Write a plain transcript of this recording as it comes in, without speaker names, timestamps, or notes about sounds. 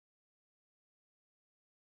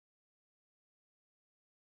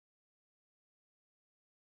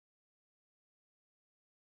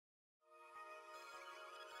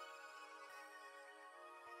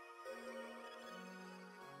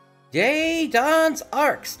Yay, Dawns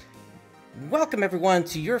ARKS! Welcome everyone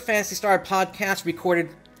to your Phantasy Star podcast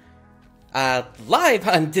recorded live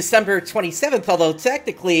on December 27th, although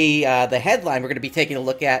technically the headline we're going to be taking a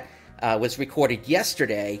look at was recorded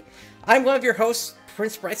yesterday. I'm one of your hosts,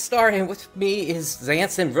 PrinceBrightstar, and with me is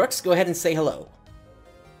Xance and Rooks. Go ahead and say hello.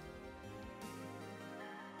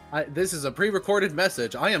 This is a pre-recorded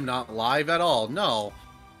message. I am not live at all. No.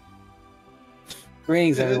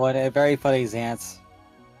 Greetings, everyone. Very funny, Xance.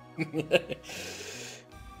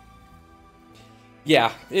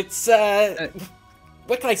 Yeah, it's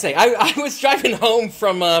what can I say? I was driving home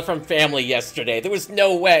from family yesterday. There was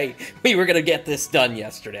no way we were gonna get this done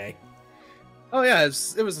yesterday. Oh yeah, it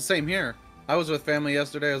was the same here. I was with family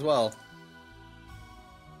yesterday as well.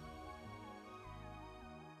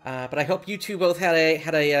 But I hope you two both had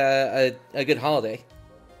a good holiday.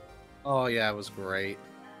 Oh yeah, it was great.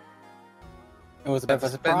 It was a bit of a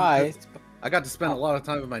surprise. I got to spend a lot of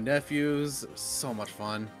time with my nephews. It was so much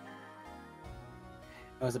fun.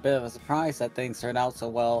 It was a bit of a surprise that things turned out so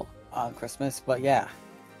well on Christmas, but yeah.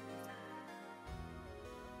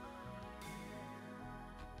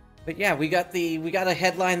 But yeah, we got a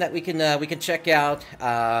headline that we can check out.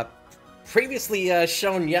 Previously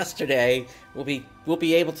shown yesterday. We'll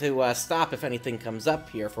be able to stop if anything comes up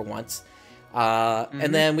here for once.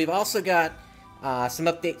 And then we've also got some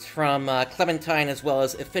updates from Clementine as well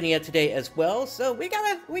as Affinia today as well. So we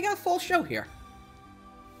got a full show here.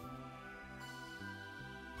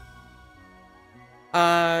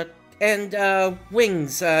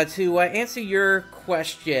 Wings, to answer your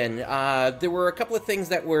question, there were a couple of things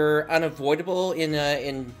that were unavoidable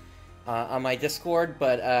on my Discord,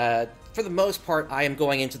 but for the most part, I am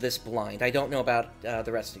going into this blind. I don't know about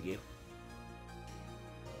the rest of you.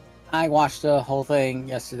 I watched the whole thing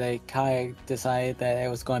yesterday. Kai decided that it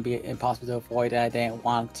was going to be impossible to avoid, and I didn't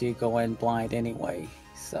want to go in blind anyway.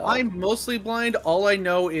 So I'm mostly blind. All I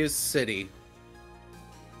know is City.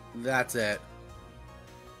 That's it.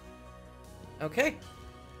 Okay.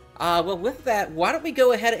 Well, with that, why don't we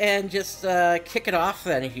go ahead and just kick it off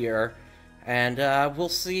then here, and we'll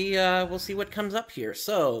see what comes up here.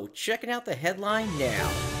 So, checking out the headline now.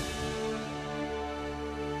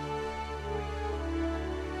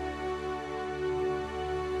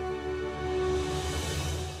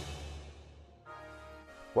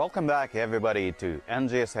 Welcome back, everybody, to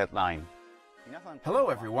NGS Headline. Hello,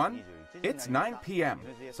 everyone. It's 9 p.m.,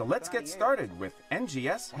 so let's get started with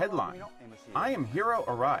NGS Headline. I am Hiro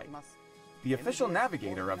Arai, the official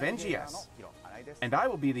navigator of NGS, and I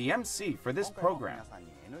will be the MC for this program.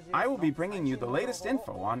 I will be bringing you the latest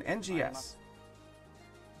info on NGS.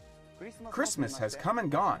 Christmas has come and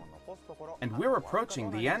gone, and we're approaching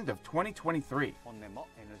the end of 2023.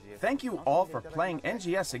 Thank you all for playing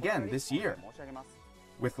NGS again this year.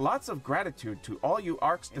 With lots of gratitude to all you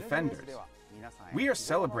ARKS defenders, we are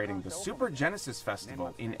celebrating the Super Genesis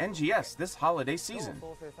Festival in NGS this holiday season.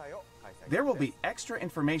 There will be extra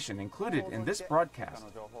information included in this broadcast,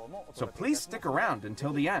 so please stick around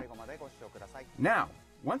until the end. Now,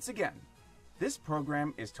 once again, this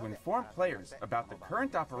program is to inform players about the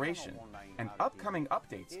current operation and upcoming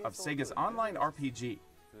updates of Sega's online RPG,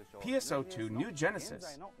 PSO2 New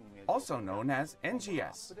Genesis, also known as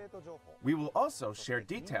NGS. We will also share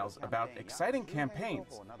details about exciting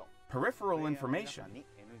campaigns, peripheral information,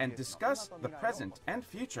 and discuss the present and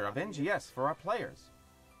future of NGS for our players.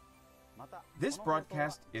 This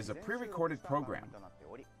broadcast is a pre-recorded program,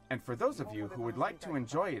 and for those of you who would like to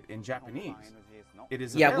enjoy it in Japanese, it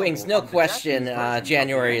is yeah, Wings, no question.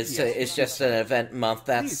 January is just an event month.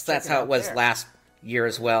 That's how it was last year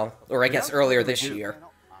as well, or I guess earlier this year.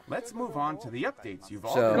 Let's move on to the updates you've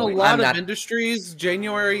all In a lot of industries,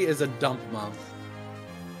 January is a dump month.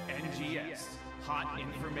 NGS hot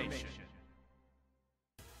information.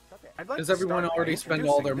 Because everyone already spent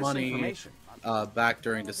all their money back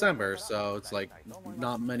during December, so it's like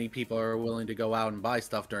not many people are willing to go out and buy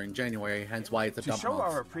stuff during January, hence why it's a dump month. To show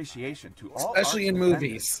our appreciation to all especially in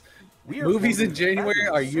movies. Movies in January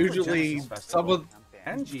are usually some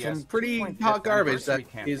pretty hot garbage that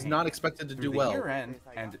is not expected to do well. Year-end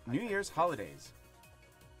and New Year's holidays.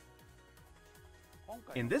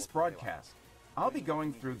 In this broadcast, I'll be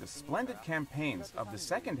going through the splendid campaigns of the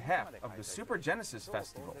second half of the Super Genesis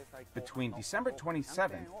Festival between December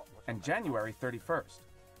 27th and January 31st.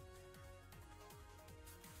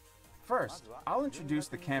 First, I'll introduce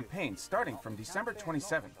the campaign starting from December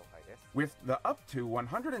 27th. With the up to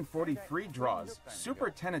 143 draws, Super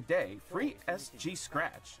 10 a day free SG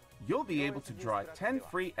Scratch, you'll be able to draw 10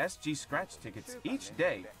 free SG scratch tickets each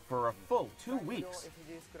day for a full 2 weeks.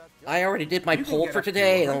 I already did my poll for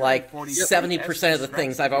today, and like 70% of the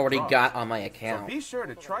things I've already got on my account. So be sure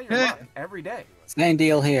to try your luck every day. Same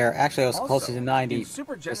deal here. Actually, it was Also, closer to in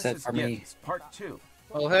 90% for me. Gifts Part 2.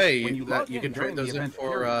 Oh, hey, When you log you in can during trade the those in event for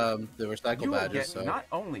period, the recycle You will badges. get So not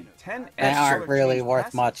only 10 They aren't extra really change worth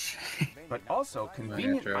passes, much. but also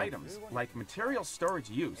convenient true. items like material storage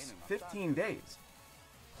use 15 days,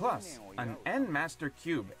 plus an N Master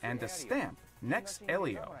Cube and a stamp next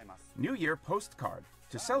Elio New Year postcard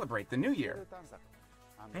to celebrate the new year.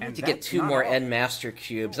 I need And to get that's 2 not more all. N Master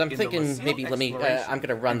Cubes. I'm In the thinking Lucille maybe I'm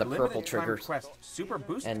gonna run the and purple limited time triggers quest Super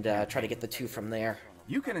Boost and campaign, try to get the 2 from there.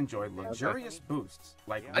 you can enjoy luxurious boosts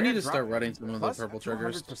like I need rare to drop start rate running some of the plus purple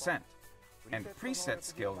triggers. 200% and preset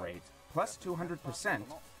skill rate plus 200%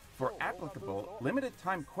 for applicable limited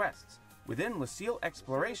time quests within Lucille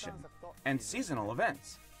Exploration and seasonal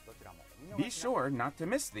events. Be sure not to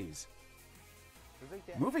miss these.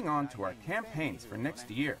 Moving on to our campaigns for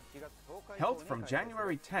next year, held from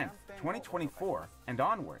January 10th, 2024 and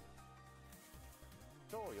onward.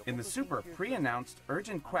 In the Super pre-announced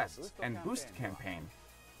Urgent Quests and Boost campaign,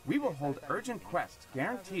 we will hold urgent quests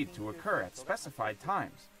guaranteed to occur at specified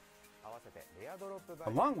times,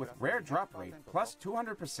 along with rare drop rate plus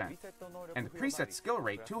 200% and preset skill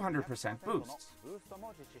rate 200% boosts.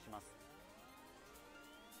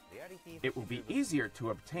 It will be easier to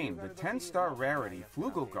obtain the 10-star rarity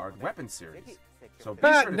Flugelguard weapon series, so be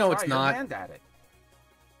sure to no, try it's your not. hand at it.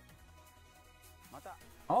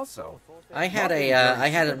 Also, I had log in a during I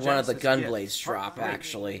had Super one of the Genesis Gunblades Gifts drop Part 3,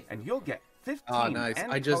 actually. and you'll get 15 oh, nice. N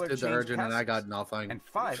I just color did the change urgent and I got passes nothing. and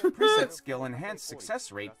 5 preset skill enhanced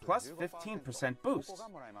success rate plus 15% boosts.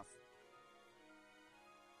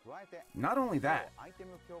 Not only that,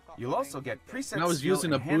 you'll also get preset And I was skill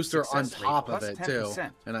using a enhanced booster on success rate top of plus it too,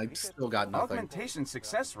 10%, and I still got nothing. augmentation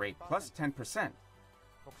success rate plus 10%,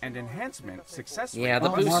 and enhancement success rate Yeah, the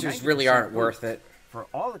plus boosters 90% really aren't boost worth it. for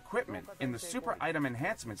all equipment in the Super Item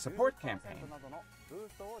Enhancement Support campaign.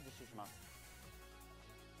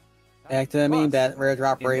 Yeah, to mean that rare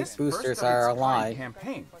drop In rate this boosters first of are its kind alive.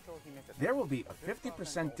 campaign, there will be a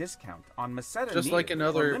 50% discount on Meseta Just like needed in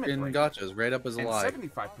other for limit break, gotchas, right up is and alive.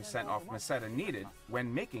 75% off Meseta needed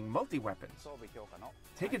when making multi-weapons.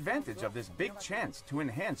 Take advantage of this big chance to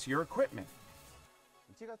enhance your equipment.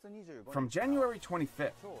 From January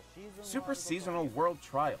 25th, Super Seasonal World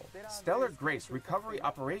Trial Stellar Grace Recovery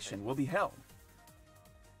Operation will be held.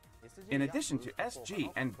 In addition to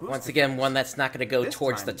SG and boost Once again, one that's not going to go this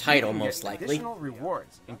towards the time, you title, can get most likely. Additional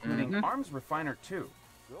rewards, including Arms Refiner 2,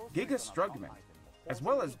 Giga Strugment, as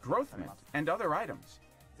well as Growth Mint and other items.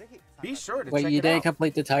 Be sure to Wait, check you it didn't out.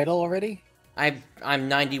 complete the title already? I'm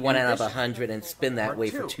 91 out of addition, 100 and it's been that Part way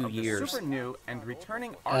for 2 2 of the years. Super new and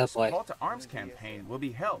returning Oh, ARKS boy. Call to Arms campaign will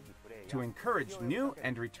be held to encourage new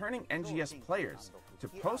and returning NGS players to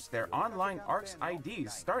post their online ARKS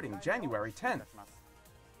IDs starting January 10th.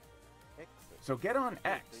 So get on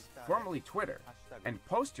X, formerly Twitter, and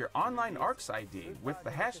post your online ARKS ID with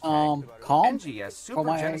the hashtag Calm? NGS Super From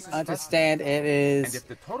what I Genesis understand, it and is if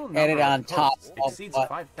the total number added on of top posts of exceeds what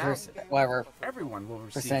 5,000, whatever everyone will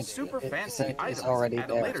receive percent super fancy percent items is already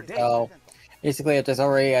at a there. later date. So basically, if there's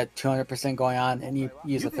already a 200% going on and you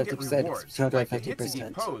use You a can get 50%, rewards it's like the 250%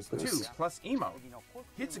 Hitsugi Pose 2 boost. plus Emo,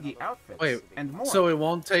 Hitsugi outfits, Wait, and more. so it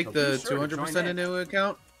won't take So the be sure to join 200% in. into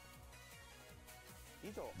account?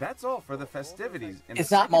 That's all for the festivities. In It's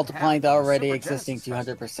the not second multiplying the half of already Super existing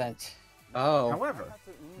Genesis Festival. 200%. Oh. However,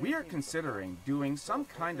 we are considering doing some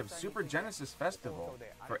kind of Super Genesis Festival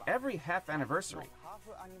for every half anniversary,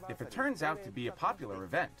 if it turns out to be a popular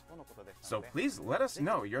event. So please let us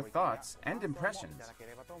know your thoughts and impressions.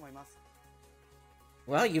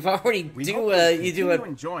 Well, you've already We do hope you you do continue a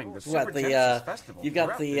enjoying the Super what Genesis Festival you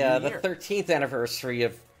got throughout the new the year. 13th anniversary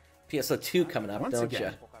of PSO2 coming up, Once don't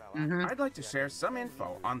again, you? I'd like to share some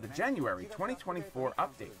info on the January 2024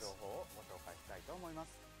 updates.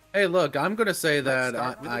 Hey, look, I'm gonna say that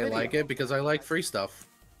start with the I video. like it because I like free stuff.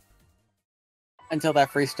 Until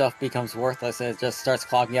that free stuff becomes worthless and it just starts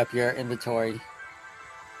clogging up your inventory.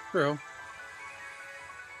 True.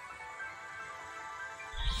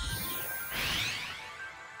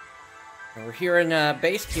 And we're hearing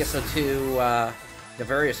bass PSO2 the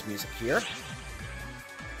various music here.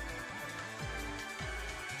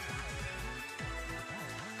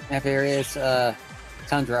 That various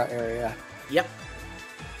tundra area. Yep.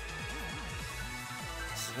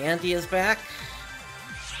 Sandy is back.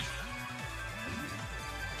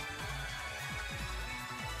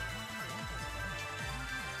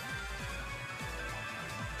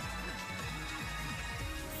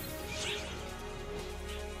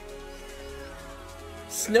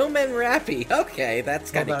 Snowman Rappy. Okay,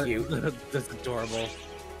 that's kind of cute. That's adorable.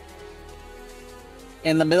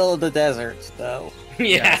 In the middle of the desert, though.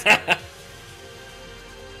 Yeah.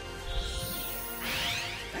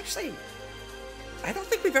 Actually, I don't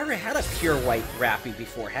think we've ever had a pure white Rappy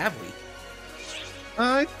before, have we?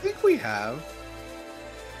 I think we have.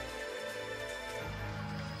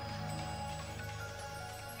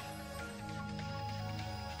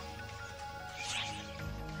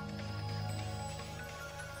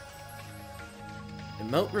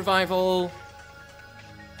 Emote revival.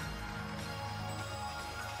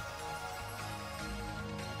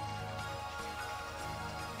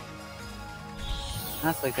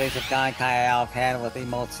 Honestly, things have gone kind of out of hand with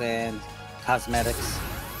emotes and cosmetics.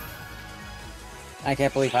 I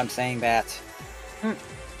can't believe I'm saying that.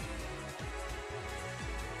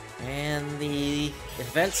 And the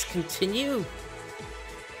events continue.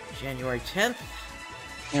 January 10th.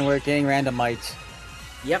 And we're getting randomite.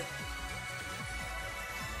 Yep.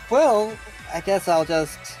 Well, I guess I'll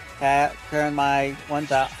just turn my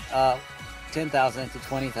 10,000 to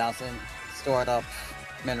 20,000 stored up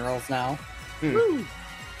minerals now.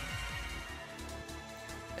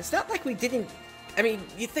 It's not like we didn't. I mean,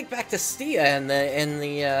 you think back to Stia and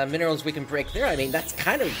the minerals we can break there. I mean, that's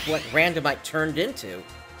kind of what Randomite turned into.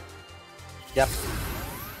 Yep.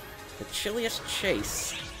 The chilliest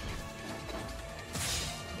chase.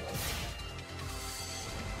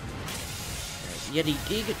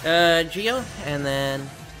 Yeti Geo, and then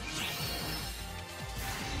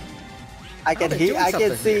I can see.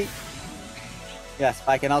 Here. Yes,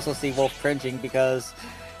 I can also see Wolf cringing because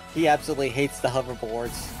he absolutely hates the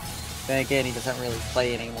hoverboards. Then again, he doesn't really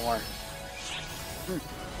play anymore.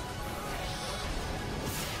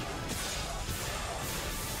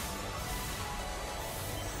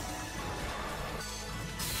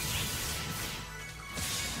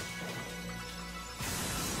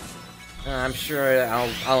 I'm sure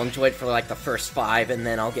I'll enjoy it for like the first 5, and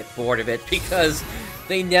then I'll get bored of it because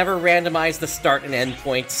they never randomize the start and end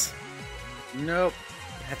points. Nope.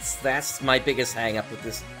 That's my biggest hang-up with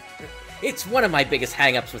this. It's one of my biggest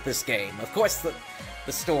hang-ups with this game. Of course,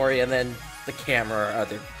 the story and then the camera are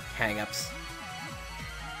other hang-ups.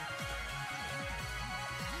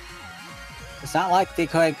 It's not like they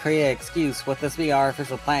couldn't create an excuse. With this being our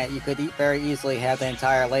official planet, you could very easily have the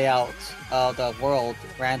entire layout of the world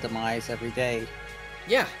randomized every day.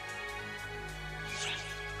 Yeah.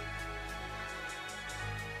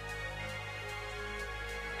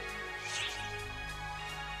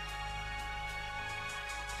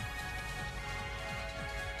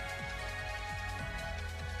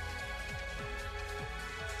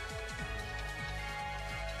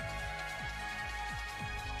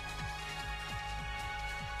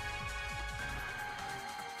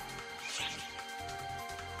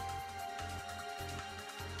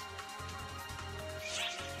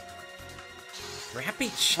 Rappy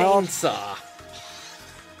Chainsaw.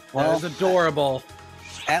 Well, That is adorable.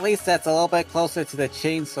 at least that's a little bit closer to the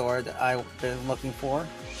chainsword I've been looking for.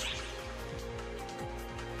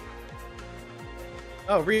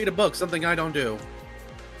 Oh, read a book, something I don't do.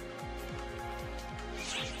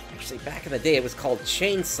 Actually, back in the day, it was called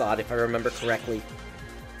Chainsaw, if I remember correctly.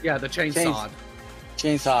 Yeah, the chainsaw.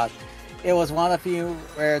 Chainsaw. It was one of the few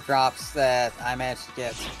rare drops that I managed to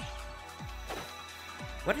get.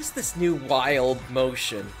 What is this new wild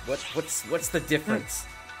motion? What's the difference?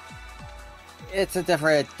 It's a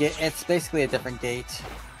different. It's basically a different gate.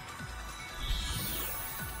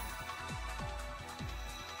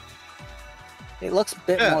 It looks a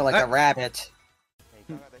bit more like a rabbit.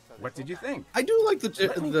 What did you think? I do like the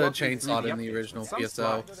Let me walk you chainsaw through in the updates original in some PSO,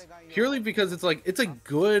 spots. purely because it's a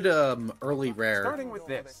good early rare, Starting with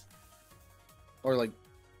this. or like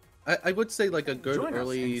I would say like a good Join us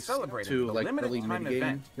early in celebrating to the like limited early time minigame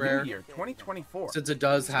event, rare, New Year 2024. since it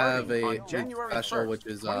does have Starting a on January special 1st, which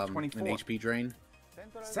is an 2024. HP drain.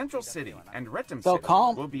 Central City and Retum So City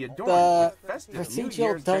calm. will be adorned The with festive New procedural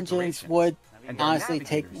Year's dungeons decorations, would and our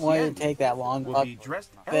honestly wouldn't take that long, will but be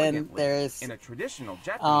dressed then elegantly there's in a traditional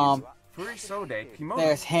Japanese furisode kimono.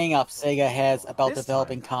 there's hang-ups Sega has about This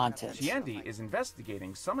developing time, content. Chianti is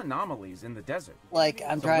investigating some anomalies in the desert. Like,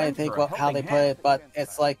 I'm So trying lend to think her a how they helping put it, hand. but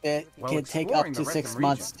it's like it While can take up exploring to the 6 Retum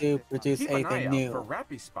months region, to produce Keep an eye anything out new. for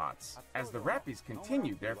Rappy spots as the Rappies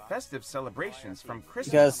continue their festive celebrations from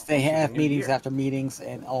Christmas Because they into the have New meetings Year. after meetings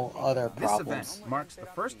and all other This problems. event marks the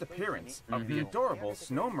first appearance of the adorable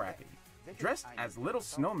Snow Rappy, dressed as little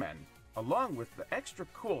snowmen along with the extra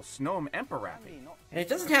cool Snom Emperappi. And it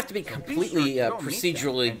doesn't have to be completely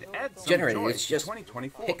procedurally generated. It's just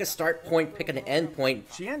pick a start point, pick an end point,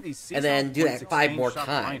 and then do that 5 more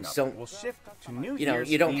times. So, you know,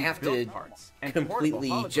 you don't have to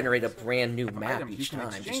completely generate a brand new map each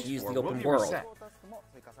time. Just use the open world.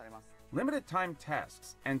 Limited time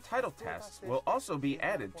tasks and title tasks will also be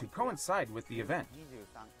added to coincide with the event.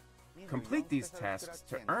 Complete these tasks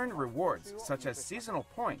to earn rewards such as seasonal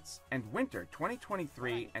points and winter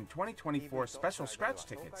 2023 and 2024 special scratch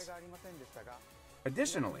tickets.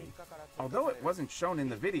 Additionally, although it wasn't shown in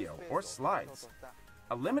the video or slides,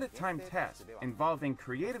 a limited time task involving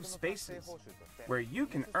creative spaces where you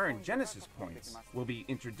can earn Genesis points will be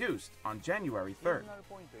introduced on January 3rd.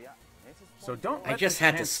 So don't I just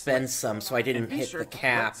had to spend some, so I didn't hit the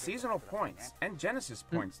cap. Seasonal points and Genesis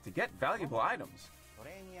points to get valuable items.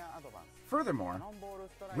 Furthermore,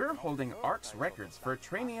 we're holding ARKS records for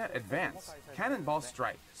Trainia Advance, Cannonball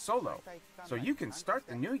Strike, Solo, so you can start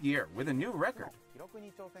the new year with a new record.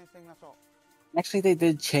 Actually, they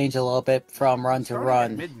did change a little bit from run to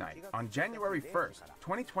run. At midnight on January 1st,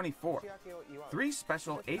 2024, 3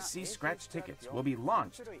 special AC scratch tickets will be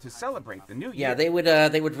launched to celebrate the new year. Yeah, they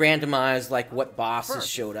would randomize like what bosses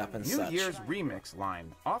showed up and such. New Year's Remix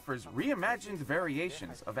line offers reimagined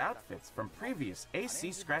variations of outfits from previous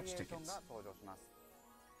AC scratch tickets.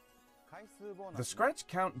 The scratch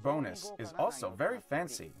count bonus is also very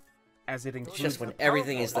fancy, as it includes just when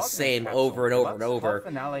everything is the same over and over and over,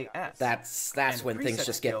 that's when things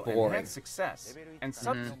just get boring. Success and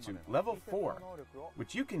substitute level 4,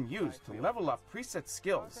 which you can use to level up preset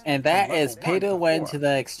skills. And that is pay to win to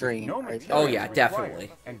the extreme. No right oh yeah,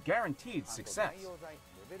 definitely. And guaranteed success.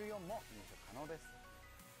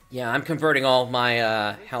 Yeah, I'm converting all my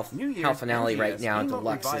health finale right now into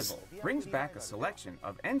Luxes. Brings back a selection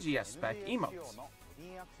of NGS spec emotes.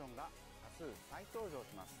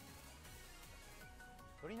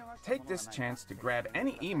 Take this chance to grab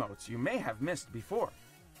any emotes you may have missed before.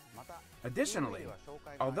 Additionally,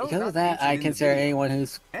 although because of that, I consider anyone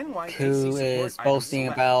who is boasting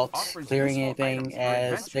about clearing anything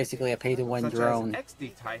as basically a pay-to-win drone.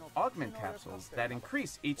 XD-type augment capsules that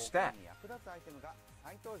increase each stat.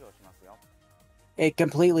 It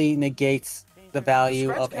completely negates the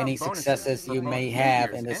value of any successes you may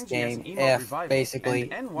have in this game if basically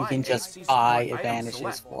you can just buy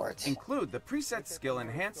advantages for it. Include the preset skill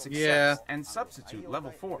enhanced success and substitute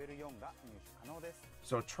level 4.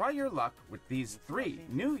 So try your luck with these 3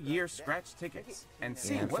 New Year scratch tickets and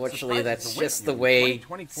see what unfortunately, that's just the way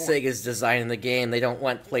Sega's designing the game. They don't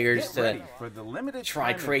want players to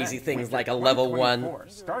try crazy things like a level 1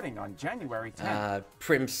 starting on January 10th.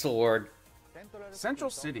 Prim Sword. Central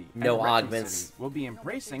City no and augments City will be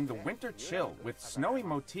embracing the winter chill with snowy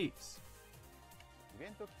motifs.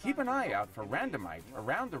 Keep an eye out for randomite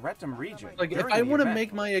around the Retum region. Like, if I want to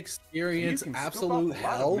make my experience absolute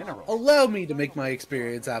hell, allow me to make my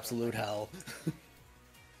experience absolute hell.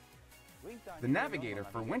 The navigator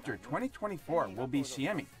for winter 2024 will be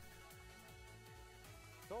Shiemi.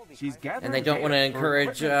 She's gathering and they don't want to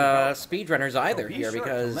encourage speedrunners either here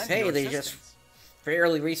because, hey, they just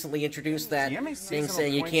fairly recently introduced that thing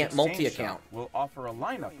saying you can't multi-account. Will offer a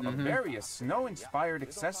lineup of various snow-inspired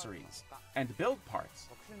accessories and build parts,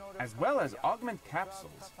 as well as augment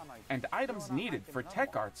capsules and items needed for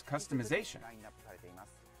tech arts customization.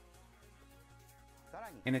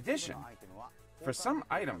 In addition, for some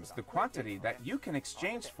items, the quantity that you can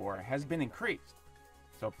exchange for has been increased,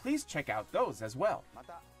 so please check out those as well.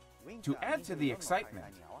 To add to the excitement,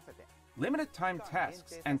 limited time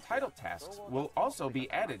tasks and title tasks will also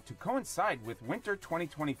be added to coincide with Winter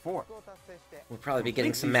 2024. We'll probably be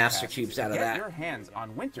getting some Master Cubes out of that. Get your hands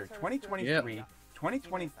on Winter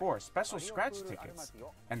 2023-2024 special scratch tickets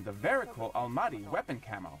and the very cool Almaty weapon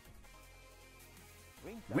camo.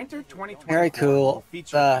 Winter 2024 very cool.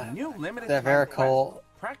 The very cool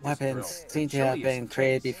weapons seem to have been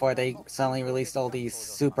created before they suddenly released all these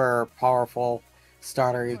super powerful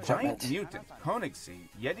starter equipment. Giant mutant Koenigse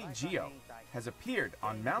Yeti Geo has appeared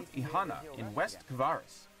on Mount Ihana in West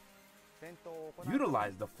Kvaris.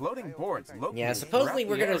 Utilize the floating boards located. Yeah, supposedly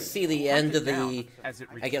we're going to see the end of the,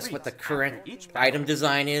 I guess what the current item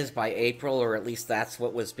design is by April, or at least that's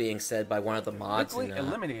what was being said by one of the mods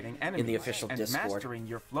in the official Discord.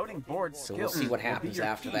 Your floating board so we'll see what happens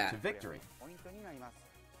after that.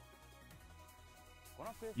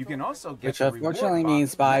 You can also get which unfortunately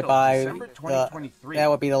means that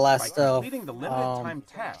would be the last of time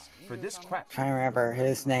task for this quest. Trying to remember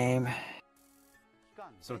his name.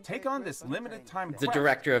 So take on this limited time the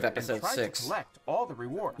director of episode 6. Collect all the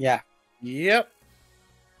rewards. Yeah. Yep.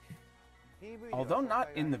 Although not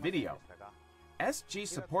in the video, SG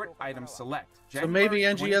support item select. So maybe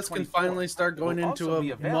January NGS can 2024 finally start going will into also a be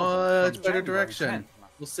available much from better January direction. 10th.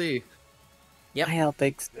 We'll see. Yep. I don't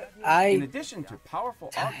think so. In addition to powerful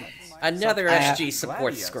augments, Another such SG as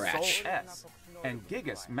support Gladius scratch. Soul S and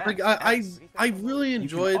Gigas Max Like S. I really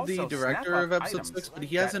enjoyed also the snap director up of episode items 6, but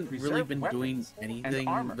he that hasn't really preserve been doing weapons and anything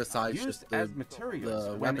armor besides used just as the materials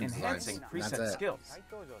when weapons enhancing designs. And preset that's it. skills.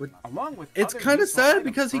 But Along with it's other kind of useful sad items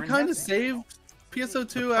because he for kind of enhancing. saved The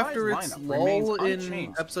PSO2 prize after its lineup remains lull in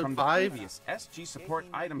unchanged episode from the 5. previous SG support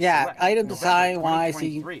item Yeah, select, item November design-wise, he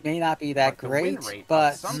 2023. may not be that But the win great, rate of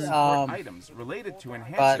but some support items related to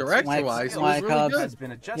enhancing but Director-wise, when it it was really comes, good. has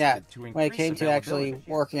been adjusted yeah, to when it came increase to actually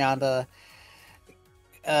availability. working on the,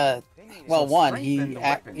 well, So one, strengthen he the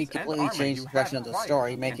weapons he and completely armor changed you the direction have of the acquired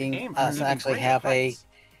story, and making aim for us even actually greater have a heights.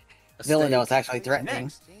 villain that was actually threatening.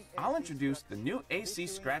 Next, I'll introduce the new AC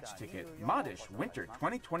scratch ticket, Modish Winter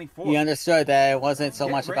 2024. He understood that it wasn't so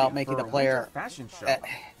Get much ready about making for the a player winter fashion show uh,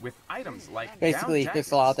 with items like basically down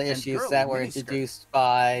fix a lot of the jackets and issues girly that were miniskirts. introduced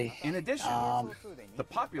by In addition, the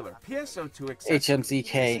popular PSO2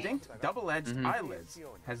 HMZK. distinct double-edged eyelids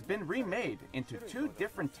has been remade into 2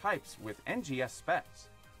 different types with NGS specs.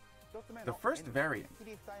 The first variant,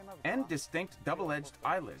 N distinct double-edged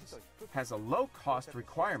eyelids, has a low-cost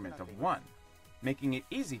requirement of 1, making it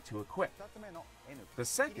easy to equip. The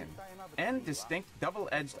second, N distinct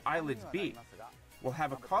double-edged eyelids B, will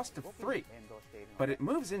have a cost of 3, but it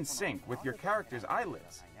moves in sync with your character's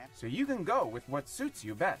eyelids, so you can go with what suits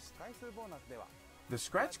you best. The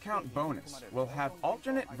scratch count bonus will have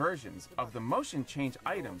alternate versions of the motion change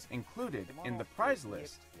items included in the prize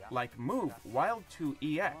list, like Move Wild 2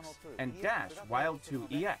 EX and Dash Wild 2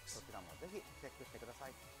 EX.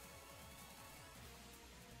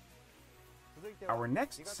 Our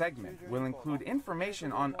next segment will include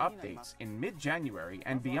information on updates in mid-January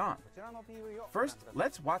and beyond. First,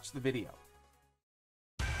 let's watch the video.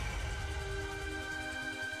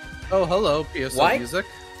 Oh, hello, PSO Why? music.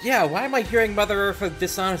 Yeah, why am I hearing Mother Earth of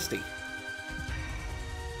Dishonesty?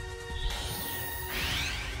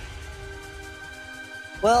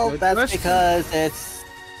 Well, Good that's question. because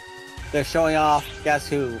they're showing off Guess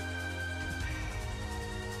Who.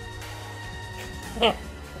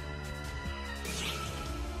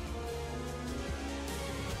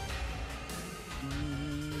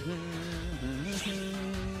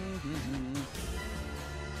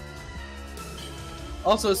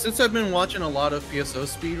 Also, since I've been watching a lot of PSO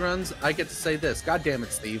speedruns, I get to say this. God damn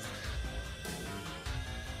it, Steve.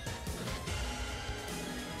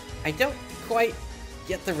 I don't quite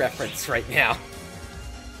get the reference right now.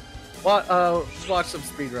 Watch some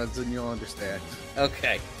speedruns and you'll understand.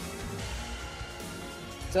 Okay.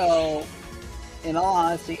 So, in all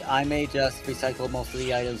honesty, I may just recycle most of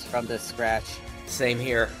the items from this scratch. Same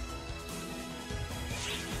here.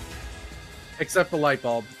 Except the light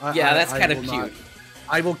bulb. Yeah, that's I kind of will cute. not-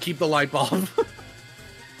 I will keep the light bulb.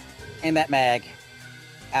 And that mag.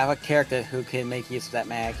 I have a character who can make use of that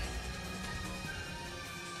mag.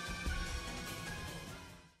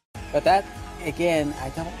 But that, again, I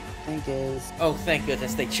don't think is... Oh, thank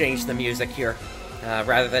goodness they changed the music here,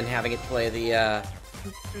 rather than having it play the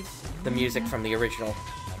music from the original.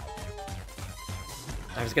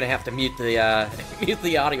 I was gonna have to mute the mute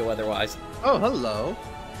the audio otherwise. Oh, hello.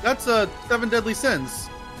 That's 7 Deadly Sins.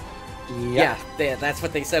 Yeah, that's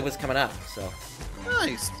what they said was coming up. So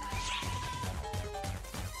Nice.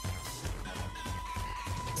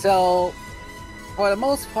 So, for the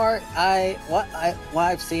most part, what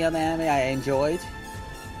I've seen on the anime, I enjoyed.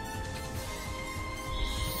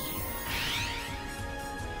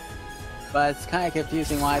 But it's kind of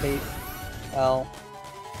confusing why they, well,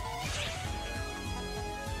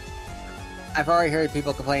 I've already heard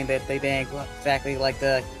people complain that they didn't exactly like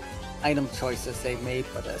the item choices they made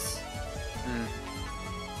for this.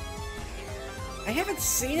 I haven't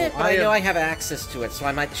seen it, Well, but I know have- I have access to it, so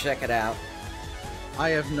I might check it out. I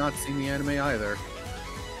have not seen the anime either.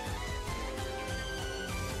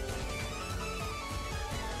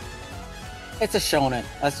 It's a shonen.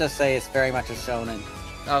 Let's just say it's very much a shonen.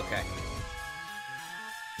 Okay.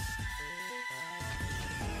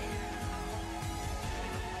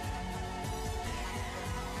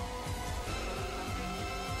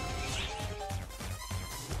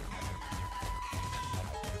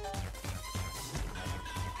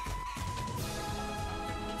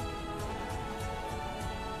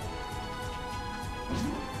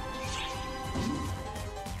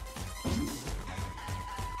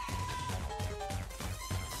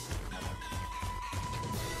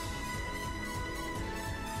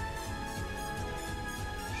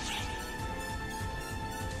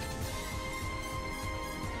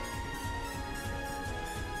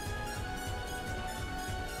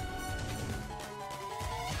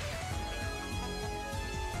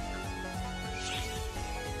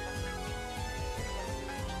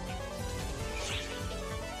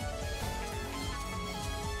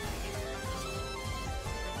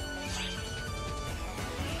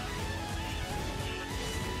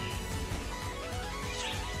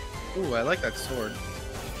 Ooh, I like that sword.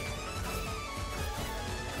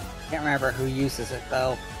 Can't remember who uses it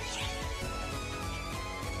though.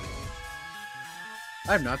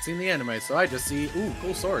 I've not seen the anime, so I just see, ooh,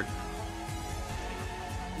 cool sword.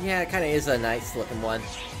 Yeah, it kind of is a nice looking one.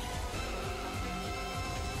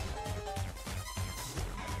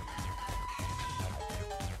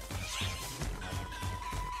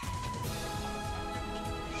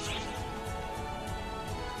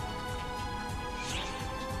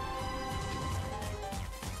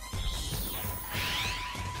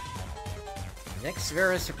 Next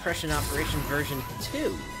Vera Suppression Operation version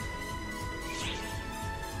 2.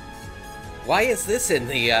 Why is this in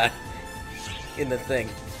the thing?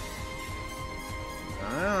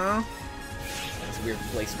 I don't know. That's a weird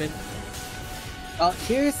placement. Well,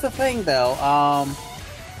 here's the thing though.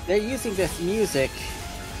 They're using this music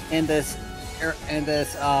in this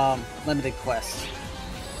limited quest.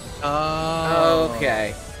 Oh.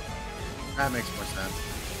 Okay. That makes more sense.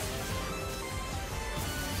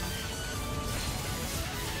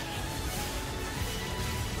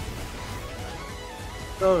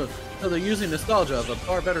 So they're using nostalgia of a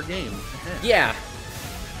far better game. Yeah.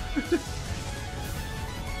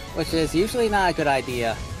 Which is usually not a good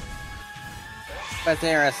idea. But it's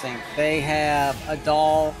interesting. They have a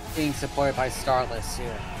doll being supported by Starless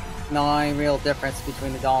here. The only real difference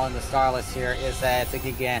between the doll and the Starless here is that it's a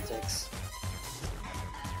Gigantics.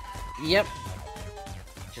 Yep.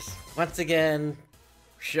 Just once again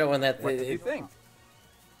showing that What do you think?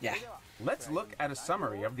 Yeah. Let's look at a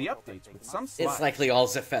summary of the updates with some slides. It's likely all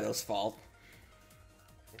Zeffeto's fault.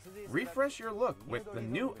 Refresh your look with the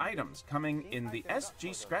new items coming in the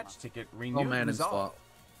SG Scratch Ticket Renewed All Manon's Resolve. fault.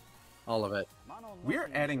 All of it.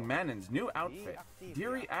 We're adding Manon's new outfit,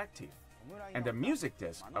 Deary Active, and a music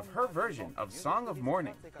disc of her version of Song of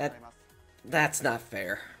Morning. That's not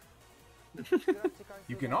fair.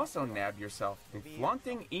 You can also nab yourself the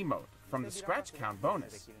Flaunting emote from the Scratch Count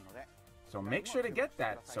bonus. So make sure to get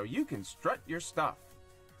that so you can strut your stuff.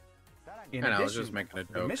 In I addition, was just making a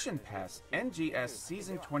the joke. Mission Pass NGS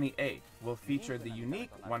Season 28 will feature the unique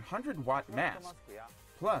 100-watt mask,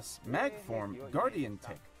 plus Magform Guardian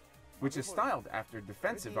Tick, which is styled after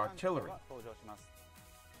defensive artillery.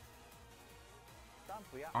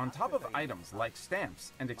 On top of items like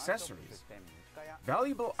stamps and accessories,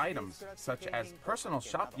 valuable items such as personal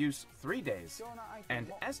shop use 3 days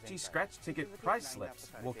and SG Scratch Ticket prize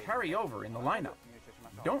slips will carry over in the lineup.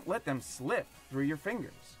 Don't let them slip through your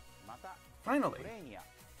fingers. Finally,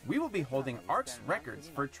 we will be holding ARKS records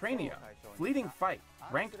for Trainia, Fleeting Fight,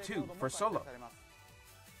 Rank 2 for solo.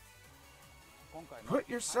 Put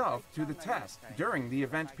yourself to the test during the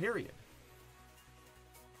event period.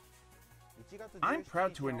 I'm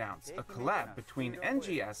proud to announce a collab between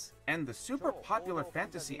NGS and the super popular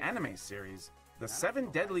fantasy anime series, The 7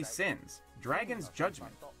 Deadly Sins, Dragon's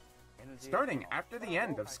Judgment, starting after the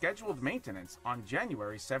end of scheduled maintenance on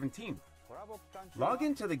January 17th. Log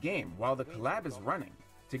into the game while the collab is running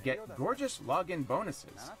to get gorgeous login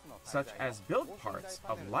bonuses, such as build parts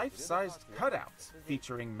of life-sized cutouts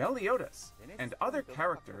featuring Meliodas and other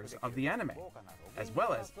characters of the anime, as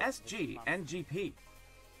well as SG and GP.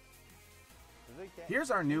 Here's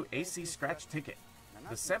our new AC Scratch Ticket,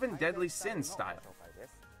 the 7 Deadly Sins style.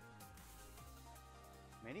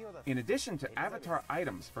 In addition to avatar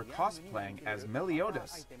items for cosplaying as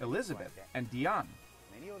Meliodas, Elizabeth, and Diane,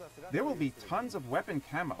 there will be tons of weapon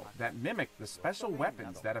camo that mimic the special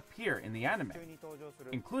weapons that appear in the anime,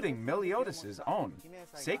 including Meliodas' own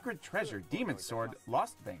Sacred Treasure Demon Sword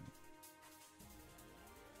Lostbane.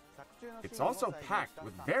 It's also packed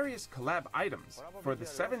with various collab items for the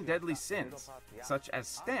 7 Deadly Sins, such as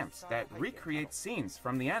stamps that recreate scenes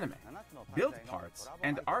from the anime, build parts,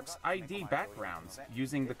 and ARKS ID backgrounds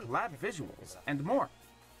using the collab visuals, and more.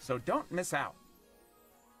 So don't miss out.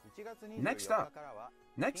 Next up,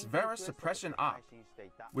 Next Vera Suppression Op,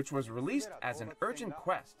 which was released as an urgent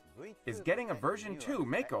quest, is getting a version 2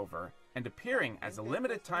 makeover and appearing as a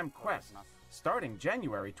limited time quest starting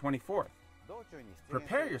January 24th.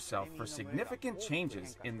 Prepare yourself for significant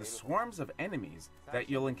changes in the swarms of enemies that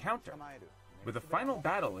you'll encounter, with a final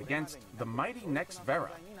battle against the mighty Next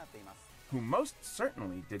Vera, who most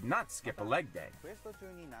certainly did not skip a leg day.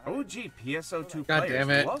 OG PSO2 God players damn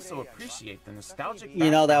it. will also appreciate the nostalgic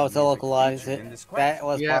You know that was background music localized. featured in this That quest.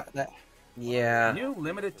 was Yeah. part that. Yeah. New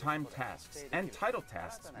limited time tasks and title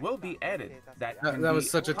tasks will be added that That can was be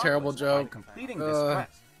such a terrible accomplished by joke. completing this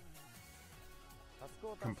quest.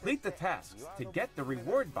 Complete the tasks to get the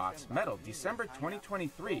reward box medal December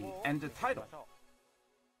 2023 and a title.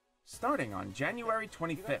 Starting on January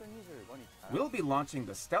 25th, we'll be launching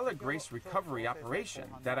the Stellar Grace Recovery Operation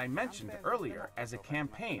that I mentioned earlier as a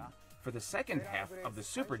campaign for the second half of the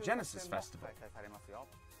Super Genesis Festival.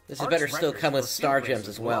 This had better still come with Star Gems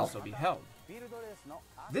as well. Will also be held.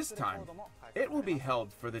 This time, it will be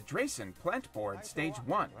held for the Drayson Plant Board Stage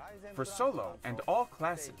 1 for solo and all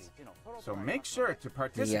classes. So make sure to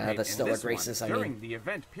participate in this one during the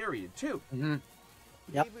event period too.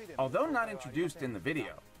 Yep. Although not introduced in the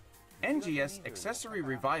video, NGS Accessory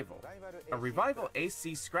Revival, a Revival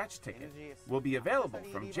AC scratch ticket, will be available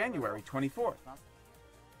from January 24th.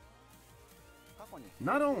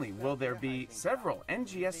 Not only will there be several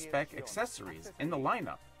NGS spec accessories in the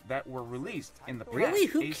lineup that were released in the past. Really?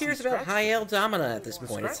 Who cares about High L Domina at this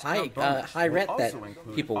point? It's high ret that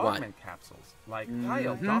people want. Capsules like High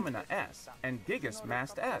L Domina S and Gigas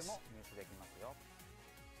Mast S.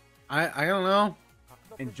 I don't know.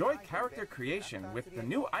 Enjoy character creation with the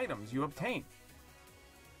new items you obtain.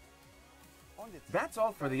 That's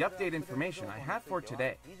all for the update information I have for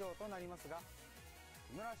today.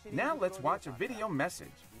 Now let's watch a video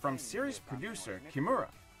message from series producer Kimura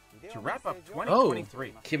to wrap up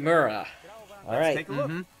 2023. Oh, Kimura. All right. Let's take a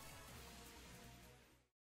look.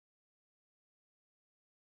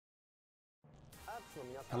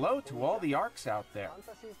 Hello to all the ARKs out there.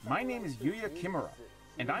 My name is Yuya Kimura,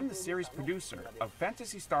 and I'm the series producer of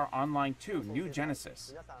Phantasy Star Online 2 New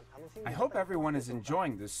Genesis. I hope everyone is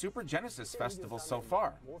enjoying the Super Genesis Festival so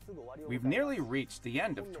far. We've nearly reached the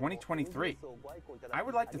end of 2023. I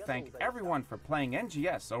would like to thank everyone for playing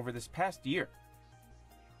NGS over this past year.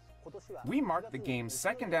 We marked the game's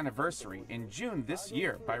second anniversary in June this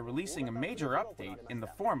year by releasing a major update in the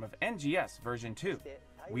form of NGS version 2.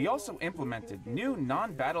 We also implemented new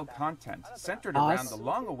non-battle content centered around the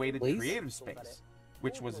long-awaited creative space,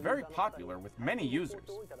 which was very popular with many users.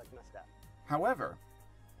 However,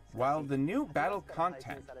 while the new battle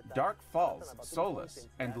content, Dark Falls, Solace,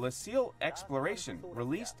 and Lucille Exploration,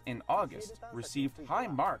 released in August, received high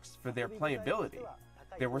marks for their playability,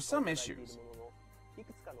 there were some issues.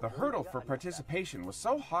 The hurdle for participation was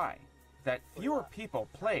so high that fewer people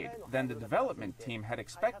played than the development team had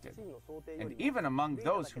expected, and even among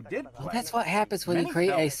those who did play, that's what happens when you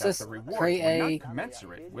create a system.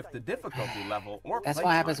 Commensurate with the differatory level or that's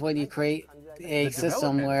what happens when you create a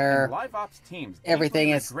system where everything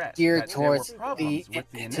is geared towards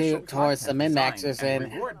the min-maxers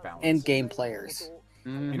and in-game players.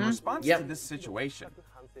 In response to this situation,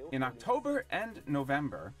 in October and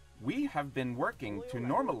November, we have been working to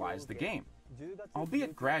normalize the game,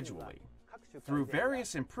 albeit gradually, through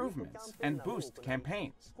various improvements and boost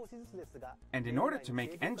campaigns. And in order to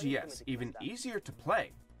make NGS even easier to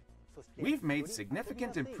play, we've made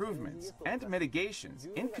significant improvements and mitigations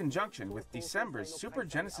in conjunction with December's Super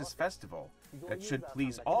Genesis Festival that should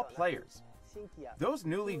please all players, those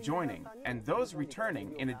newly joining and those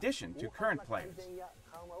returning in addition to current players.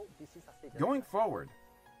 Going forward,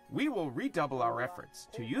 we will redouble our efforts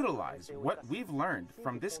to utilize what we've learned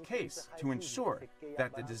from this case to ensure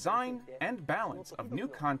that the design and balance of new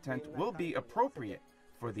content will be appropriate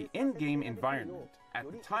for the in-game environment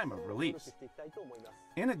at the time of release.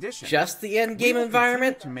 In addition, just the in-game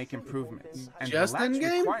environment to make improvements and just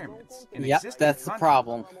in-game requirements in that's the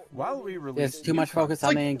problem. While we release There's too much focus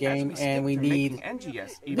on the in-game, and we need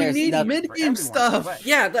mid-game stuff.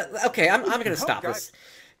 Yeah, okay, I'm gonna stop this.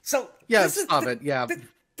 So yeah, stop it. Yeah.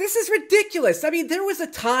 This is ridiculous. I mean, there was a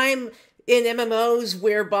time in MMOs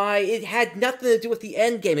whereby it had nothing to do with the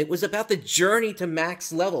end game. It was about the journey to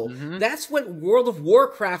max level. That's what World of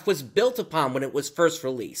Warcraft was built upon when it was first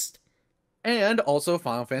released. And also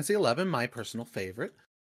Final Fantasy XI, my personal favorite.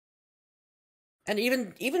 And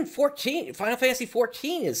even 14, Final Fantasy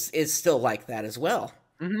 14 is still like that as well.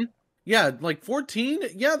 Yeah, like 14,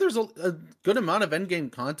 yeah, there's a good amount of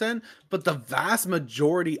endgame content, but the vast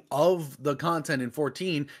majority of the content in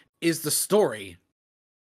 14 is the story.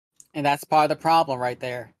 And that's part of the problem right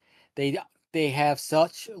there. They have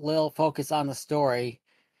such little focus on the story,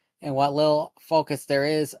 and what little focus there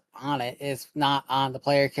is on it is not on the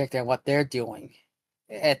player character and what they're doing.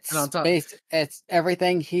 It's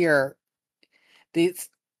everything here.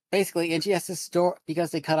 Basically, NGS's story,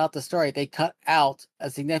 because they cut out the story, they cut out a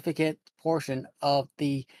significant portion of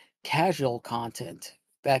the casual content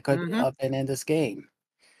that could have been in this game.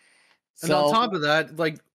 And on top of that,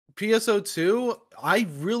 like PSO2, I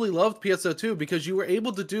really loved PSO2 because you were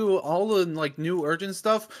able to do all the like new urgent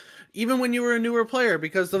stuff, even when you were a newer player,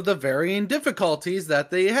 because of the varying difficulties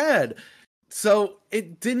that they had. So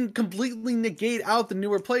it didn't completely negate out the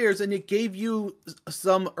newer players, and it gave you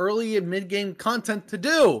some early and mid-game content to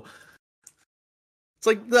do. It's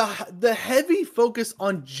like the heavy focus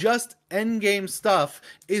on just endgame stuff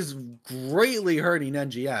is greatly hurting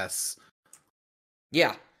NGS.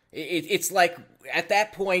 Yeah, It's like, at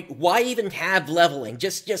that point, why even have leveling?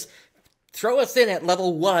 Just throw us in at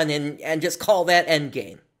level 1 and just call that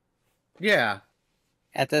endgame. Yeah.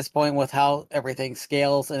 At this point, with how everything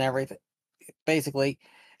scales and everything, basically,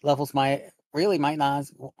 levels might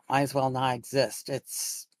as well not exist.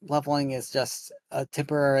 It's leveling is just a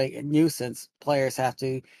temporary nuisance players have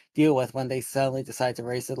to deal with when they suddenly decide to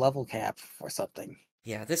raise the level cap for something.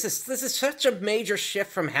 Yeah, this is such a major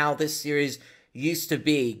shift from how this series used to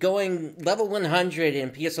be. Going level 100 in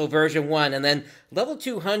PSO version 1 and then level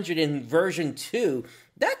 200 in version 2,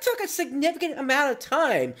 that took a significant amount of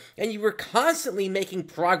time, and you were constantly making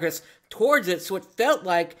progress towards it, so it felt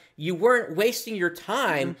like you weren't wasting your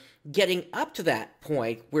time getting up to that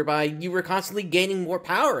point, whereby you were constantly gaining more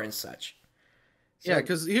power and such. So, yeah,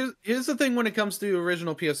 because here's the thing when it comes to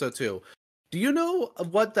original PSO2. Do you know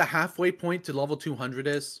what the halfway point to level 200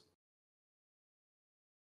 is?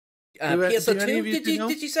 PSO2,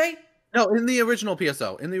 did you say? No, in the original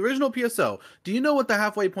PSO. In the original PSO, do you know what the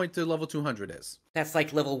halfway point to level 200 is? That's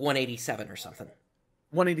like level 187 or something.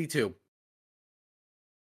 182.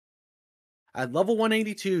 At level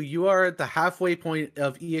 182, you are at the halfway point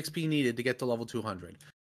of EXP needed to get to level 200.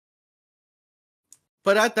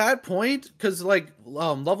 But at that point, because like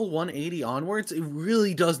level 180 onwards, it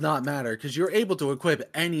really does not matter because you're able to equip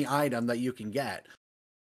any item that you can get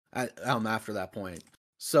after that point.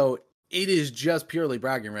 So it is just purely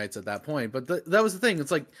bragging rights at that point. But that was the thing.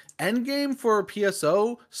 It's like endgame for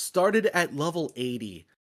PSO started at level 80.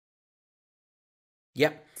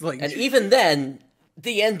 Yep. And even then,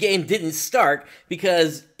 the endgame didn't start,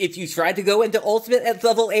 because if you tried to go into Ultimate at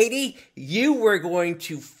level 80, you were going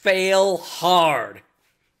to fail hard.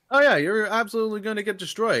 Oh yeah, you're absolutely going to get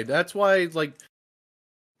destroyed. That's why like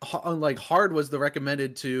hard was the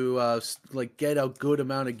recommended to get a good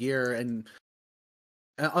amount of gear, and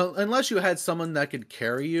unless you had someone that could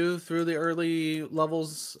carry you through the early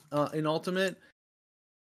levels in Ultimate,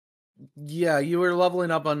 yeah, you were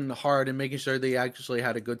leveling up on hard and making sure they actually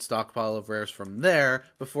had a good stockpile of rares from there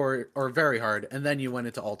or very hard, and then you went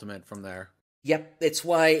into Ultimate from there. Yep, it's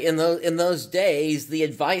why in those days the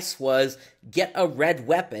advice was get a red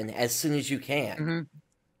weapon as soon as you can. Mm-hmm.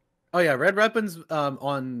 Oh yeah, red weapons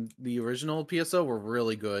on the original PSO were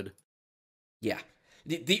really good. Yeah.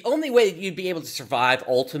 The only way you'd be able to survive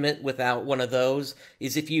Ultimate without one of those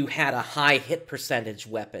is if you had a high hit percentage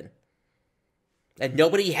weapon. And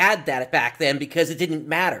nobody had that back then because it didn't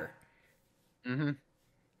matter. Mm-hmm.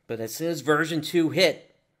 But as soon as version 2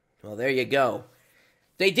 hit, well, there you go.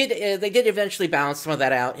 They did eventually balance some of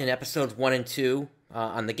that out in episodes 1 and 2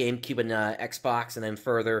 on the GameCube and Xbox, and then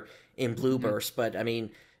further in Blue Burst. But I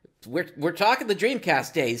mean, we're talking the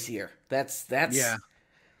Dreamcast days here. That's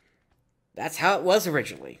how it was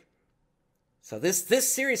originally. So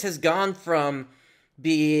this series has gone from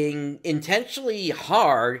being intentionally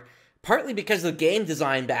hard, partly because of the game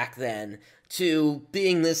design back then, to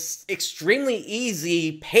being this extremely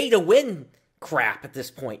easy pay-to-win crap at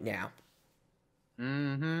this point now.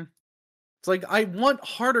 Mm-hmm. It's like, I want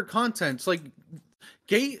harder content. It's like,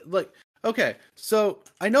 okay, so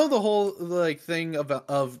I know the whole thing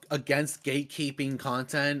of against gatekeeping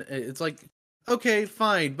content. It's like, okay,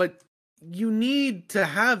 fine, but you need to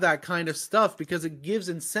have that kind of stuff because it gives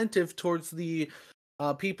incentive towards the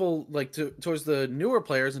people, towards the newer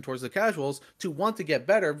players and towards the casuals to want to get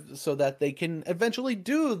better so that they can eventually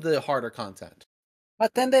do the harder content.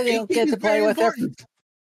 But then they don't get to play with their...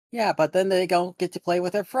 Yeah, but then they don't get to play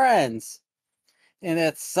with their friends. And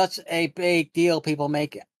it's such a big deal people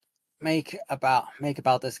make about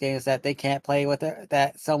this game, is that they can't play with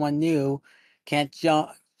that someone new can't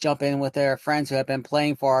jump in with their friends who have been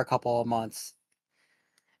playing for a couple of months.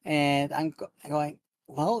 And I'm going,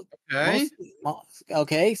 well, okay.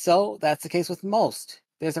 Okay, so that's the case with most.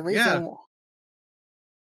 There's a reason.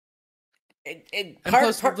 Yeah. And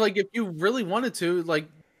plus, if you really wanted to,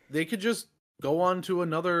 they could just go on to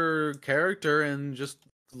another character and just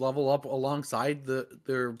level up alongside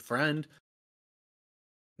their friend.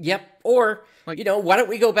 Yep. Or, why don't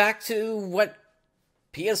we go back to what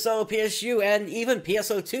PSO, PSU, and even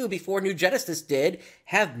PSO2 before New Genesis did,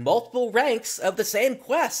 have multiple ranks of the same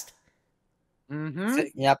quest. Mm-hmm. So,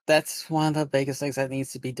 yep, that's one of the biggest things that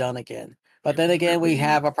needs to be done again. But then again, we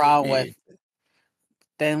have a problem with...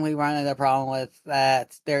 Then we run into a problem with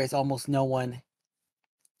that there is almost no one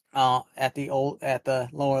at the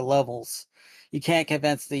lower levels. You can't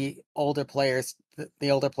convince the older players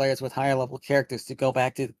with higher level characters to go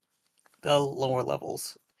back to the lower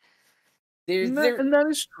levels. And that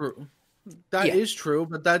is true. That is true,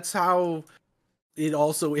 but that's how it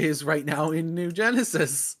also is right now in New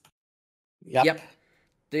Genesis. Yep.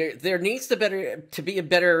 there needs to be a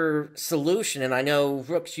better solution, and I know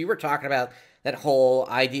Rooks, you were talking about that whole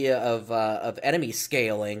idea of enemy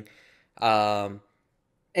scaling. A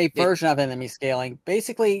version of enemy scaling.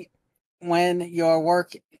 Basically, when your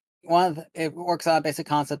work, it works on a basic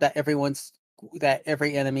concept that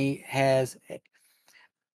every enemy has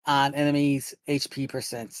on enemies HP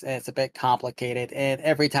percents. And it's a bit complicated, and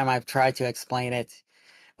every time I've tried to explain it,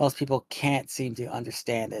 most people can't seem to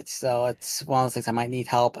understand it. So it's one of those things I might need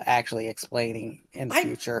help actually explaining in the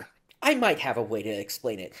future. I might have a way to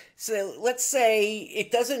explain it. So let's say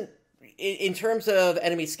it doesn't, in terms of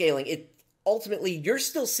enemy scaling, it ultimately, you're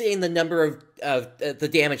still seeing the number of the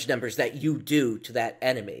damage numbers that you do to that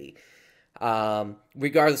enemy.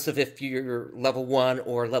 Regardless of if you're level 1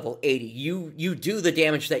 or level 80, you do the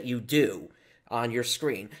damage that you do on your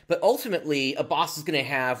screen. But ultimately, a boss is going to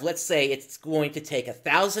have, let's say it's going to take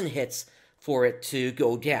 1,000 hits for it to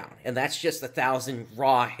go down, and that's just 1,000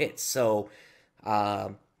 raw hits. So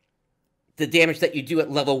the damage that you do at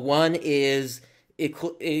level 1 is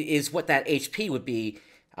what that HP would be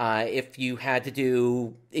if you had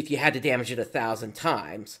to damage it 1,000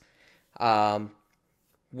 times.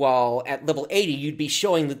 While at level 80, you'd be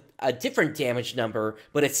showing a different damage number,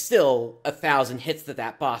 but it's still 1,000 hits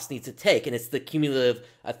that boss needs to take, and it's the cumulative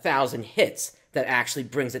 1,000 hits that actually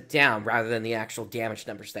brings it down, rather than the actual damage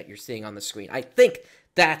numbers that you're seeing on the screen. I think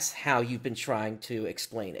that's how you've been trying to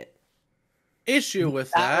explain it. Issue with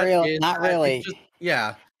that is not really.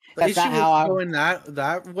 The That's issue not how with going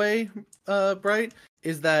that way, Bright,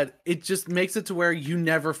 is that it just makes it to where you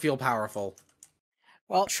never feel powerful.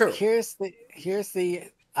 Well, True.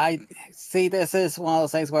 I see, this is one of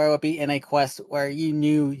those things where it would be in a quest where you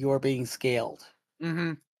knew you were being scaled.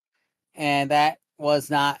 Mm-hmm. And that was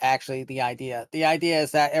not actually the idea. The idea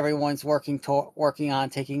is that everyone's working on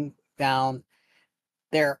taking down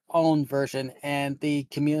their own version, and the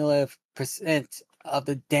cumulative percent of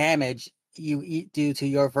the damage you do to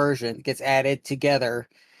your version gets added together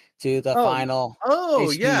to the final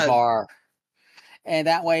HP bar. And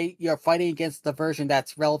that way you're fighting against the version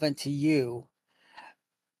that's relevant to you,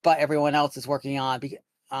 but everyone else is working on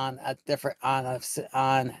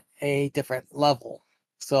a different level,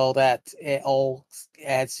 so that it all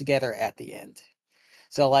adds together at the end.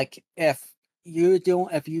 So like if you've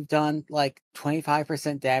done like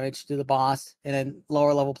 25% damage to the boss, and then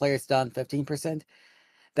lower level players done 15%,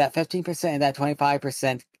 that 15% and that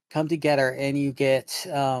 25% come together, and you get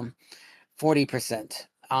 40%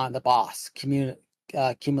 on the boss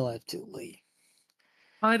cumulatively.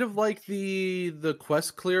 Kind of like the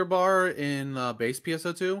quest clear bar in base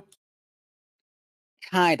PSO2.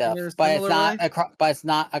 Kind of, but it's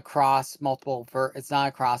not across multiple.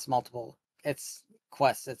 It's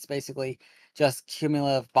quests. It's basically just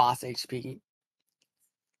cumulative boss HP.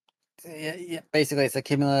 Yeah, basically, it's a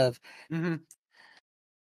cumulative. Mm-hmm.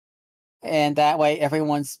 And that way,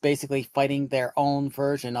 everyone's basically fighting their own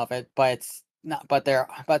version of it. But it's not. But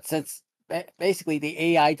since basically the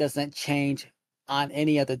AI doesn't change on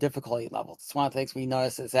any of the difficulty levels. It's one of the things we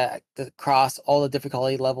notice is that across all the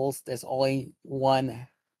difficulty levels, there's only one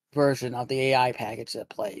version of the AI package that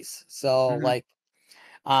plays. So like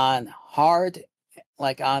on hard,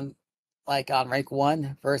 like on rank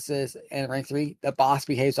 1 versus in rank 3, the boss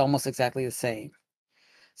behaves almost exactly the same.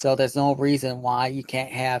 So there's no reason why you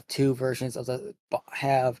can't have two versions of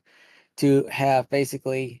have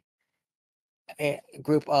basically a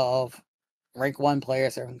group of rank 1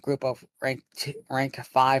 players or a group of rank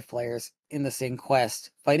 5 players in the same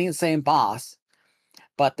quest fighting the same boss,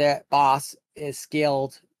 but that boss is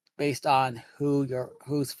scaled based on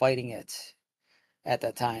who's fighting it at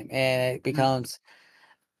that time, and it becomes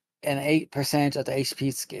an 8% of the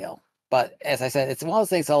HP scale. But as I said, it's one of those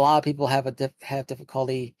things a lot of people have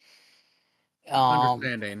difficulty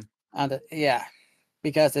understanding.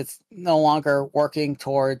 Because it's no longer working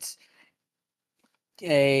towards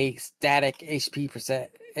a static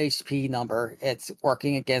HP number. It's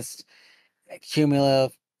working against a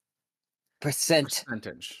cumulative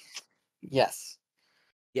percentage. Yes.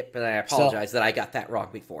 Yep, but I apologize that I got that wrong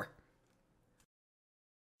before.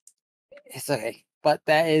 It's okay. But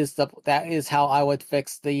that is how I would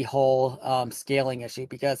fix the whole scaling issue,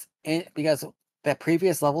 because the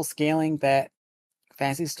previous level scaling that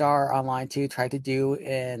Phantasy Star Online 2 tried to do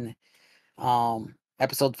in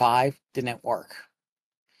episode 5 didn't work.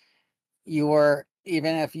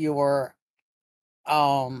 Even if you were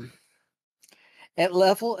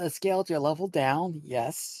it scaled your level down,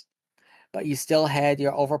 yes, but you still had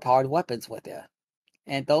your overpowered weapons with you,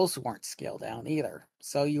 and those weren't scaled down either.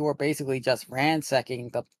 So you were basically just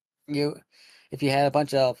ransacking if you had a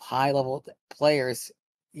bunch of high level players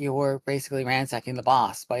you were basically ransacking the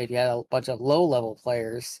boss. But if you had a bunch of low-level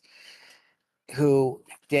players who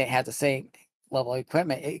didn't have the same level of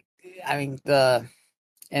equipment, I mean, the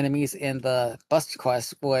enemies in the Buster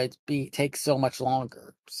Quest would take so much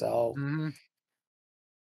longer. So,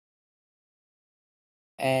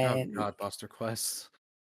 and oh god, Buster Quest.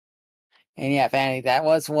 And yeah, Fanny, that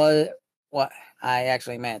was what I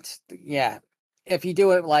actually meant. Yeah, if you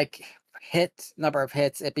do it like number of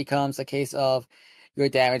hits, it becomes a case of your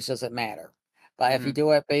damage doesn't matter. But if you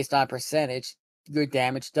do it based on percentage, your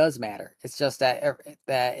damage does matter. It's just that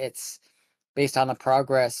it's based on the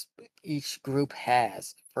progress each group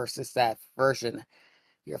has versus that version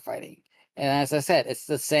you're fighting. And as I said, it's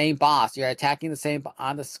the same boss. You're attacking the same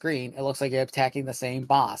on the screen. It looks like you're attacking the same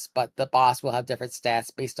boss, but the boss will have different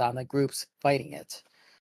stats based on the groups fighting it.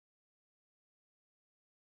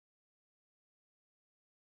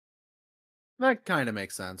 That kind of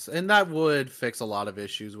makes sense. And that would fix a lot of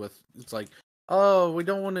issues with, it's like, oh, we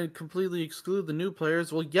don't want to completely exclude the new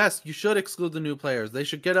players. Well, yes, you should exclude the new players. They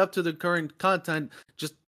should get up to the current content,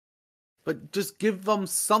 but just give them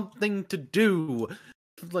something to do.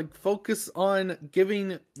 Like, focus on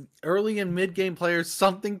giving early and mid-game players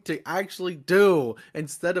something to actually do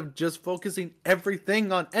instead of just focusing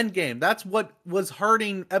everything on endgame. That's what was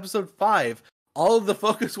hurting episode 5. All of the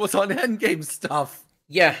focus was on endgame stuff.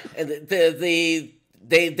 Yeah, and they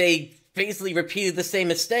basically repeated the same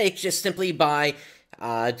mistake just simply by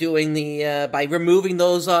by removing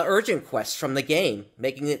those urgent quests from the game,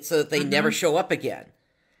 making it so that they never show up again.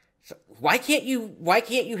 So why can't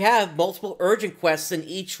you have multiple urgent quests in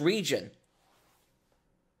each region?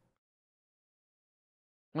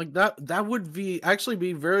 Like that would actually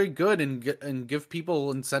be very good and give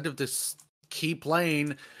people incentive to keep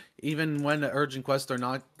playing even when the urgent quests are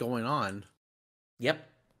not going on. Yep.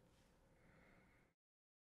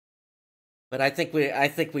 But I think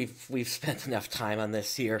we've spent enough time on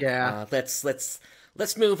this here. Yeah.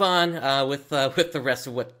 Let's move on with the rest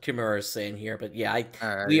of what Kimura is saying here. But yeah,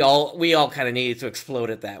 right. we all kind of needed to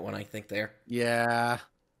explode at that one, I think there. Yeah.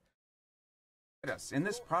 In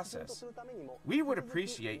this process, we would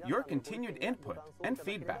appreciate your continued input and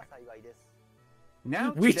feedback.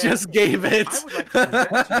 Now, we just gave it. I would like to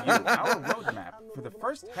present to you our roadmap for the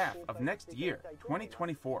first half of next year,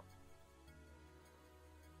 2024.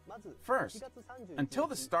 First, until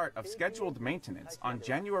the start of scheduled maintenance on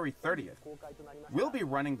January 30th, we'll be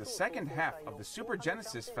running the second half of the Super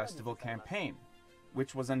Genesis Festival campaign,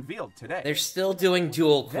 which was unveiled today. They're still doing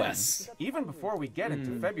dual quests. Then, even before we get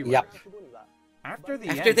into February, after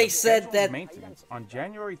they said that maintenance on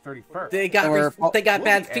January 31st, they got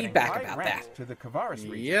bad feedback about that. To the Kavaris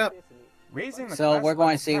region, Yep. Raising the so we're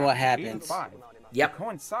going to see what happens. Yep. To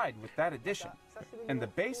coincide with that addition, and the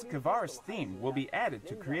base Kavaris theme will be added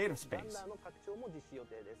to Creative Space.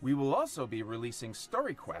 We will also be releasing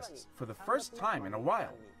story quests for the first time in a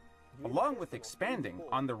while, along with expanding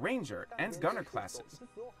on the Ranger and Gunner classes.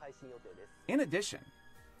 In addition,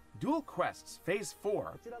 Dual Quests Phase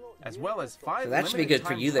 4, as well as 5 so that should be good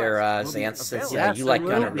for you there, Xance, since you like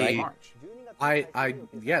Gunner, right?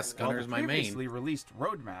 Yes, Gunner's my main. The main. previously released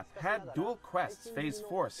roadmap had Dual Quests Phase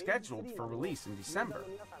 4 scheduled for release in December.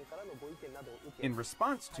 In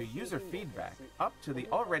response to user feedback up to the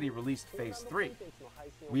already released Phase 3,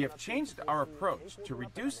 we have changed our approach to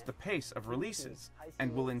reduce the pace of releases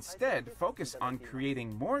and will instead focus on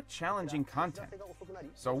creating more challenging content.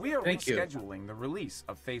 So we are rescheduling the release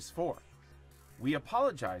of Phase 4. We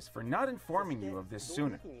apologize for not informing you of this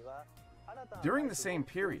sooner. During the same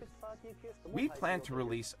period, we plan to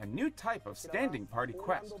release a new type of standing party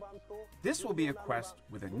quest. This will be a quest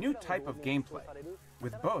with a new type of gameplay,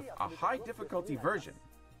 with both a high difficulty version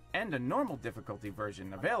and a normal difficulty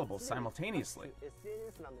version available simultaneously.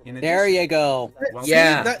 In addition, there you go. Well,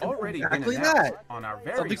 yeah, already exactly been announced that. On our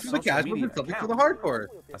Something various for the social casual media and something for the accounts. hardcore.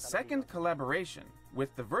 A second collaboration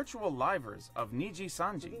with the virtual livers of Niji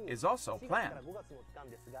Sanji is also planned.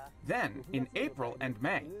 Then, in April and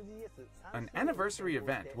May, an anniversary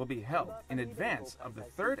event will be held in advance of the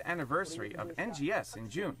 3rd anniversary of NGS in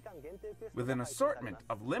June, with an assortment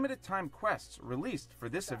of limited-time quests released for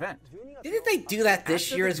this event. Didn't they do that this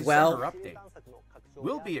After year the as well? December update,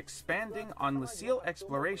 we'll be expanding on Lucille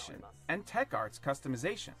exploration and tech arts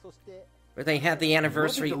customization. Where they had the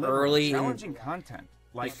anniversary early challenging content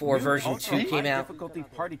like before new version ultra 2 came high out. difficulty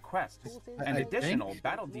party quests and additional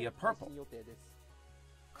Battle Dia Purple.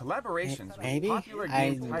 Collaborations Maybe? with popular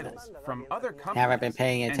game titles from other companies Haven't been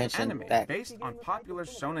paying and attention anime that- based on popular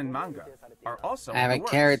shonen manga are also I in the haven't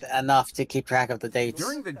works. cared enough to keep track of the dates.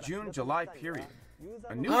 During the June-July period,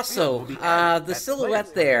 a new Also, field will be added the that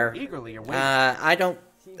silhouette players there, eagerly await. I don't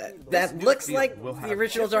That looks like the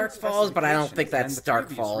original Dark Falls, but I don't think that's Dark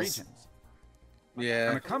Falls.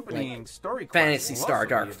 Yeah. An accompanying story quest Phantasy will Star also be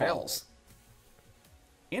Dark available. Falls.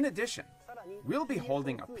 In addition, we'll be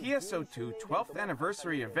holding a PSO2 12th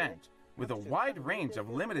anniversary event with a wide range of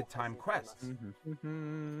limited time quests.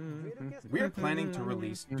 We're planning to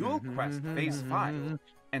release Dual Quest Phase 5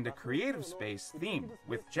 and a creative space themed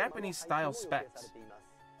with Japanese style specs,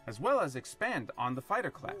 as well as expand on the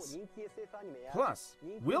fighter class. Plus,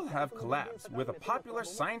 we'll have collabs with a popular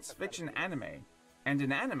science fiction anime and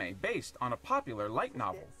an anime based on a popular light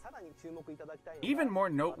novel. Even more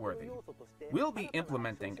noteworthy, we'll be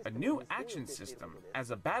implementing a new action system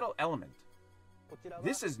as a battle element.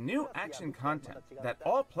 This is new action content that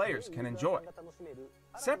all players can enjoy,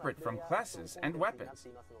 separate from classes and weapons,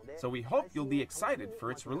 so we hope you'll be excited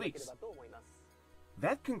for its release.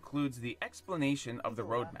 That concludes the explanation of the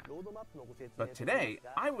roadmap. But today,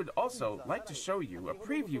 I would also like to show you a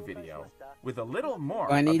preview video with a little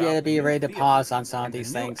more I need you to be ready to pause on some of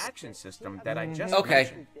these new things. action system that I just Okay.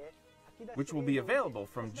 mentioned, which will be available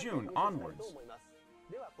from June onwards.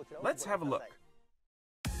 Let's have a look.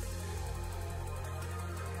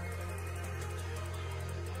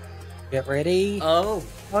 Get ready. Oh.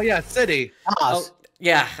 Oh yeah, City. Pause. Oh,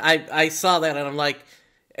 yeah, I saw that and I'm like,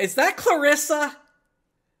 is that Clarissa?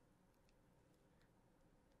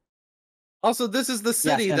 Also, this is the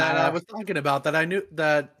city Yes, that and I was talking about that I knew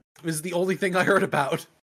that was the only thing I heard about.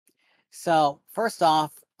 So first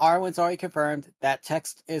off, Arwen's already confirmed that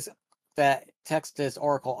text is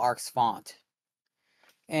Oracle ARKS font.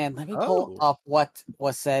 And let me pull Oh. up what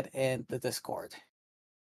was said in the Discord.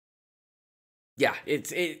 Yeah,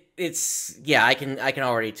 it's yeah, I can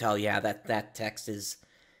already tell, yeah, that text is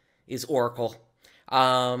Oracle.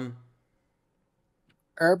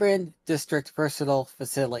 Urban District Versatile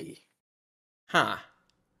Facility. Huh.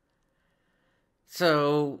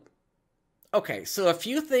 So, okay, so a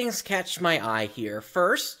few things catch my eye here.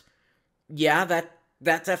 First, yeah, that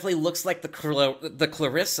definitely looks like the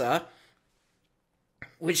Clarissa,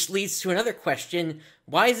 which leads to another question.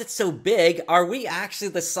 Why is it so big? Are we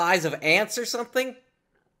actually the size of ants or something?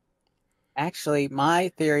 Actually,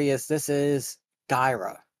 my theory is this is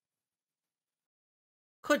Gyra.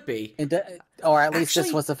 Could be. Or at least this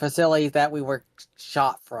Actually- was the facility that we were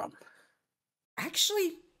shot from.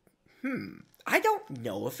 Actually, I don't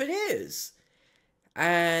know if it is.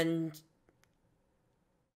 And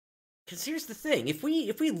because here's the thing, if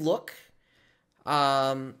we look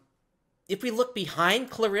behind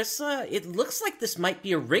Clarissa, it looks like this might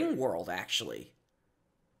be a ring world, actually.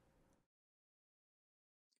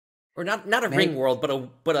 Or not a ring world, but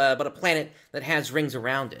a planet that has rings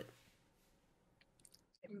around it.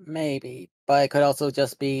 Maybe, but it could also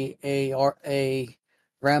just be a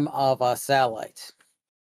rim of a satellite.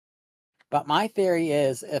 But my theory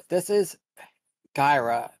is, if this is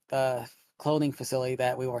Gyra, the cloning facility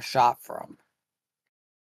that we were shot from,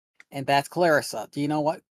 and that's Clarissa, do you know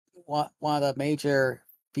what one of the major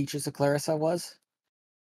features of Clarissa was?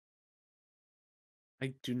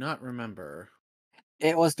 I do not remember.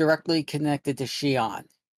 It was directly connected to Xion.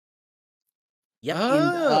 Yep.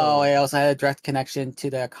 Oh, it also had a direct connection to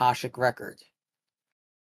the Akashic record.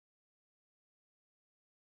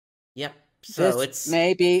 Yep. So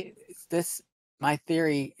my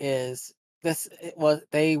theory is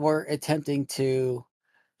they were attempting to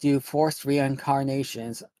do forced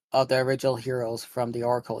reincarnations of the original heroes from the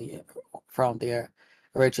Oracle, from the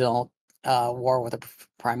original War with the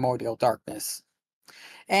Primordial Darkness.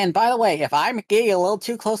 And by the way, if I'm getting a little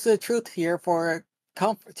too close to the truth here for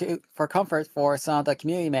comfort for some of the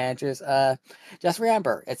community managers, just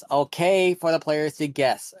remember, it's okay for the players to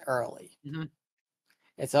guess early. Mhm.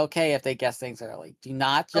 It's okay if they guess things early. Do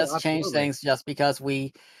not just change absolutely. things just because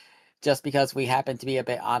we happen to be a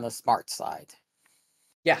bit on the smart side.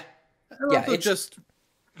 yeah. And Yeah, also it's- just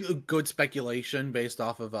good speculation based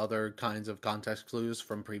off of other kinds of context clues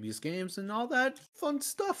from previous games and all that fun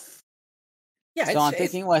stuff. Yeah. So I'm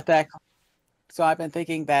thinking with that. So I've been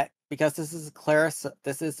thinking that because this is Clarissa,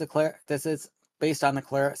 this is based on the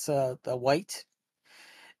Clarissa the White.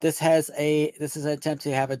 This is an attempt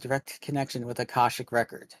to have a direct connection with Akashic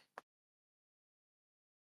record.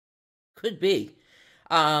 Could be.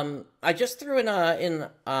 I just threw in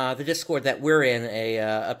the Discord that we're in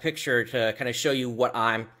a picture to kind of show you what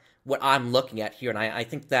I'm looking at here, and I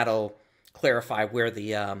think that'll clarify where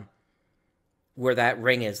that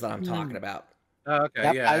ring is that I'm talking about. Okay,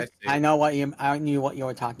 Yep, yeah, I knew what you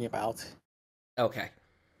were talking about. Okay.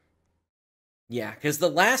 Yeah, because the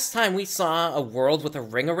last time we saw a world with a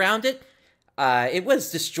ring around it, it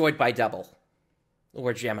was destroyed by Double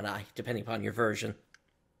or Gemini, depending upon your version.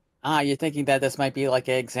 You're thinking that this might be like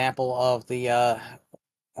an example of the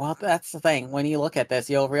well, that's the thing. When you look at this,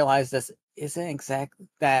 you'll realize this isn't exactly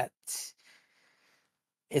that.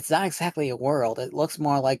 It's not exactly a world. It looks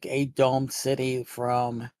more like a domed city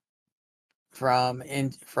from the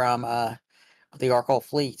Oracle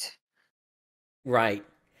fleet. Right.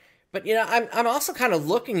 But I'm also kind of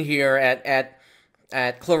looking here at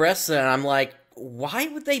Clarissa, and I'm like, why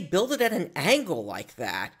would they build it at an angle like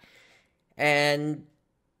that? And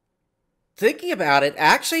thinking about it,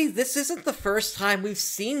 actually, this isn't the first time we've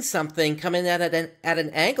seen something come in at an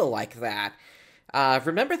angle like that.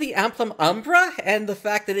 Remember the Amplum Umbra and the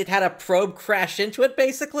fact that it had a probe crash into it,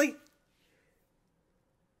 basically?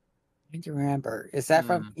 I don't remember. Is that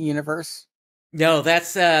from Universe? No,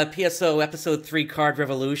 that's PSO Episode 3 Card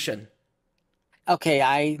Revolution. Okay,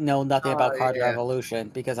 I know nothing about Card Revolution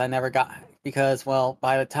because I never got... Because, well,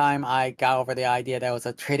 by the time I got over the idea that it was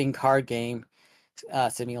a trading card game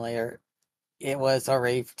simulator, it was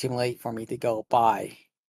already too late for me to go buy.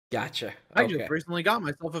 Gotcha. I just recently got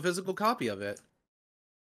myself a physical copy of it.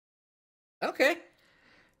 Okay.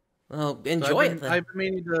 Well, enjoy it then. I've been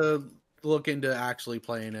meaning to look into actually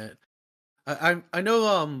playing it. I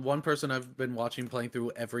know one person I've been watching playing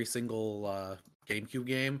through every single GameCube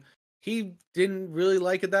game. He didn't really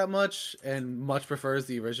like it that much and much prefers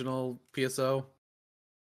the original PSO.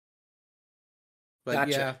 But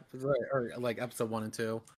gotcha. Yeah, or like episode 1 and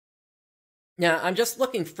 2. Now, I'm just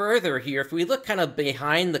looking further here. If we look kind of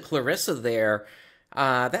behind the Clarissa there,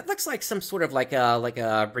 that looks like some sort of like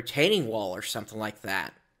a retaining wall or something like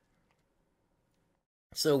that.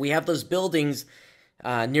 So we have those buildings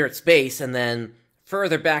near its base, and then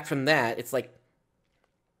further back from that, it's like,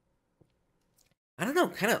 I don't know,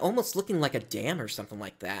 kind of almost looking like a dam or something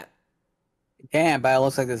like that. Damn, but it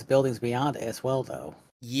looks like there's buildings beyond it as well, though.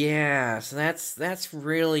 Yeah, so that's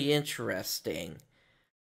really interesting.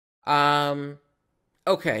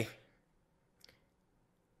 Okay.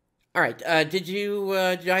 All right. Did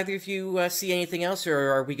either of you see anything else,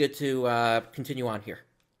 or are we good to continue on here?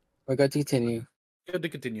 We're good to continue. Good to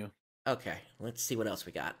continue. Okay, let's see what else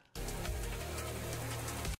we got.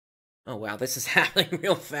 Oh wow, this is happening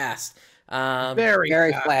real fast. Very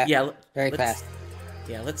fast. Yeah, very fast.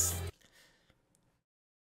 Yeah, let's.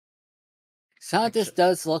 Some of this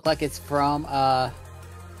does look like it's from.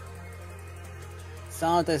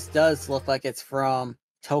 Some of this does look like it's from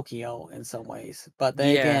Tokyo in some ways, but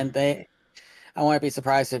then again, I wouldn't be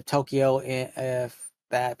surprised if Tokyo, if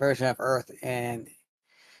that version of Earth and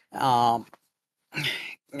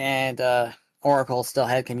Oracle still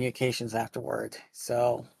had communications afterward.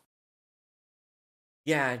 So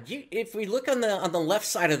yeah, if we look on the left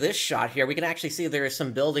side of this shot here, we can actually see there are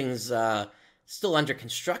some buildings still under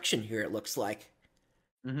construction here. It looks like.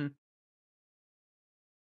 Mm-hmm.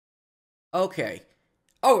 Okay.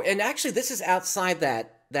 Oh, and actually, this is outside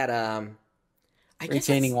that I guess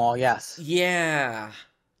retaining wall. Yes. Yeah.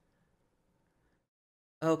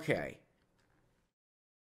 Okay.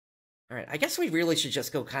 All right. I guess we really should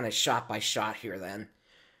just go kind of shot by shot here then.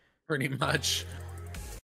 Pretty much.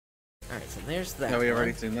 All right. So there's that. Yeah, we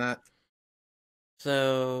already seen that.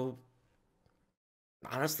 So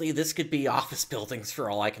honestly, this could be office buildings for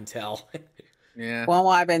all I can tell. Yeah. Well,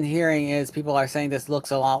 what I've been hearing is people are saying this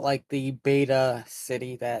looks a lot like the beta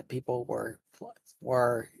city that people were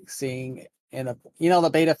seeing in the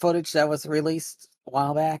beta footage that was released a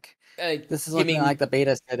while back. This is looking like the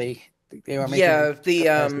beta city. They were making the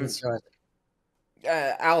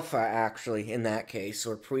alpha actually in that case,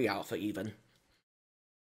 or pre-alpha even.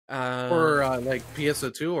 For like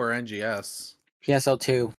PSO2 or NGS?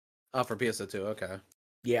 PSO2. Oh, for PSO2, okay.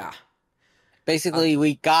 Yeah. Basically,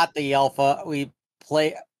 we got the alpha. We've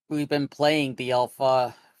been playing the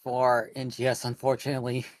alpha for NGS,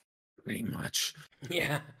 unfortunately. Pretty much.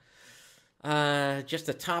 Yeah. Just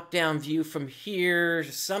a top-down view from here.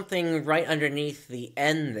 Something right underneath the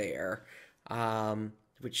N there.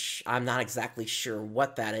 Which I'm not exactly sure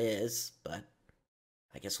what that is, but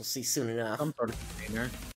I guess we'll see soon enough. Some sort of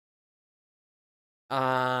container.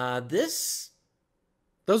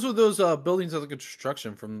 Those were those buildings under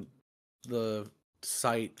construction from the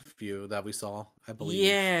site view that we saw, I believe.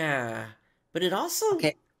 Yeah, but it also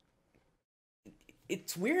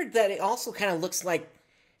it's weird that it also kind of looks like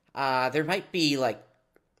there might be like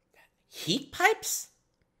heat pipes.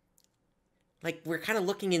 Like we're kind of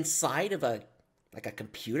looking inside of a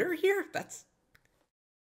computer here.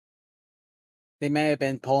 They may have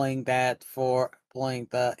been pulling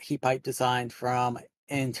the heat pipe design from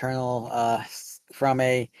internal from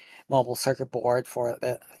a mobile circuit board for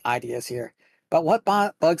the ideas here. But what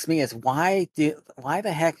bugs me is why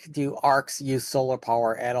the heck do arcs use solar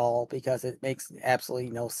power at all? Because it makes absolutely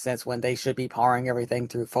no sense when they should be powering everything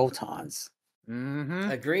through photons.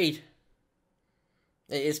 Agreed.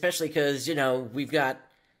 Especially because, we've got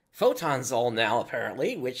photons all now,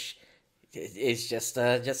 apparently, which is just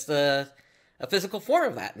a physical form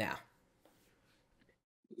of that now.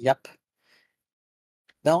 Yep.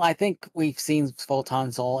 Though I think we've seen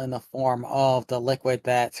photons all in the form of the liquid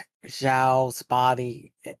that Zhao's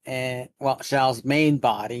body and Zhao's main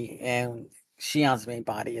body and Xian's main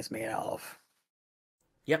body is made of.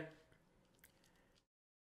 Yep.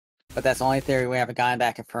 But that's the only theory we haven't gotten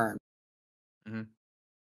that confirmed.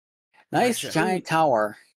 Nice Gotcha. giant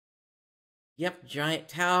tower. Yep, giant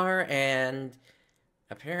tower, and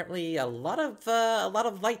apparently a lot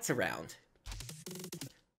of lights around.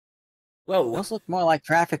 Whoa. Those look more like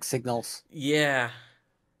traffic signals. Yeah.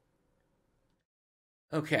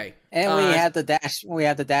 Okay. And we have the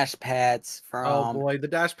dash pads from. Oh boy, the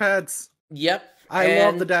dash pads. Yep. I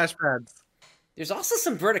love the dash pads. There's also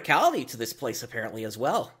some verticality to this place apparently as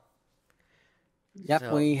well. Yep,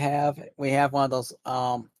 so. we have one of those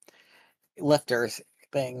lifters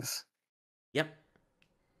things. Yep.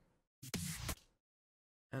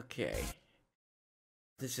 Okay.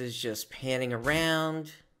 This is just panning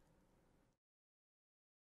around.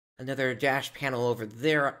 Another dash panel over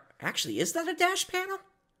there. Actually, is that a dash panel?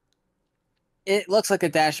 It looks like a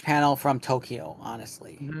dash panel from Tokyo,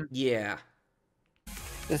 honestly. Yeah.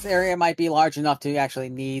 This area might be large enough to actually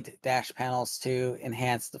need dash panels to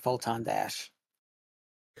enhance the photon dash.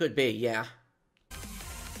 Could be, yeah.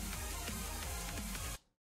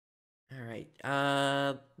 Alright,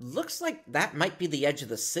 looks like that might be the edge of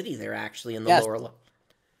the city there, actually, in the lower level.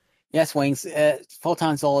 Yes, Wings.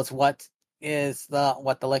 Photon Soul is what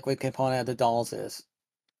the liquid component of the dolls is.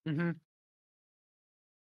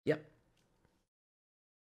 Yep.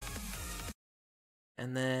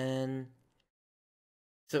 And then...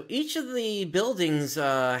 So each of the buildings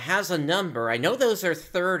has a number. I know those are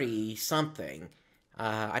 30-something.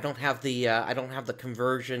 I don't have the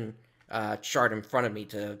conversion chart in front of me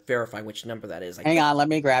to verify which number that is. Hang on, let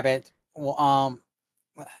me grab it. Well,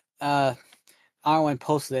 Arwen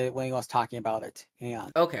posted it when he was talking about it. Hang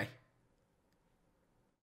on. Okay.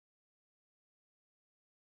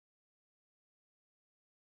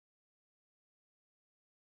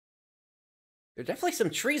 There are definitely some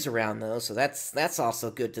trees around though, so that's also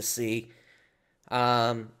good to see.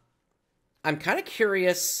 I'm kind of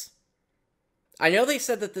curious. I know they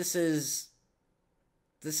said that this is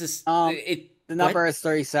the number is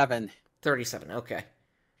 37. 37, okay.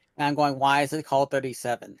 And I'm going, why is it called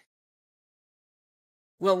 37?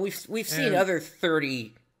 Well, we've seen other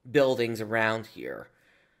 30 buildings around here.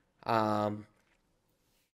 And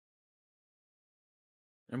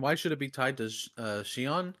why should it be tied to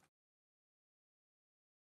Xion?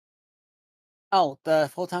 Oh, the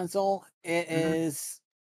Photon Soul? It is...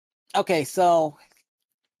 Okay, so...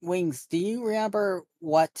 Wings, do you remember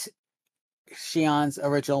what Xian's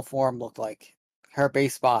original form looked like? Her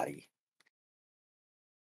base body?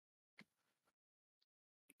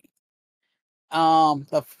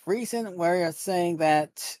 The reason we're saying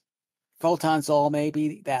that Photon Soul may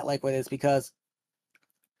be that liquid is because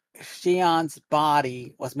Xian's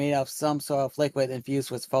body was made of some sort of liquid infused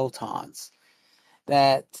with photons.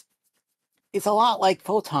 That it's a lot like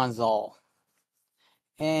Photon Soul.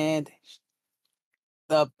 And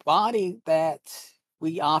the body that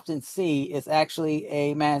we often see is actually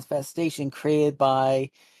a manifestation created by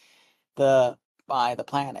the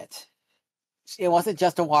planet. It wasn't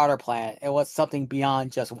just a water planet. It was something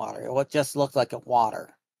beyond just water. It just looked like a water.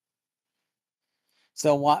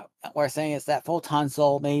 So what we're saying is that Photon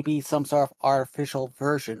Soul may be some sort of artificial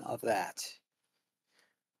version of that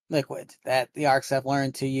liquid that the ARKs have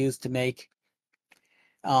learned to use to make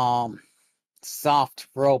soft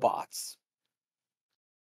robots.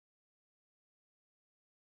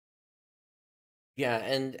 Yeah,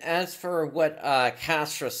 and as for what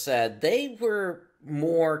Castra said, they were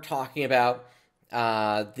more talking about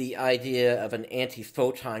the idea of an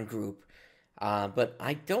anti-photon group, but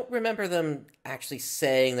I don't remember them actually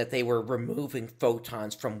saying that they were removing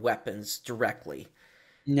photons from weapons directly.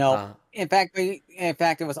 No, in fact,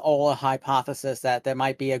 it was all a hypothesis that there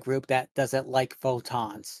might be a group that doesn't like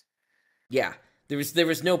photons. Yeah, there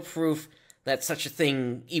was no proof that such a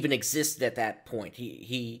thing even existed at that point.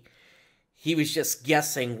 He was just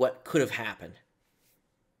guessing what could have happened.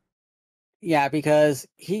 Yeah, because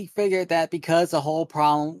he figured that because the whole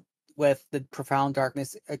problem with the profound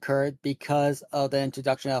darkness occurred because of the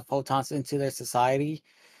introduction of photons into their society,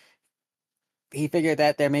 he figured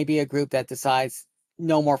that there may be a group that decides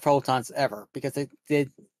no more photons ever, because it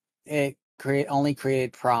only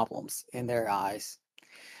created problems in their eyes.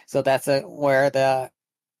 So that's where the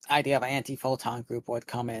idea of an anti-photon group would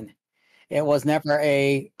come in. It was never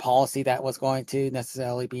a policy that was going to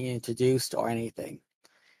necessarily be introduced or anything.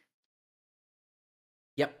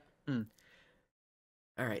 Yep.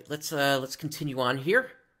 All right, let's continue on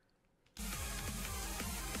here.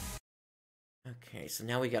 Okay, so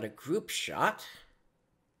now we got a group shot.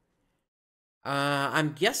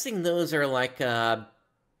 I'm guessing those are like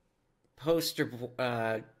poster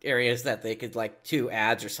areas that they could like do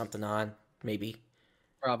ads or something on, maybe.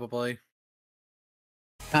 Probably.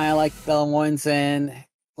 Kind of like the ones in,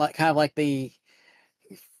 kind of like the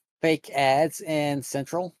fake ads in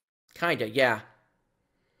Central. Kinda, yeah.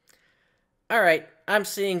 All right, I'm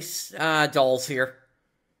seeing dolls here.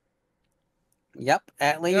 Yep,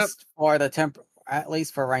 at least for the at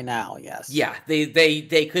least for right now, yes. Yeah,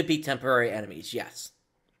 they could be temporary enemies. Yes,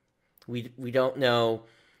 we don't know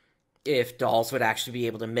if dolls would actually be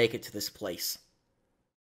able to make it to this place.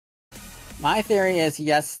 My theory is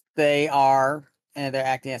yes, they are, and they're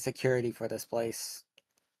acting as security for this place.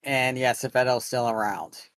 And yes, Zephetto's still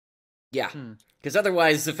around. Yeah, because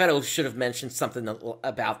otherwise Zephetto should have mentioned something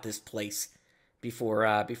about this place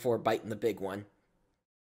before biting the big one.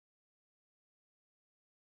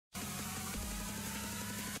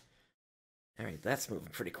 All right, that's moving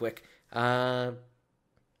pretty quick. And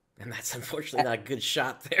that's unfortunately not a good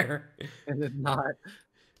shot there. It is not.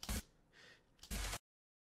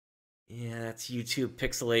 Yeah, that's YouTube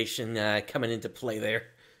pixelation coming into play there.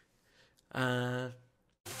 I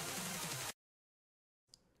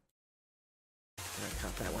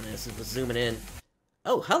caught that one as it was zooming in.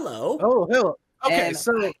 Oh, hello. Oh, hello. Okay, And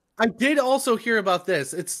so I did also hear about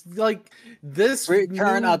this. It's like this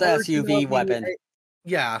return of the SUV weapon.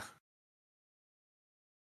 Yeah.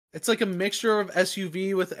 It's like a mixture of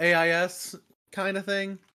SUV with AIS kind of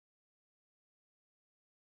thing.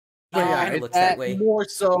 But yeah, it looks that way. More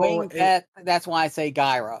so. That's why I say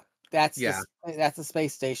Gyra. That's the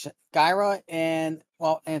space station. Gyra in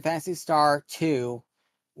Phantasy Star 2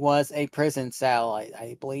 was a prison satellite,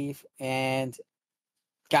 I believe, and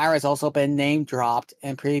Gyra has also been name dropped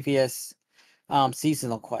in previous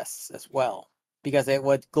seasonal quests as well, because it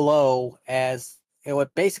would glow as it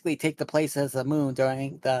would basically take the place as the moon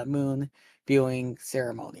during the moon viewing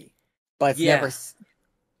ceremony, but it's never.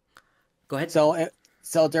 Go ahead.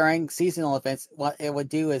 So during seasonal events, what it would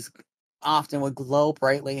do is often would glow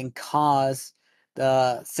brightly and cause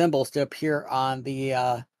the symbols to appear on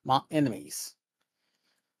the enemies.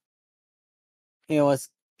 It was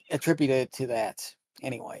attributed to that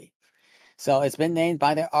anyway. So it's been named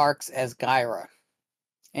by the ARKS as Gyra.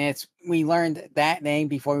 And we learned that name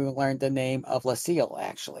before we learned the name of Lucille,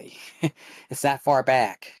 actually. It's that far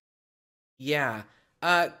back. Yeah.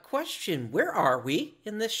 Question, where are we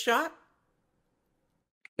in this shot?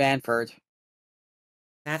 Banford.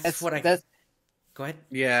 That's what I... Go ahead.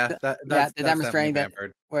 Yeah, they're demonstrating that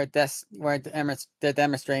they're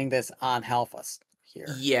demonstrating this on Helfast here.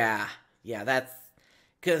 Yeah, that's...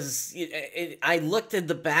 Because I looked at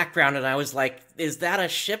the background and I was like, is that a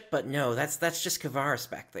ship? But no, that's just Kavaris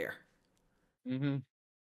back there. Mm-hmm.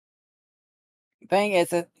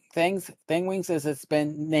 Thingwings is it's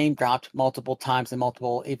been name dropped multiple times in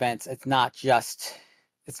multiple events. It's not just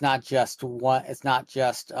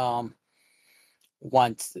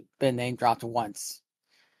once been name dropped once.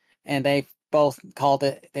 And they both called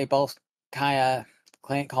it kind of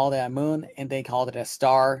called it a moon, and they called it a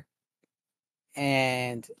star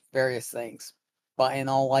and various things, but in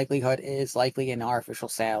all likelihood it is likely an artificial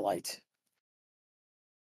satellite.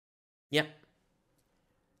 Yep.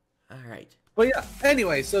 All right. But yeah,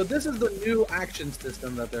 anyway, so this is the new action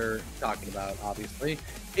system that they're talking about, obviously.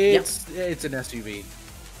 It's an SUV.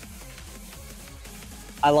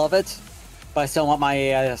 I love it, but I still want my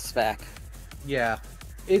AIS back. Yeah.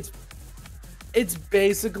 It's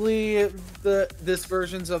basically this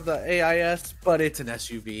versions of the AIS, but it's an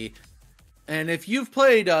SUV. And if you've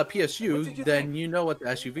played PSU, then you know what the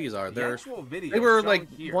SUVs are. They were like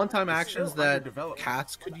one-time actions that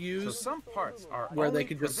cats could use, where they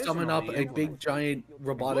could just summon up a big giant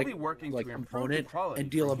robotic component and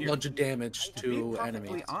deal a bunch of damage to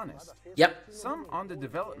enemies. Yep. Some on the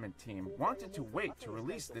development team wanted to wait to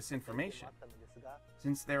release this information,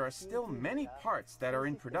 since there are still many parts that are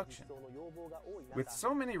in production. With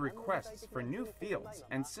so many requests for new fields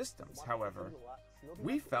and systems, however,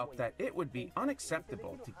 we felt that it would be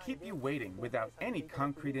unacceptable to keep you waiting without any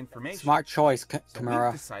concrete information. Smart choice, So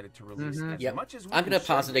Kamara. we decided to release as much as we I'm going to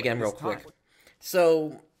pause it again real quick.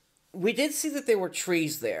 So we did see that there were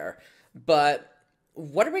trees there, but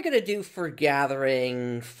what are we going to do for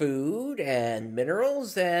gathering food and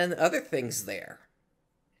minerals and other things there?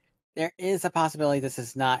 There is a possibility this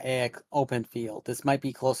is not an open field. This might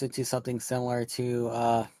be closer to something similar to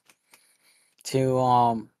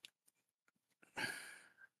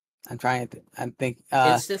I'm trying to think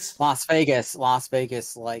Instance? Las Vegas. Las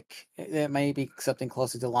Vegas, like it may be something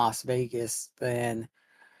closer to Las Vegas than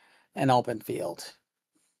an open field.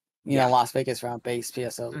 You know, Las Vegas around base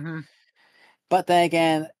PSO. Mm-hmm. But then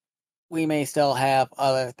again, we may still have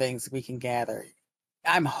other things we can gather.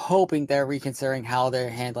 I'm hoping they're reconsidering how they're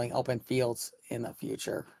handling open fields in the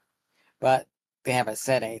future. But they haven't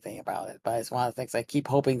said anything about it. But it's one of the things I keep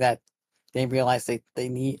hoping that they realize they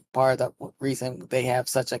need. Part of the reason they have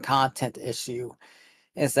such a content issue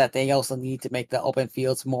is that they also need to make the open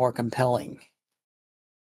fields more compelling.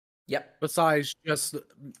 Yep. Besides just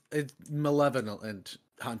it's malevolent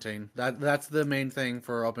hunting. That's the main thing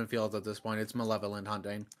for open fields at this point. It's malevolent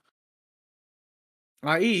hunting.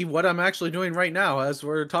 I.e., what I'm actually doing right now as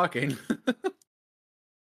we're talking.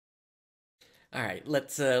 All right,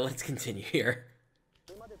 let's continue here.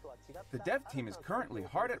 The dev team is currently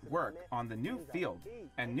hard at work on the new field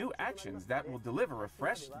and new actions that will deliver a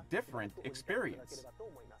fresh, different experience.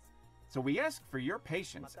 So we ask for your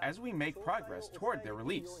patience as we make progress toward their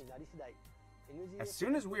release. As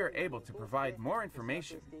soon as we are able to provide more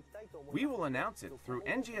information, we will announce it through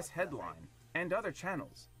NGS Headline and other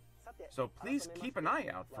channels. So please keep an eye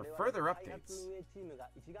out for further updates.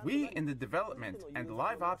 We in the development and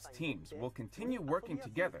live ops teams will continue working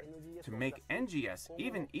together to make NGS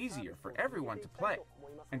even easier for everyone to play.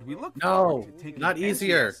 And we look forward to taking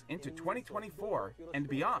NGS into 2024 and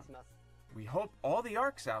beyond. We hope all the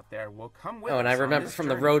ARKs out there will come with us. Oh, and I remember from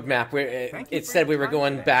the roadmap where it said we were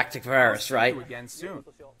going back to Paris, right? See you again soon.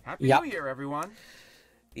 Happy New Year, everyone.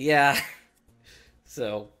 Yeah.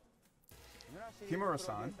 So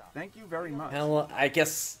Kimura-san, thank you very much. Well, I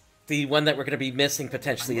guess the one that we're going to be missing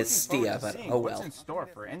potentially is Stia, but oh well. What's in store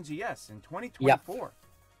for NGS in 2024?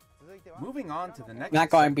 Yep. Moving on to the next. Not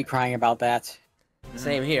going to be crying about that.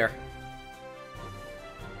 Same here.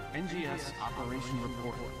 NGS Operation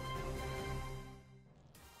Report.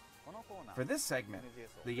 For this segment,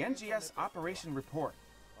 the NGS Operation Report,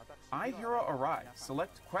 I, Hiro Arai,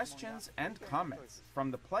 select questions and comments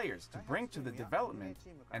from the players to bring to the development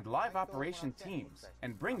and live operation teams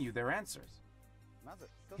and bring you their answers.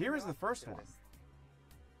 Here is the first one.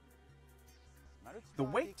 The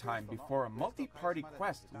wait time before a multi-party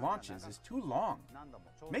quest launches is too long,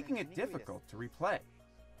 making it difficult to replay.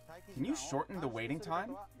 Can you shorten the waiting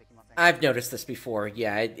time? I've noticed this before,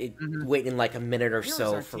 yeah, waiting like a minute or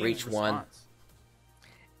so for each one.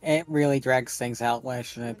 It really drags things out when it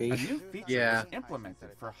shouldn't be. A new feature was implemented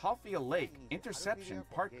for Halfia Lake Interception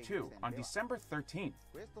Part 2 on December 13th,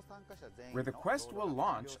 where the quest will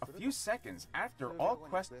launch a few seconds after all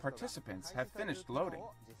quest participants have finished loading.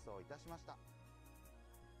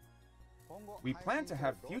 We plan to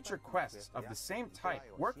have future quests of the same type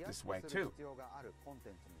work this way too,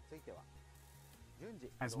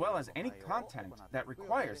 as well as any content that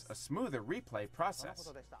requires a smoother replay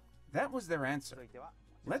process. That was their answer.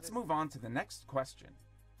 Let's move on to the next question.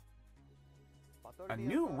 A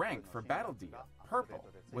new rank for Battle Dia, Purple,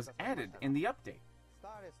 was added in the update.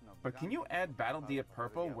 But can you add Battle Dia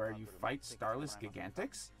Purple where you fight Starless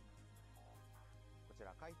Gigantics?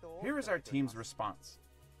 Here is our team's response.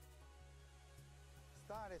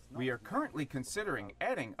 We are currently considering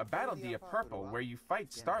adding a Battle Dia Purple where you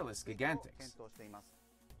fight Starless Gigantics.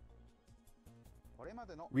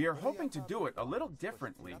 We are hoping to do it a little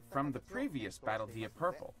differently from the previous Battle Dia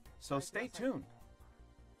Purple, so stay tuned.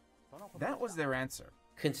 That was their answer.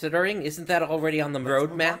 Considering, isn't that already on the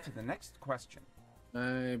roadmap? To the next question.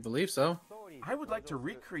 I believe so. I would like to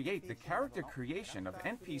recreate the character creation of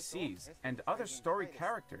NPCs and other story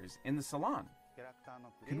characters in the salon.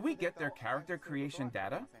 Could we get their character creation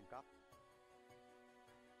data?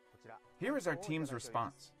 Here is our team's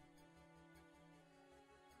response.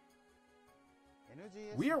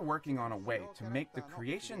 We are working on a way to make the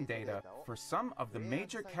creation data for some of the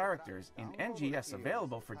major characters in NGS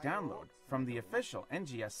available for download from the official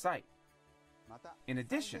NGS site. In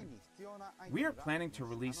addition, we are planning to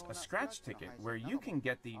release a scratch ticket where you can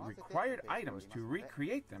get the required items to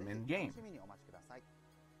recreate them in-game.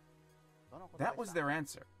 That was their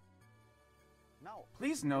answer.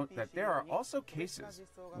 Please note that there are also cases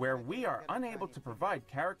where we are unable to provide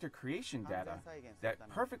character creation data that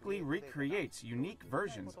perfectly recreates unique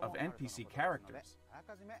versions of NPC characters.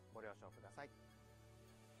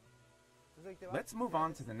 Let's move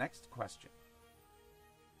on to the next question.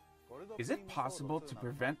 Is it possible to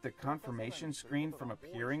prevent the confirmation screen from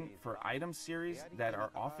appearing for item series that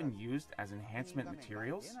are often used as enhancement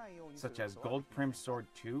materials, such as Gold Prim Sword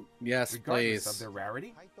 2, Yes, regardless please. of their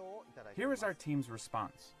rarity? Here is our team's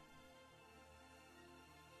response.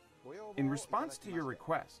 In response to your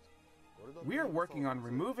request, we are working on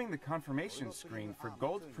removing the confirmation screen for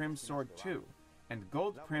Gold Prim Sword 2 and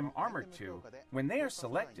Gold Prim Armor 2 when they are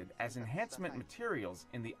selected as enhancement materials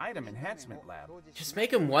in the Item Enhancement Lab. Just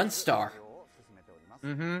make him 1-star.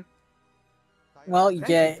 Mm-hmm. Well, you Thank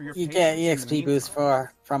get you for you your get patience in the EXP boost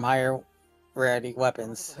from higher rarity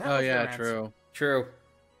weapons. That Oh was yeah, our answer. true. True.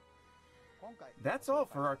 That's all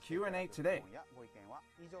for our Q&A today.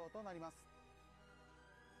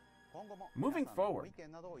 Moving forward,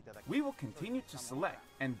 we will continue to select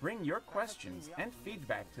and bring your questions and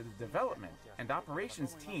feedback to the development and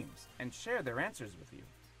operations teams and share their answers with you.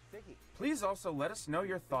 Please also let us know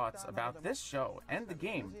your thoughts about this show and the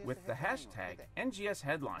game with the hashtag NGS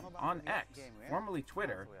Headline on X, formerly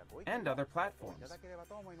Twitter, and other platforms.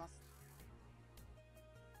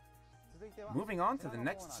 Moving on to the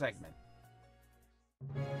next segment.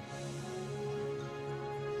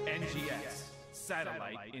 NGS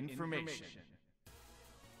Satellite Information.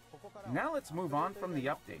 Now let's move on from the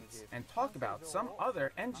updates and talk about some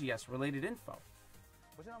other NGS related info.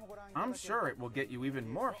 I'm sure it will get you even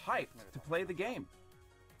more hyped to play the game.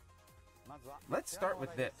 Let's start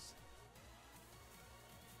with this.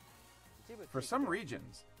 For some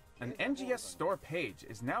regions, an NGS store page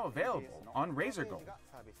is now available on Razor Gold.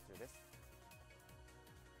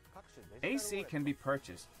 AC can be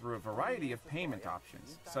purchased through a variety of payment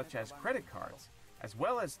options, such as credit cards, as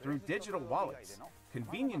well as through digital wallets,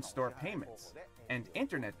 convenience store payments, and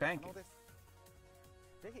internet banking.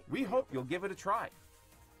 We hope you'll give it a try.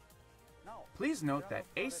 Please note that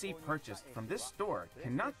AC purchased from this store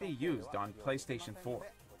cannot be used on PlayStation 4.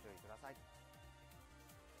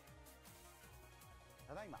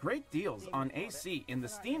 Great deals on AC in the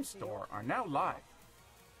Steam store are now live.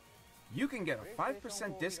 You can get a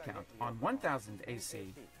 5% discount on 1000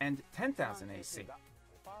 AC and 10,000 AC.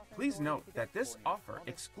 Please note that this offer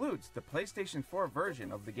excludes the PlayStation 4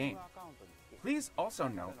 version of the game. Please also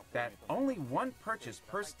note that only one purchase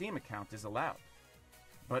per Steam account is allowed.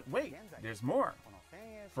 But wait, there's more.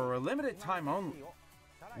 For a limited time only,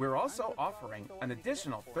 we're also offering an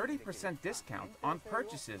additional 30% discount on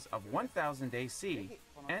purchases of 1000 AC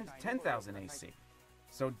and 10,000 AC.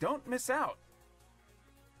 So don't miss out.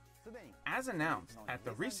 As announced at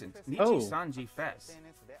the recent Niji-Sanji Fest,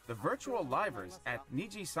 the virtual livers at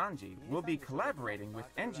Niji-Sanji will be collaborating with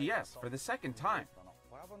NGS for the second time.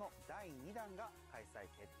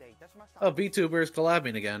 Oh, VTubers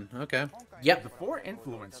collabing again. Okay. Yep. The 4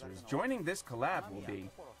 influencers joining this collab will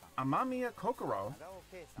be Amamiya Kokoro,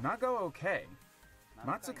 Nagao Oke,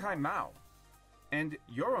 Matsukai Mao, and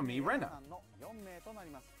Yoromi Rena.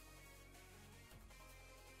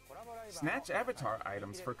 Snatch avatar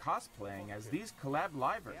items for cosplaying as these collab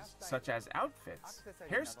livers, such as outfits,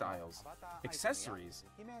 hairstyles, accessories,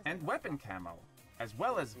 and weapon camo, as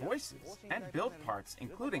well as voices and build parts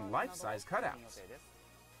including life-size cutouts.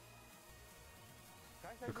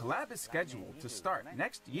 The collab is scheduled to start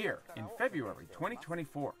next year in February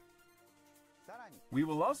 2024. We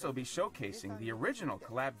will also be showcasing the original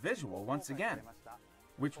collab visual once again,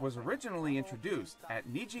 which was originally introduced at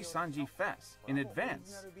Niji-Sanji Fest in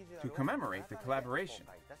advance to commemorate the collaboration.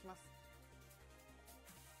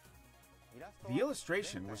 The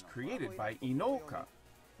illustration was created by Inouka,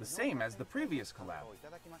 the same as the previous collab.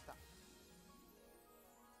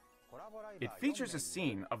 It features a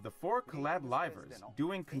scene of the 4 collab livers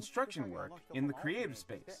doing construction work in the creative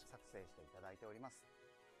space.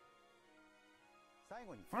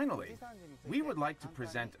 Finally, we would like to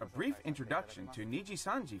present a brief introduction to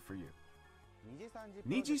Niji-Sanji for you.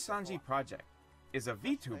 Niji-Sanji Project is a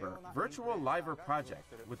VTuber virtual liver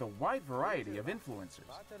project with a wide variety of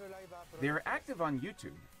influencers. They are active on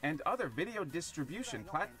YouTube and other video distribution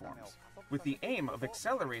platforms with the aim of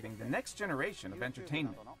accelerating the next generation of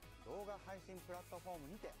entertainment.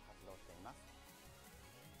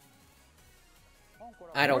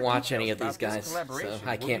 I don't watch any of these guys, so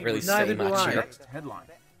I can't really say Neither do much I. here. Next headline.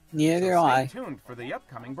 Neither do So I. stay tuned for the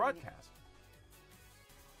upcoming broadcast.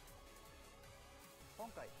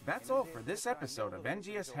 That's all for this episode of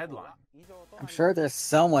NGS Headline. I'm sure there's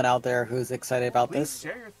someone out there who's excited about Please this.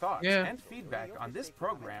 share your thoughts Yeah. and feedback on this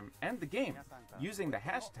program and the game using the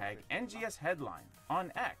hashtag NGS Headline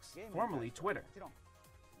on X, formerly Twitter.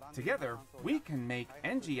 Together, we can make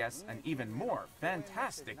NGS an even more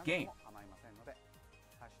fantastic game.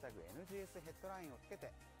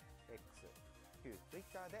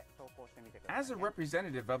 As a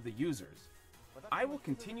representative of the users, I will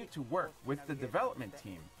continue to work with the development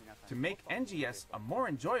team to make NGS a more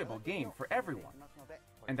enjoyable game for everyone,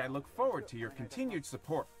 and I look forward to your continued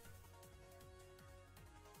support.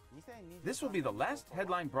 This will be the last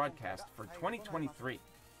headline broadcast for 2023.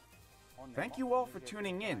 Thank you all for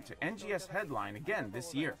tuning in to NGS Headline again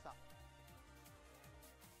this year.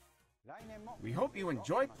 We hope you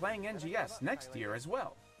enjoy playing NGS next year as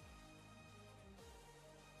well.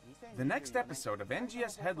 The next episode of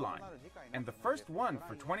NGS Headline, and the first one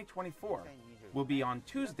for 2024, will be on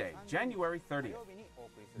Tuesday, January 30th.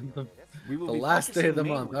 We will The be last day of the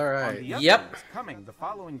focusing month, mainly alright. on the Yep. updates coming the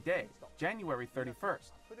following day, January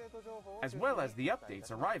 31st, as well as the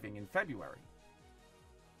updates arriving in February.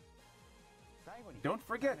 Don't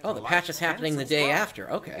forget Oh, to the like patch is and happening the day subscribe.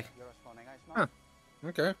 after. Okay. Huh.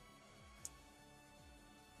 Okay.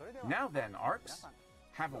 Now then, ARKS,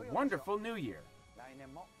 have a wonderful new year.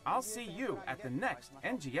 I'll see you at the next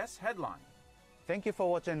NGS Headline. Thank you for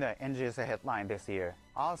watching the NGS Headline this year.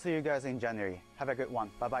 I'll see you guys in January. Have a good one.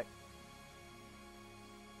 Bye-bye.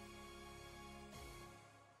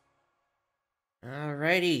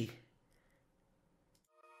 Alrighty.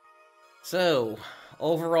 So,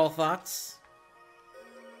 overall thoughts?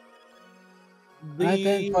 I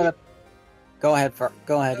think for the... Go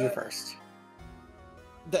ahead, you first.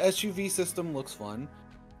 The SUV system looks fun,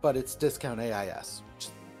 but it's discount AIS.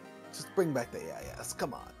 Just bring back the AIS.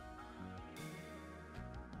 Come on.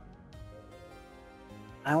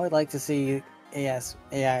 I would like to see AIS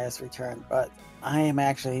return, but I am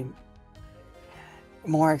actually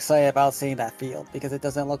more excited about seeing that field because it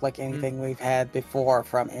doesn't look like anything we've had before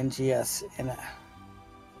from NGS,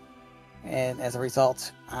 and as a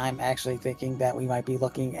result, I'm actually thinking that we might be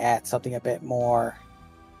looking at something a bit more.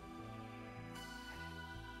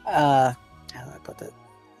 How do I put that?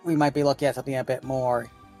 We might be looking at something a bit more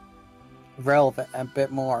relevant, a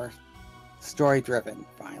bit more story-driven.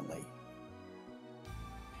 Finally,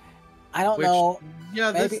 I don't know.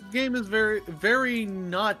 Yeah, maybe... this game is very, very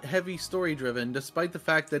not heavy story driven, despite the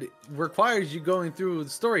fact that it requires you going through the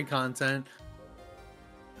story content.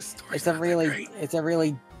 It's a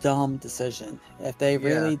really dumb decision. If they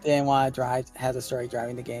really didn't want to have the story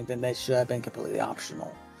driving the game, then they should have been completely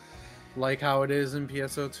optional. Like how it is in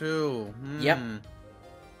PSO2. Yep.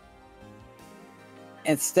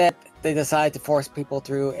 Instead, they decide to force people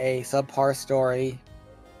through a subpar story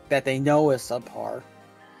that they know is subpar.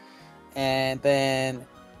 And then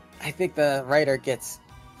I think the writer gets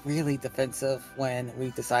really defensive when we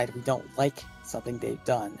decide we don't like something they've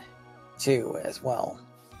done too as well.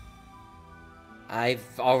 I've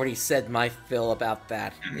already said my fill about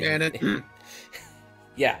that. Man, it...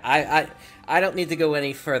 Yeah, I don't need to go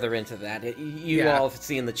any further into that. You all have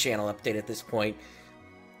seen the channel update at this point.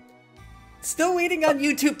 Still waiting on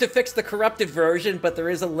YouTube to fix the corrupted version, but there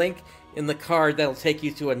is a link in the card that'll take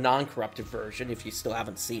you to a non-corrupted version if you still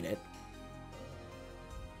haven't seen it.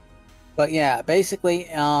 But yeah, basically,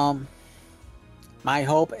 my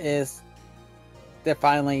hope is they're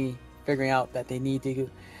finally figuring out that they need to.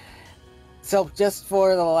 So just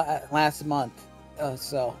for the last month,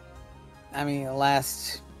 the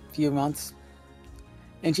last few months,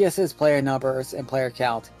 NGS's player numbers and player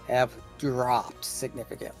count have dropped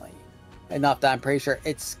significantly. Enough that I'm pretty sure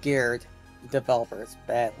it scared developers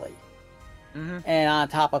badly. Mm-hmm. And on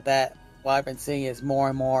top of that, what I've been seeing is more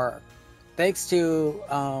and more, thanks to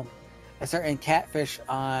a certain catfish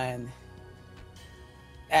on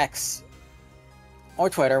X or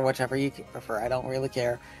Twitter, whichever you prefer, I don't really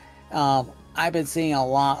care. I've been seeing a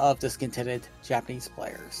lot of discontented Japanese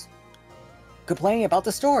players complaining about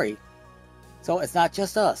the story. So it's not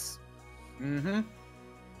just us. Mm-hmm.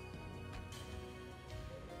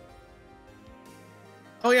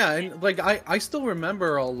 Oh yeah, and like I still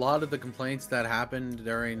remember a lot of the complaints that happened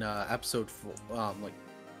during episode 4, like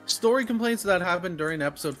story complaints that happened during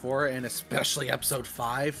episode 4 and especially episode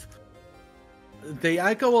 5. They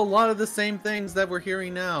echo a lot of the same things that we're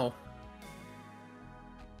hearing now.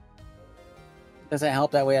 Doesn't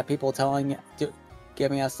help that we have people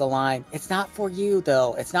giving us the line, "It's not for you,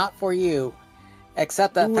 though. It's not for you."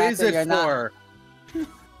 Except the fact that you're not.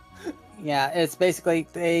 Yeah, it's basically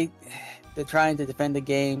they're trying to defend the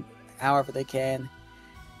game however they can,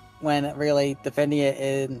 when really defending it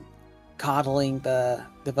and coddling the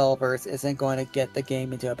developers isn't going to get the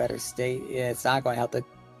game into a better state. It's not going to help the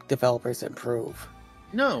developers improve.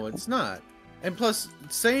 No, it's not. And plus,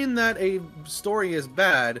 saying that a story is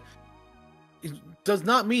bad does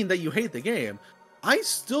not mean that you hate the game. I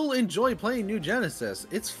still enjoy playing New Genesis.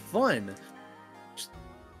 It's fun.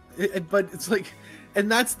 But it's like, And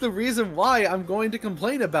that's the reason why I'm going to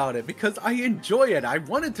complain about it, because I enjoy it. I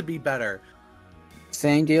want it to be better.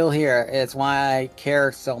 Same deal here. It's why I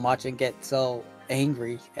care so much and get so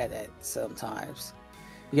angry at it sometimes.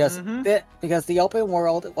 Because because the open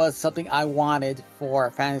world was something I wanted for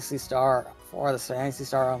Phantasy Star, for the Phantasy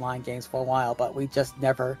Star Online games for a while, but we just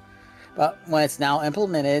never. But when it's now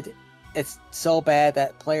implemented, it's so bad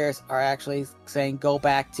that players are actually saying go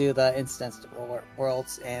back to the instanced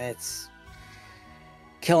worlds, and it's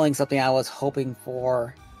killing something I was hoping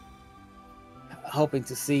to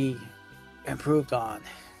see improved on.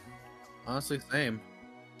 Honestly, same.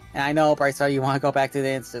 And I know, Brightstar, you want to go back to the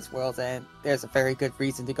instance worlds, and there's a very good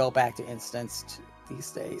reason to go back to instanced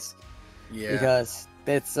these days. Yeah. Because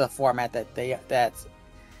it's a format that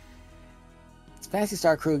Phantasy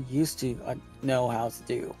Star Crew used to know how to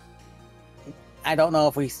do. I don't know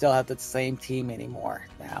if we still have the same team anymore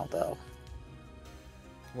now, though.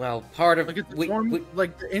 Well, part of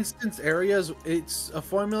like the instance areas, it's a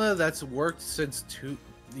formula that's worked since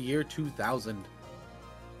the year 2000.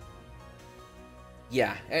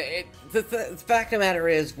 Yeah, the fact of the matter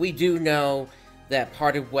is, we do know that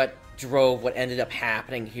part of what drove what ended up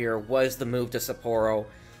happening here was the move to Sapporo.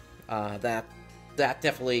 That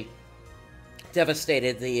definitely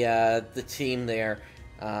devastated the team there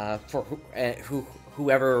for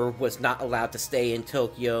whoever was not allowed to stay in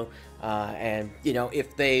Tokyo. And you know,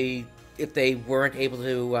 if they weren't able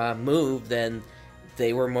to move, then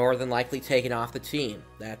they were more than likely taken off the team.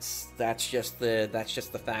 That's just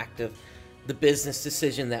the fact of the business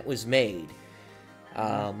decision that was made.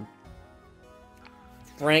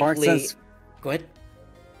 Frankly, go ahead.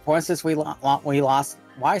 For instance, we lost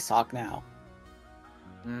Wysock now.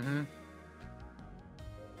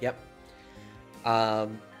 Yep. But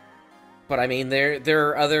I mean, there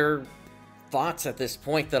are other thoughts at this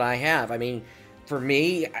point that I have. I mean, for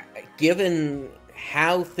me, given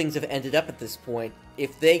how things have ended up at this point,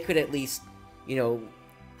 if they could at least, you know,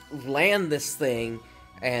 land this thing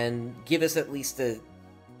and give us at least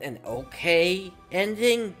an okay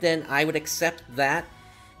ending, then I would accept that,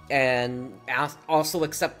 and also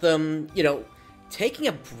accept them, you know, taking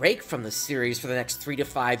a break from the series for the next 3 to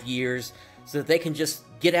 5 years, so that they can just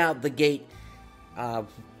get out the gate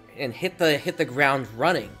and hit the ground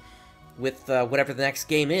running with whatever the next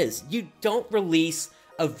game is. You don't release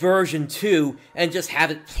a version 2 and just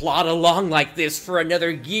have it plod along like this for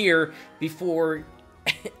another year before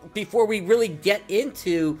we really get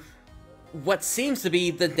into what seems to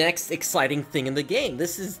be the next exciting thing in the game.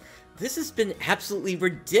 This has been absolutely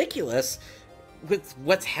ridiculous with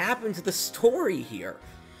what's happened to the story here.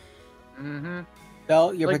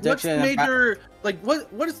 So your prediction,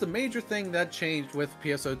 what is the major thing that changed with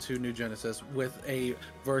PSO2 New Genesis with a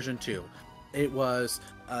version 2? It was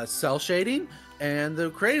cell shading and the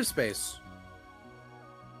creative space.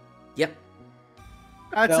 Yep.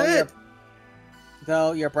 That's it.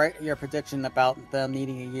 Though your prediction about them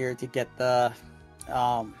needing a year to get the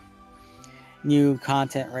new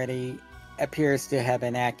content ready appears to have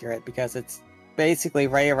been accurate, because it's basically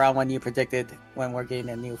right around when you predicted when we're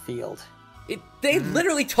getting a new field. They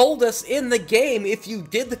literally told us in the game, if you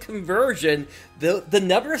did the conversion, the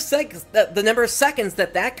number of seconds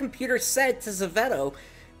that computer said to Zveto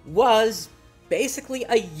was basically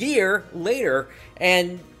a year later,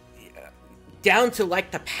 and down to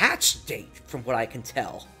like the patch date, from what I can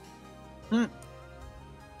tell.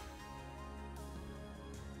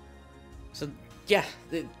 So yeah,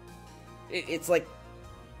 it's like,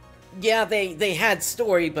 yeah, they had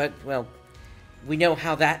story, but well, we know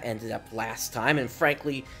how that ended up last time, and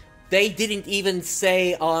frankly, they didn't even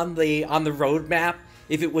say on the roadmap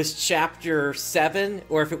if it was Chapter 7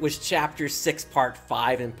 or if it was Chapter 6, Part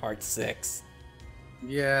 5, and Part 6.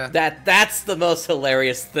 Yeah. That's the most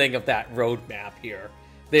hilarious thing of that roadmap here.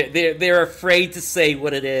 They're afraid to say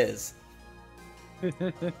what it is.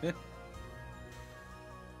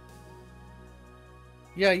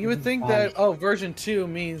 Yeah, you would think that, version 2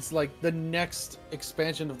 means, like, the next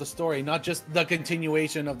expansion of the story, not just the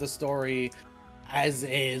continuation of the story as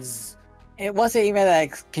is. It wasn't even a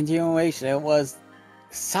continuation, it was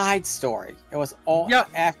side story. It was all...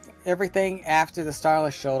 Yeah. Everything after the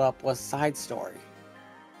Starless showed up was side story.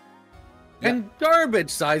 And garbage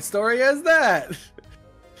side story as that!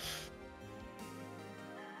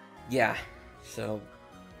 Yeah, so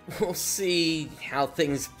we'll see how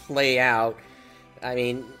things play out. I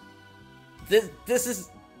mean, this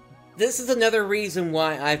is another reason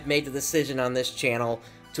why I've made the decision on this channel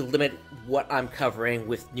to limit what I'm covering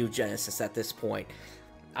with New Genesis at this point.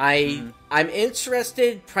 I'm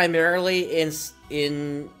interested primarily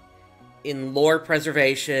in lore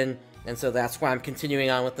preservation, and so that's why I'm continuing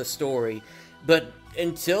on with the story. But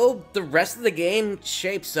until the rest of the game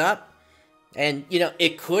shapes up, and, you know,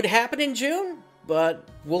 it could happen in June, but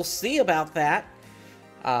we'll see about that.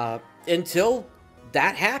 Until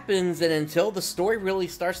that happens, and until the story really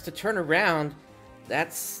starts to turn around,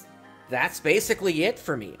 that's basically it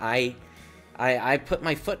for me. I put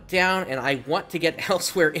my foot down, and I want to get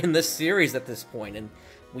elsewhere in this series at this point, and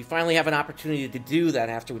we finally have an opportunity to do that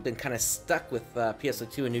after we've been kind of stuck with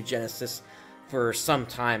PSO2 and New Genesis for some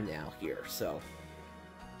time now here, so...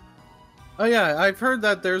 Oh yeah, I've heard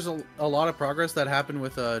that there's a lot of progress that happened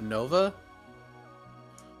with Nova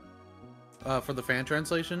for the fan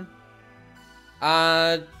translation.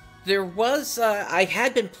 There was, I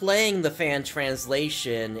had been playing the fan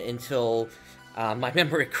translation until my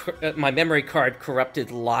memory card corrupted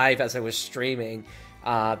live as I was streaming.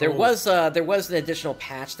 There was an additional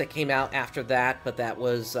patch that came out after that, but that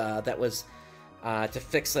was to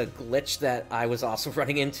fix a glitch that I was also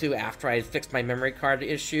running into after I had fixed my memory card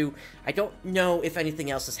issue. I don't know if anything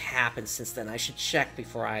else has happened since then. I should check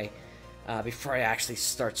before I actually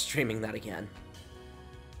start streaming that again.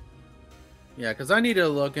 Yeah, because I need to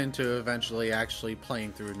look into eventually actually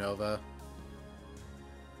playing through Nova.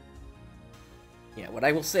 Yeah, what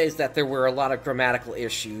I will say is that there were a lot of grammatical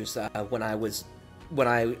issues when I was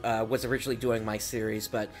originally doing my series,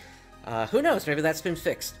 but who knows? Maybe that's been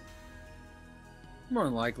fixed. More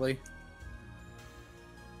than likely.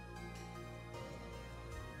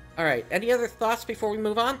 All right. Any other thoughts before we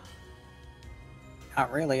move on? Not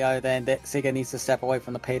really, other than that Sega needs to step away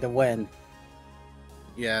from the pay to win.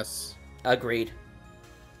 Yes. Agreed.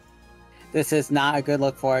 This is not a good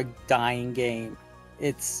look for a dying game.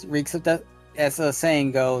 It's reeks of, as the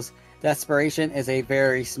saying goes, desperation is a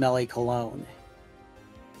very smelly cologne.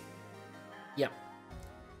 Yep.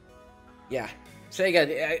 Yeah.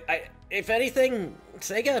 Sega, if anything,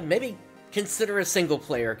 Sega, maybe consider a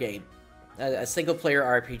single-player game. A single-player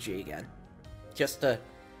RPG again. Just to...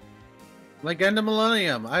 Like End of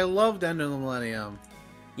Millennium. I loved End of the Millennium.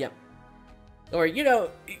 Yep. Or, you know,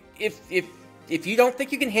 if you don't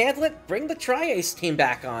think you can handle it, bring the Tri-Ace team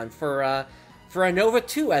back on for a Nova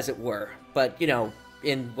 2, as it were. But, you know,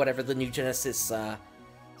 in whatever the New Genesis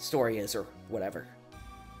story is, or whatever.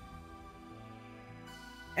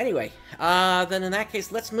 Anyway, then in that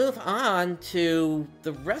case, let's move on to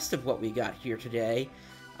the rest of what we got here today.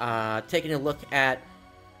 Taking a look at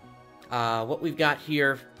what we've got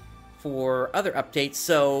here for other updates.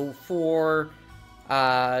 So for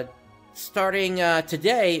starting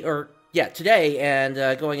today,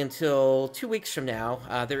 and going until 2 weeks from now,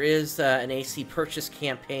 there is an AC purchase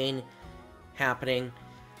campaign happening.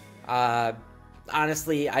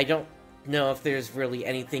 Honestly, I don't know if there's really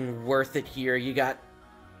anything worth it here. You got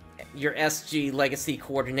your SG Legacy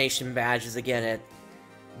Coordination badges again at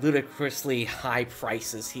ludicrously high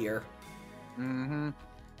prices here. Mm-hmm.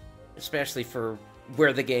 Especially for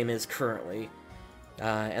where the game is currently.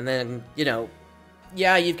 And then, you know,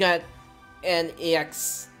 yeah, you've got an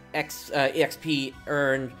EXP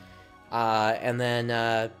earned, and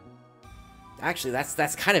then, actually,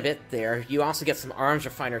 that's kind of it there. You also get some Arms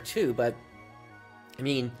Refiner too, but, I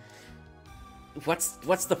mean,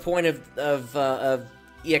 what's the point of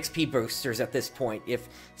EXP boosters at this point if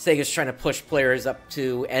Sega's trying to push players up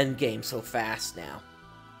to endgame so fast now?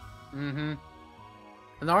 Mm-hmm.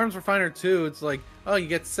 And the Arms Refiner 2, it's like, oh, you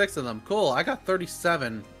get 6 of them. Cool, I got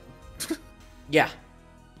 37. Yeah.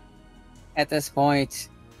 At this point,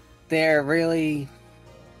 they're really...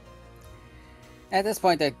 At this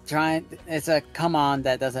point, they're trying... It's a come-on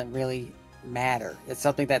that doesn't really matter. It's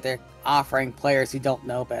something that they're offering players who don't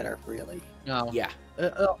know better, really. No. Yeah.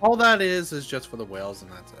 All that is just for the whales,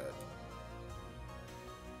 and that's it.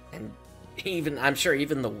 And even, I'm sure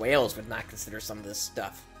even the whales would not consider some of this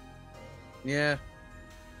stuff. Yeah.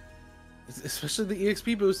 Especially the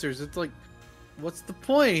EXP boosters. It's like, what's the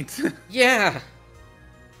point? Yeah.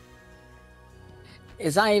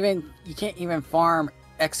 It's not even... You can't even farm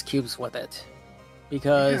X cubes with it.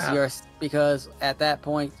 Because at that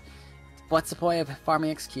point, what's the point of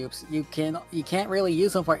farming X cubes? You can't really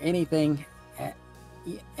use them for anything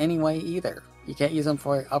anyway either. You can't use them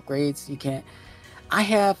for upgrades. You can't. I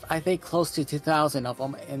have, I think, close to 2,000 of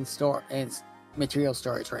them in material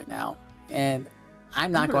storage right now, and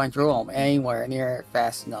I'm not going through them anywhere near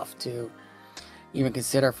fast enough to even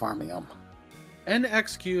consider farming them. And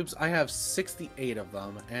X cubes, I have 68 of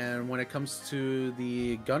them, and when it comes to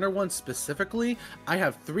the gunner one specifically, I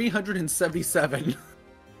have 377.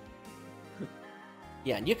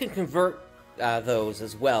 Yeah, and you can convert those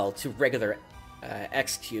as well to regular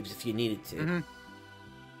X cubes if you needed to. Mm-hmm.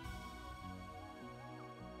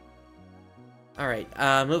 Alright,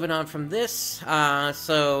 moving on from this.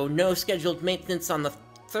 So, no scheduled maintenance on the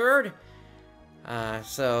 3rd.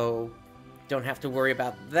 So, don't have to worry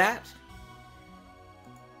about that.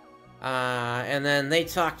 And then they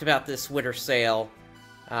talked about this winter sale.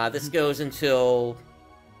 This goes until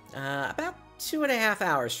about 2.5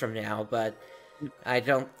 hours from now, but I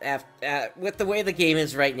don't have... with the way the game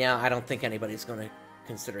is right now, I don't think anybody's going to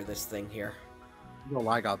consider this thing here. Well,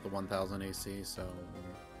 I got the 1000 AC, so...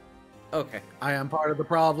 Okay. I am part of the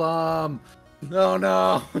problem! No,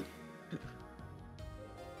 no!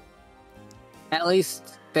 At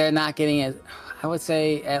least they're not getting it. I would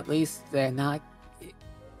say at least they're not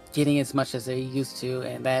getting as much as they used to,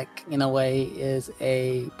 and that, in a way, is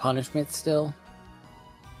a punishment still.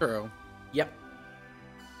 True. Yep.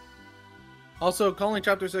 Also, calling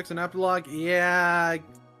Chapter 6 an epilogue, yeah...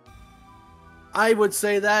 I would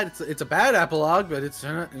say that. It's a bad epilogue, but it's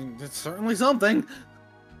certainly something.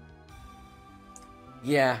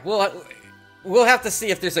 Yeah, we'll have to see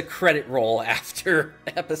if there's a credit roll after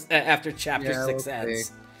Chapter 6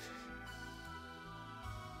 ends.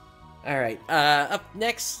 Alright, up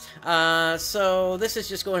next, so this is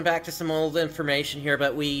just going back to some old information here,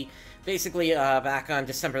 but we basically, back on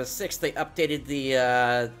December the 6th, they updated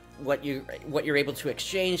the, what you're able to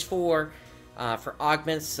exchange for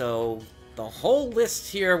augments, so the whole list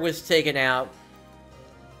here was taken out.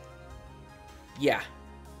 Yeah.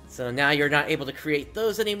 So now you're not able to create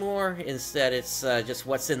those anymore. Instead, it's just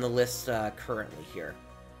what's in the list currently here.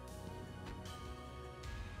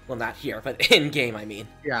 Well, not here, but in-game, I mean.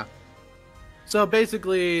 Yeah. So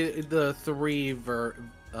basically, the 3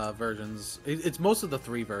 versions... It's most of the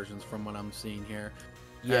 3 versions from what I'm seeing here.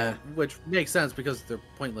 Yeah. Which makes sense because they're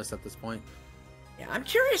pointless at this point. Yeah, I'm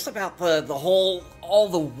curious about all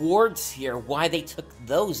the wards here, why they took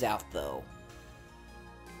those out, though.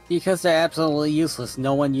 Because they're absolutely useless.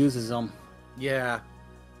 No one uses them. Yeah.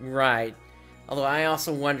 Right. Although I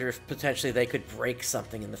also wonder if potentially they could break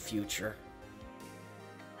something in the future.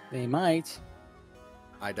 They might.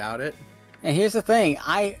 I doubt it. And here's the thing.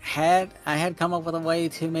 I had come up with a way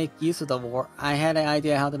to make use of the ward. I had an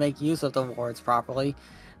idea how to make use of the wards properly.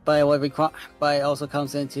 But it also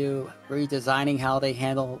comes into redesigning how they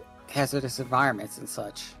handle hazardous environments and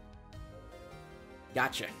such.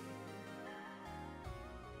 Gotcha.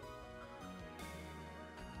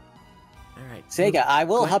 Alright. Sega, I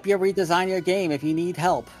will help you redesign your game if you need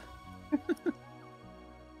help.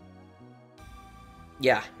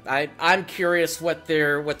 Yeah, I'm curious what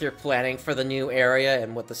they're planning for the new area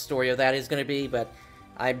and what the story of that is going to be, but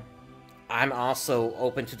I'm also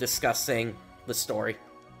open to discussing the story.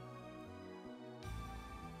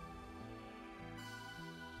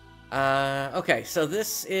 Okay, so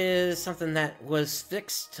this is something that was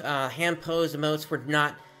fixed. Hand-posed emotes were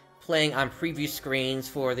not playing on preview screens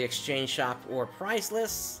for the exchange shop or prize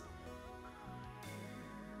lists.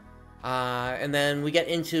 And then we get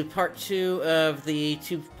into part 2 of the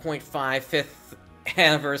 2.5 5th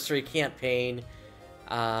anniversary campaign.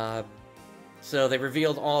 So they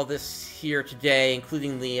revealed all this here today,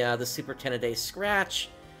 including the Super 10-a-day scratch,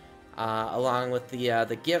 along with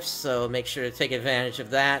the gifts. So make sure to take advantage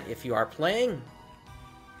of that if you are playing.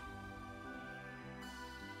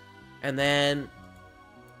 And then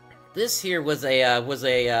this here was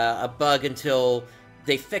a bug until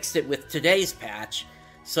they fixed it with today's patch.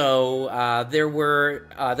 So there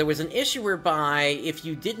was an issue whereby if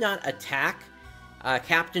you did not attack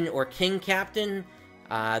Captain or King Captain,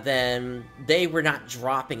 then they were not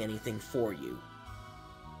dropping anything for you.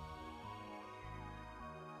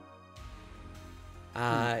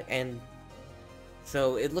 And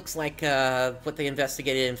so it looks like what they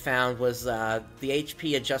investigated and found was the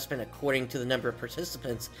HP adjustment according to the number of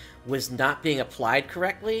participants was not being applied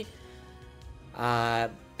correctly.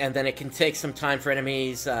 And then it can take some time for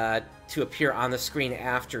enemies to appear on the screen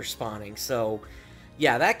after spawning. So,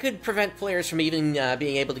 yeah, that could prevent players from even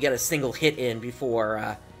being able to get a single hit in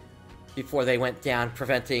before they went down,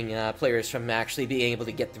 preventing players from actually being able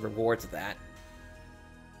to get the rewards of that.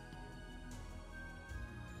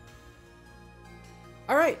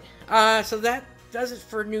 Alright, so that does it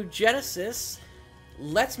for New Genesis.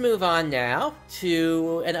 Let's move on now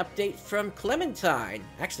to an update from Clementine.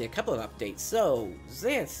 Actually, a couple of updates. So,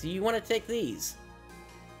 Xance, do you want to take these?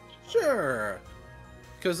 Sure.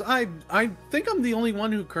 Because I think I'm the only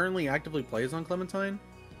one who currently actively plays on Clementine.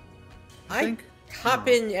 I hop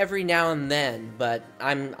in every now and then, but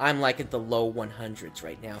I'm like at the low 100s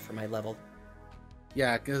right now for my level.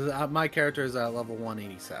 Yeah, because my character is at level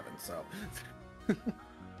 187, so...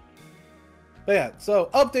 But yeah, so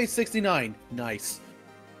update 69. Nice.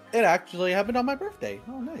 It actually happened on my birthday.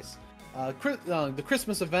 Oh, nice. The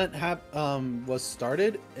Christmas event was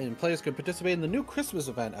started, and players could participate in the new Christmas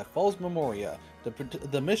event at Falls Memoria.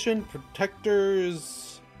 The mission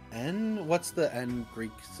Protectors N. What's the N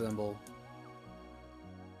Greek symbol?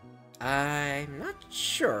 I'm not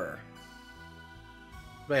sure.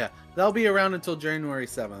 But yeah, that'll be around until January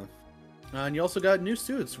 7th. And you also got new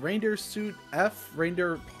suits: Reindeer Suit F,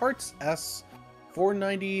 Reindeer Parts S,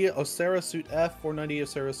 490 Osera Suit F, 490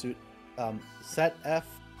 Osera Suit Set F,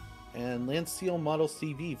 and Landseal Model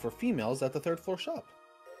CV for females at the 3rd floor shop.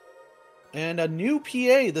 And a new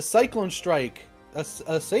PA, the Cyclone Strike, a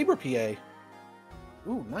Saber PA.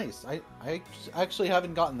 Ooh, nice. I actually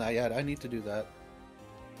haven't gotten that yet. I need to do that.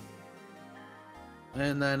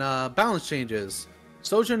 And then balance changes.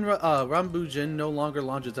 Sojin Rambujin no longer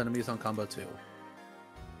launches enemies on combo 2.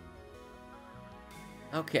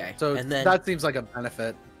 Okay. So and then, that seems like a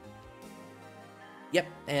benefit. Yep,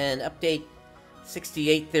 and update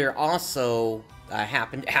 68 there also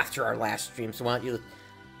happened after our last stream, so why don't you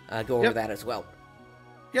go over that as well?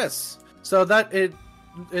 Yes. So that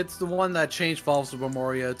it's the one that changed Falls of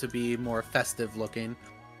Memoria to be more festive looking,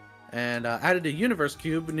 and added a universe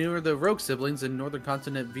cube near the Rogue siblings in Northern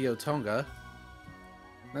Continent via Tonga.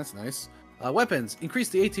 That's nice. Weapons. Increase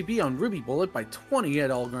the ATB on Ruby Bullet by 20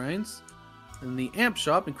 at all grinds. In the Amp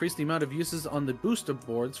Shop, increase the amount of uses on the booster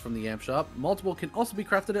boards from the Amp Shop. Multiple can also be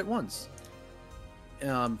crafted at once.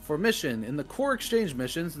 For mission, in the core exchange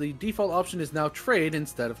missions, the default option is now trade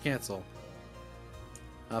instead of cancel.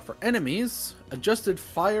 For enemies, adjusted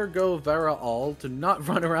Fire Go Vera All to not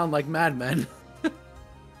run around like madmen.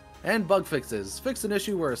 And bug fixes. Fix an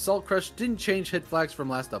issue where Assault Crush didn't change hit flags from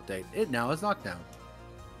last update. It now has knockdown.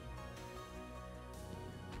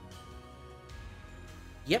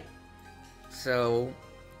 Yep. So,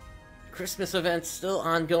 Christmas event's still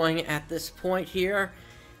ongoing at this point here,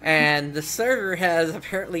 and the server has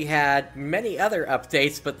apparently had many other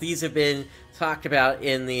updates, but these have been talked about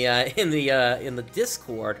in the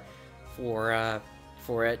Discord for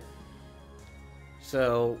it.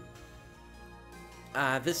 So,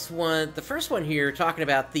 the first one here, talking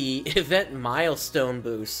about the event milestone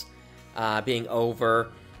boost being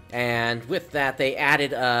over, and with that they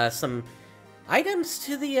added some items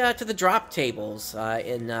to the drop tables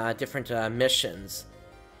in different missions.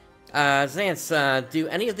 Zance, do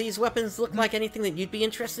any of these weapons look like anything that you'd be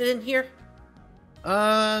interested in here?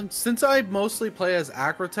 Since I mostly play as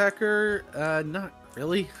Acrotecher, not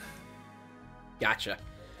really. Gotcha.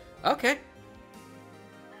 Okay.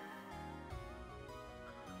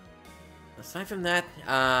 Aside from that,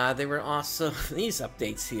 there were also these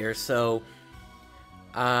updates here. So,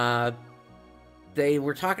 they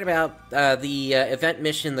were talking about the event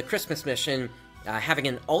mission, the Christmas mission, having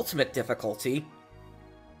an ultimate difficulty.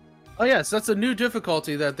 Oh yes, that's a new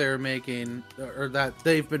difficulty that they're making, or that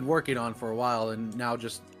they've been working on for a while and now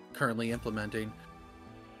just currently implementing.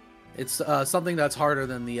 It's something that's harder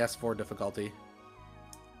than the S4 difficulty.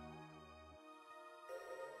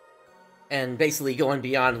 And basically going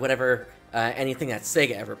beyond whatever anything that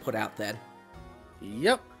Sega ever put out then.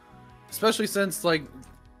 Yep. Especially since, like,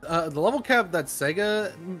 the level cap that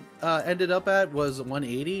Sega ended up at was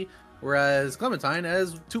 180, whereas Clementine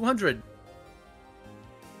has 200.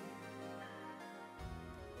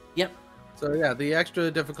 Yep. So yeah, the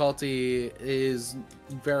extra difficulty is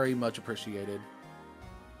very much appreciated.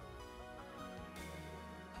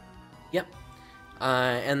 Yep.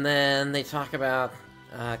 And then they talk about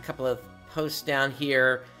a couple of posts down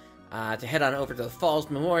here to head on over to the Falls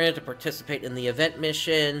Memoria to participate in the event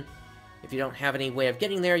mission. If you don't have any way of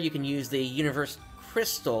getting there, you can use the Universe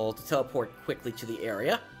Crystal to teleport quickly to the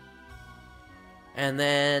area. And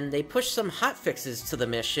then they pushed some hotfixes to the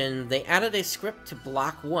mission. They added a script to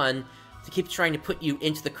Block 1 to keep trying to put you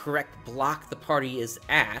into the correct block the party is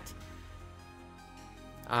at.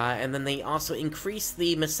 And then they also increased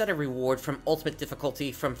the Meseta reward from Ultimate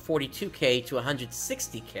Difficulty from 42k to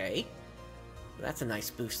 160k. So that's a nice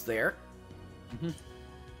boost there. Mm-hmm.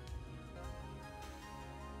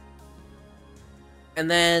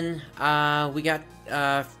 And then we got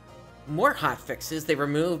more hotfixes. They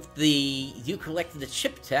removed the "You collected the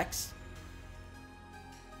chip" text.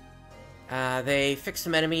 They fixed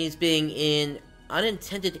some enemies being in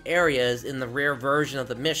unintended areas in the rare version of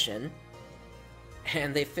the mission.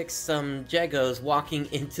 And they fixed some Jegos walking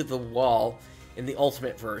into the wall in the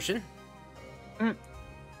ultimate version.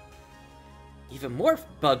 Even more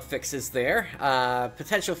bug fixes there.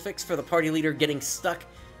 Potential fix for the party leader getting stuck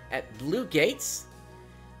at blue gates.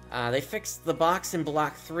 They fixed the box in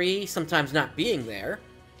Block 3, sometimes not being there.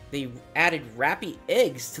 They added Rappy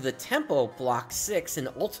Eggs to the Tempo Block 6 in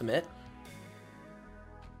Ultimate.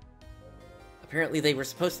 Apparently they were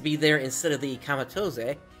supposed to be there instead of the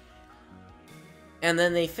Kamatose. And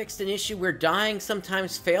then they fixed an issue where dying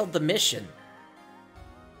sometimes failed the mission.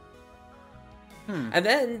 And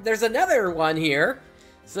then there's another one here.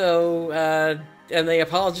 So, and they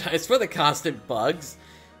apologize for the constant bugs.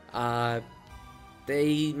 They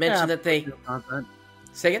mentioned that they...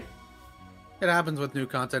 Say it? It happens with new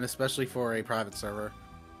content, especially for a private server.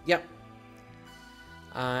 Yep.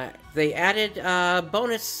 They added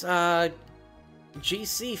bonus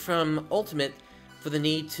GC from Ultimate for the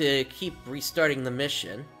need to keep restarting the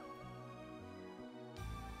mission.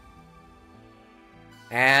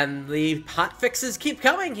 And the hot fixes keep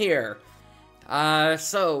coming here. They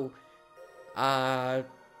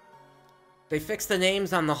fixed the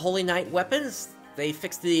names on the Holy Knight weapons. They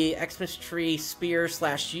fixed the Xmas Tree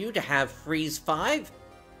Spear/U to have Freeze 5.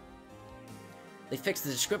 They fixed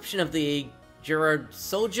the description of the Gerard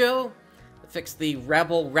Sojo. They fixed the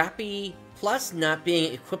Rebel Rappy Plus not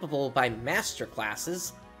being equipable by master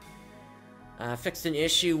classes. Fixed an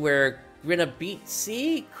issue where Grinabeat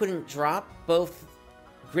C couldn't drop both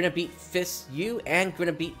Grinabeat Fist U and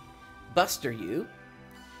Grinabeat Buster U.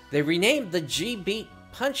 They renamed the G-Beat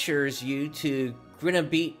Punchers U to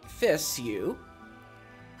Grinabeat Fists U.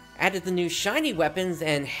 Added the new shiny weapons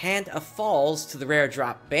and Hand of Falls to the rare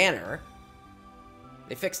drop banner.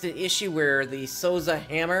 They fixed an issue where the Souza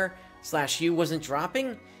Hammer/U wasn't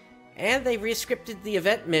dropping, and they re-scripted the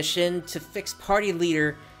event mission to fix party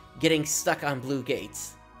leader getting stuck on blue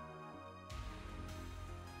gates.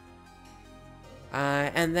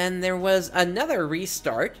 And then there was another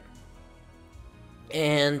restart,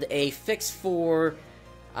 and a fix for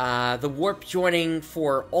the warp joining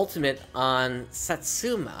for Ultimate on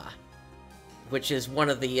Satsuma, which is one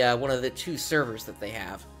of the two servers that they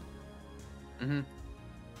have. Mm-hmm.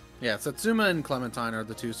 Yeah, Satsuma and Clementine are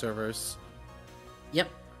the two servers. Yep.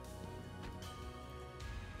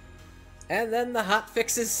 And then the hot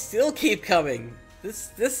fixes still keep coming. I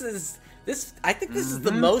think this is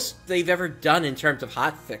the most they've ever done in terms of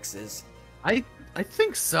hot fixes. I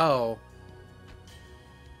think so.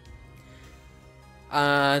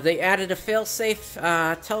 They added a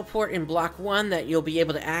failsafe teleport in block 1 that you'll be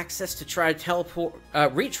able to access to try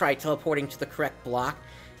retry teleporting to the correct block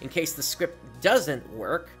in case the script doesn't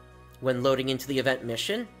work when loading into the event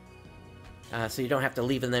mission. So you don't have to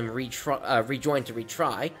leave and then rejoin to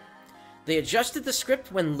retry. They adjusted the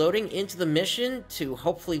script when loading into the mission to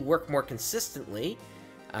hopefully work more consistently,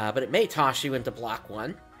 but it may toss you into block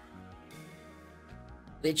 1.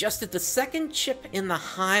 They adjusted the second chip in the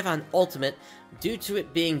hive on Ultimate due to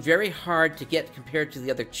it being very hard to get compared to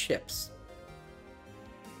the other chips.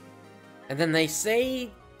 And then they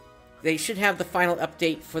say they should have the final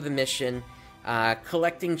update for the mission.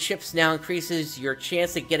 Collecting chips now increases your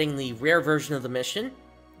chance at getting the rare version of the mission,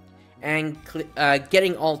 and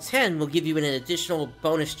getting all 10 will give you an additional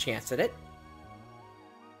bonus chance at it.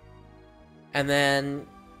 And then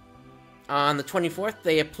on the 24th,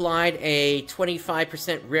 they applied a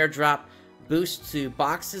 25% rare drop boost to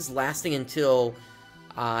boxes lasting until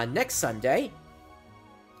next Sunday.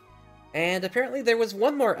 And apparently there was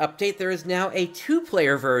one more update. There is now a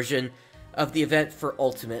 2-player version of the event for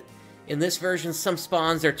Ultimate. In this version, some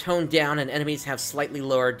spawns are toned down and enemies have slightly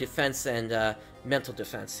lower defense and mental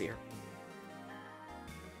defense here.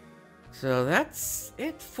 So that's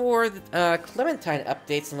it for the Clementine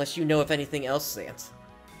updates, unless you know of anything else, Zance.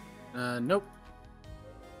 Nope.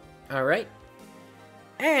 Alright.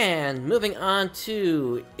 And moving on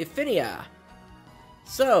to Iphinia.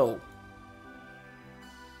 So,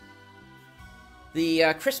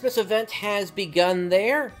 the Christmas event has begun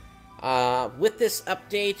there. With this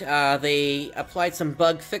update, they applied some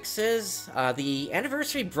bug fixes. The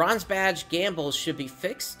Anniversary Bronze Badge gambles should be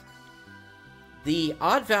fixed. The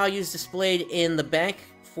odd values displayed in the bank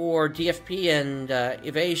for DFP and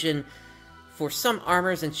evasion for some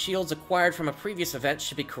armors and shields acquired from a previous event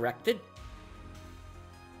should be corrected.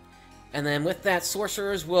 And then with that,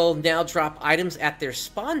 sorcerers will now drop items at their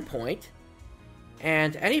spawn point,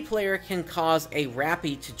 and any player can cause a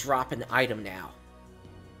Rappy to drop an item now.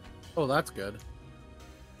 Oh, that's good.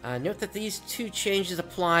 Note that these two changes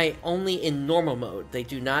apply only in normal mode. They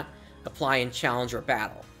do not apply in challenge or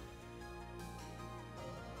battle.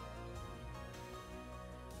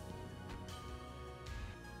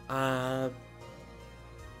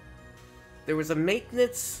 There was a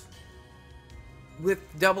maintenance with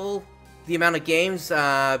double the amount of games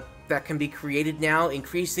that can be created now,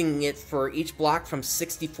 increasing it for each block from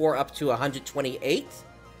 64 up to 128.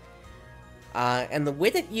 And the way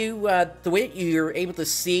that you're able to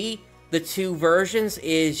see the two versions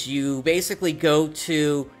is you basically go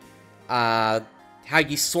to how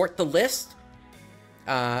you sort the list,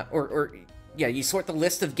 yeah, you sort the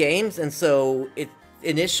list of games, and so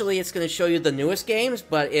initially it's going to show you the newest games,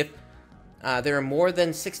 but if there are more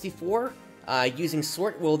than 64, using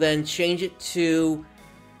sort will then change it to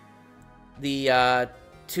the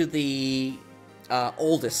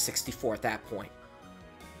oldest 64 at that point.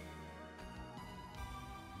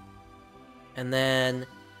 And then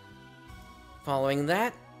following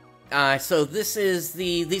that, so these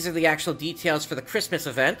are the actual details for the Christmas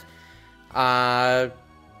event.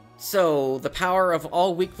 So the power of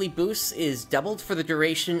all weekly boosts is doubled for the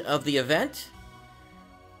duration of the event.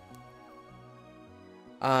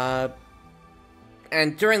 And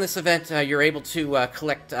during this event, you're able to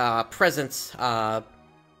collect presents.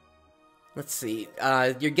 Let's see.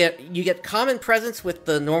 You get common presents with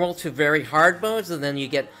the normal to very hard modes, and then you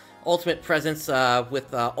get ultimate presents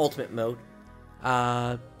with ultimate mode.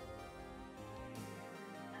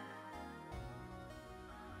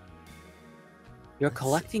 You're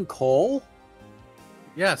collecting coal?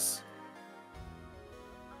 Yes.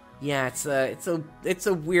 Yeah, it's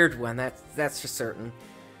a weird one. That's for certain.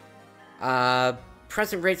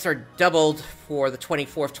 Present rates are doubled for the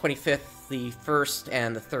 24th, 25th, the 1st,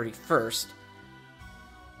 and the 31st.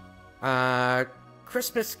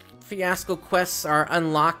 Christmas Fiasco quests are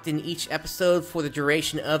unlocked in each episode for the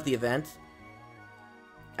duration of the event.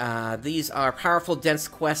 These are powerful, dense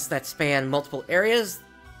quests that span multiple areas.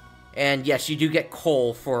 And yes, you do get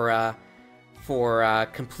coal for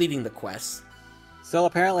completing the quests. So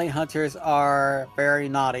apparently hunters are very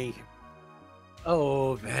naughty.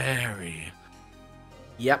 Oh, very.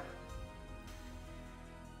 Yep.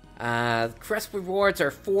 Quest rewards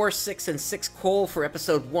are 4, 6, and 6 coal for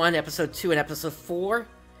Episode 1, Episode 2, and Episode 4.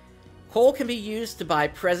 Coal can be used to buy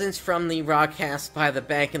presents from the Rawcast by the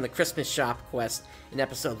Bank in the Christmas Shop quest in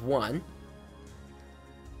Episode 1.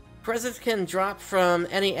 Presents can drop from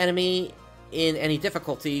any enemy in any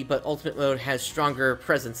difficulty, but Ultimate Mode has stronger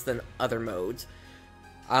presents than other modes.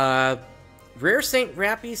 Rare Saint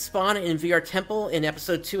Rappies spawn in VR Temple in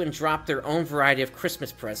Episode 2 and drop their own variety of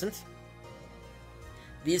Christmas presents.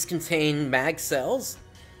 These contain mag cells,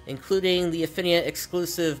 including the Affinia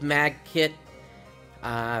exclusive mag kit,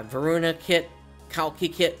 Varuna kit, Kalki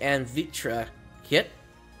kit, and Vitra kit.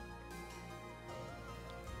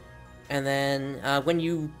 And then, when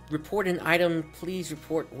you report an item, please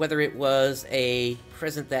report whether it was a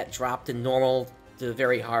present that dropped in normal to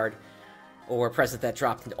very hard, or a present that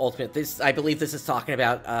dropped in ultimate. I believe this is talking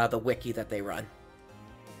about the wiki that they run.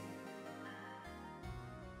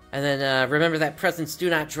 And then, remember that presents do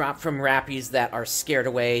not drop from Rappies that are scared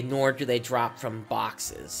away, nor do they drop from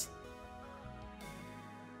boxes.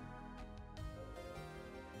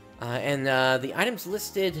 And the items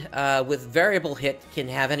listed with variable hit can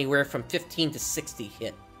have anywhere from 15 to 60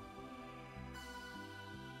 hit.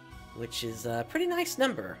 Which is a pretty nice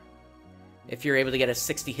number, if you're able to get a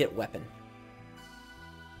 60 hit weapon.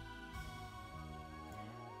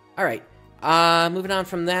 Alright, moving on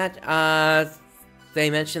from that, they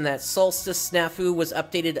mentioned that Solstice Snafu was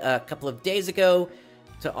updated a couple of days ago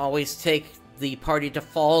to always take the party to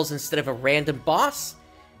falls instead of a random boss.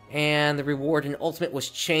 And the reward in Ultimate was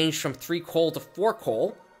changed from 3 coal to 4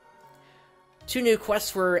 coal. 2 new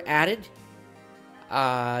quests were added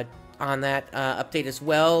on that update as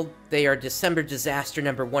well. They are December Disaster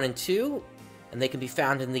number 1 and 2, and they can be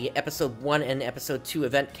found in the Episode 1 and Episode 2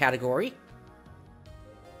 event category.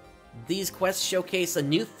 These quests showcase a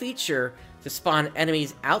new feature to spawn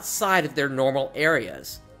enemies outside of their normal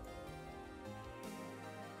areas.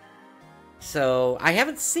 So, I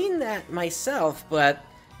haven't seen that myself, but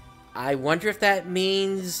I wonder if that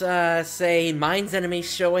means, say, Mines enemies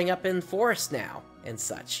showing up in Forest now, and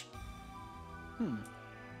such.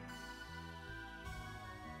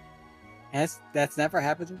 That's never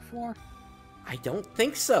happened before? I don't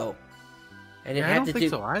think so. And it I don't think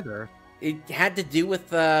so either. It had to do with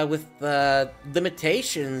the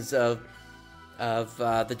limitations of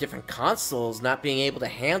the different consoles not being able to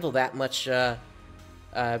handle that much,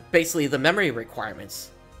 basically the memory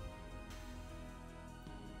requirements.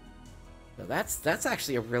 So that's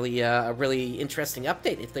actually a really interesting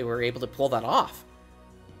update if they were able to pull that off.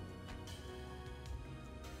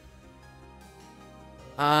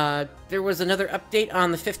 There was another update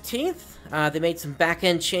on the 15th. They made some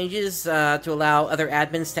back-end changes to allow other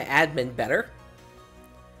admins to admin better.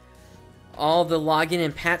 All the login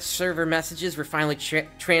and patch server messages were finally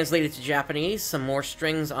translated to Japanese. Some more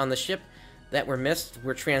strings on the ship that were missed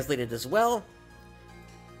were translated as well.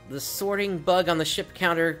 The sorting bug on the ship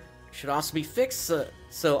counter should also be fixed,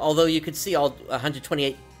 so although you could see all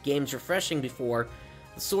 128 games refreshing before,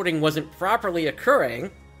 the sorting wasn't properly occurring.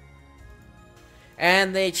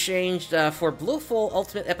 And they changed, for Blueful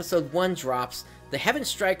Ultimate Episode 1 drops, the Heaven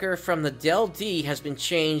Striker from the Del D has been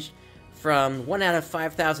changed from 1 out of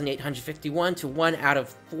 5,851 to 1 out of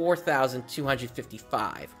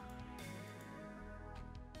 4,255.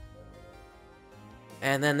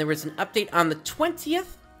 And then there was an update on the 20th.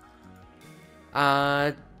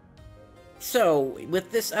 So,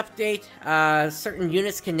 with this update, certain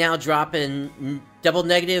units can now drop in double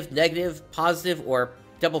negative, negative, positive, or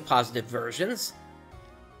double positive versions.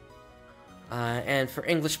 And for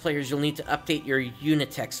English players, you'll need to update your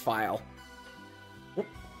Unitext file.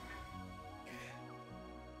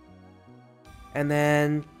 And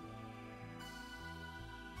then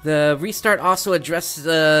the restart also addresses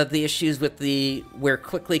the issues with where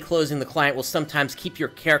quickly closing the client will sometimes keep your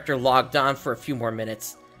character logged on for a few more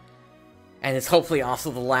minutes. And it's hopefully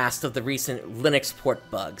also the last of the recent Linux port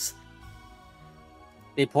bugs.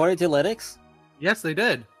 They ported to Linux? Yes, they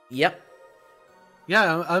did. Yep.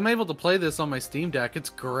 Yeah, I'm able to play this on my Steam Deck. It's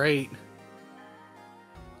great.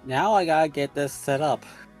 Now I gotta get this set up.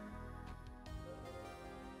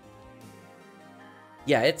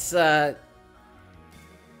 Yeah, it's I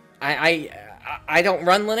don't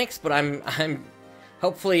run Linux, but I'm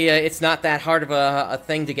hopefully it's not that hard of a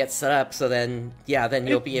thing to get set up. So then, yeah, then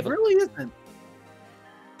you'll be able. It really isn't.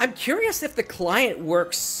 I'm curious if the client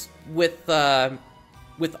works with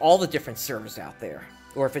all the different servers out there,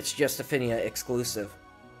 or if it's just Affinia exclusive.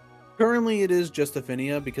 Currently, it is just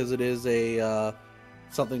Affinia because it is a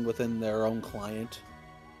something within their own client.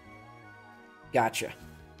 Gotcha.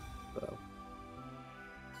 So.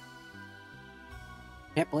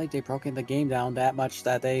 Can't believe they've broken the game down that much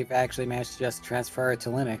that they've actually managed to just transfer it to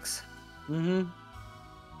Linux. Mm-hmm.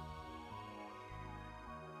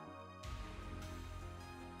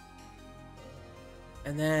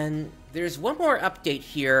 And then there's one more update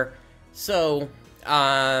here. So,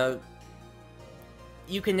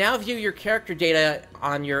 you can now view your character data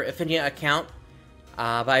on your Affinia account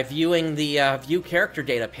by viewing the View Character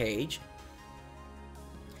Data page.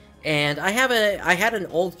 And I had an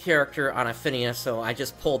old character on Affinia, so I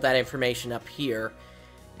just pulled that information up here.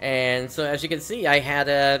 And so as you can see, I had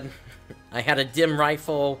a dim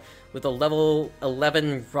rifle with a level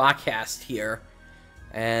 11 rawcast here,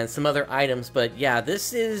 and some other items. But yeah,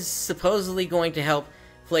 this is supposedly going to help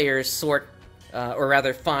players sort, or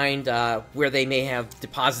rather find where they may have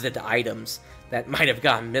deposited items that might have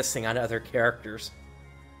gone missing on other characters.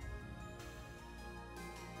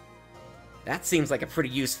 That seems like a pretty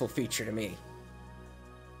useful feature to me.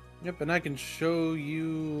 Yep, and I can show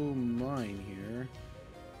you mine here.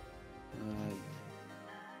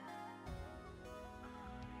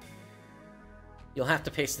 You'll have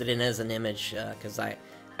to paste it in as an image, because I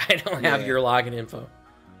don't have your login info.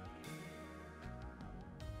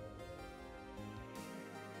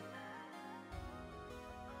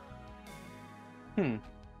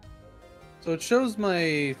 So it shows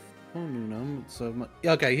my phone number. So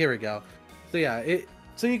okay, here we go. So yeah,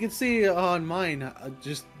 so you can see on mine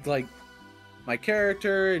just like my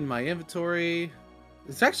character and my inventory.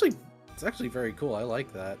 It's actually very cool. I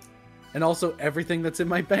like that, and also everything that's in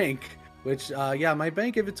my bank. Which yeah, my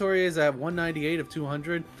bank inventory is at 198 of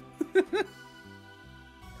 200.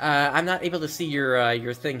 I'm not able to see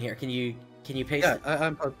your thing here. Can you paste it? Yeah,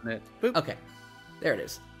 I'm posting it. Boop. Okay, there it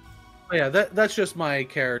is. Oh, yeah, that's just my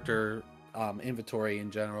character inventory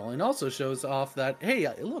in general, and also shows off that, hey,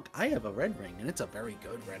 look, I have a red ring, and it's a very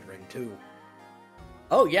good red ring too.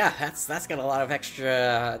 Oh yeah, that's got a lot of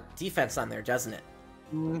extra defense on there, doesn't it?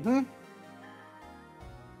 Mm-hmm.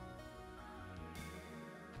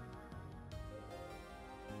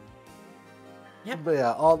 Yep. But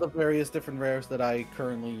yeah, all the various different rares that I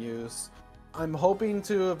currently use. I'm hoping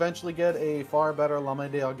to eventually get a far better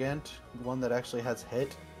Lame de Argent, one that actually has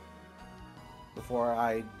hit, before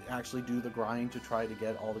I actually do the grind to try to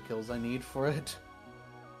get all the kills I need for it.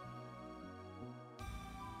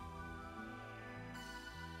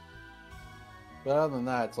 But other than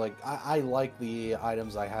that, it's like, I like the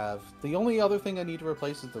items I have. The only other thing I need to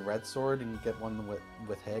replace is the red sword and get one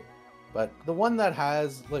with hit. But the one that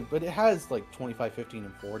has, but it has 25, 15,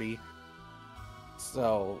 and 40.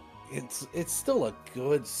 So it's still a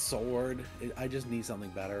good sword. I just need something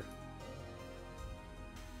better.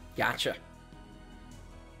 Gotcha.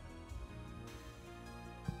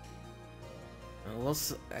 Well,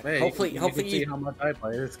 hey, hopefully, you can see how much I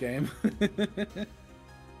play this game.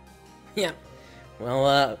 Yeah.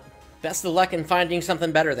 Well, best of luck in finding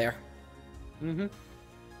something better there. Mm-hmm.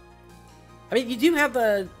 I mean, you do have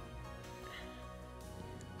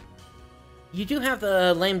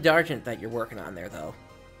the Lame Dargent that you're working on there, though.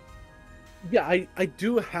 Yeah, I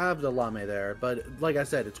do have the Lame there, but like I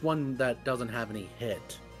said, it's one that doesn't have any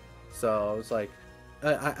hit. So it's like,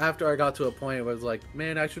 after I got to a point where I was like,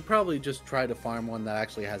 man, I should probably just try to farm one that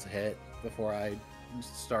actually has a hit before I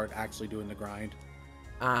start actually doing the grind.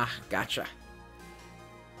 Ah, gotcha.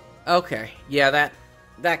 Okay, yeah,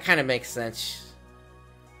 that kind of makes sense.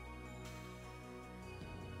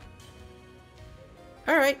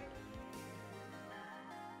 Alright.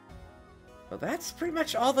 Well, that's pretty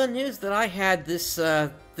much all the news that I had this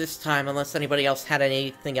time, unless anybody else had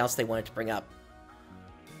anything else they wanted to bring up.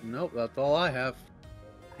 Nope, that's all I have.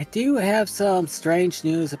 I do have some strange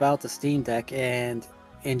news about the Steam Deck and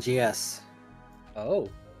NGS. Oh.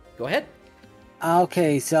 Go ahead.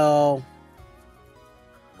 Okay, so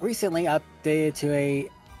recently updated to a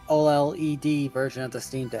OLED version of the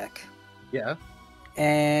Steam Deck. Yeah.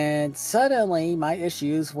 And suddenly my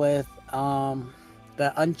issues with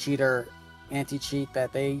the Uncheater anti-cheat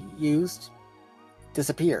that they used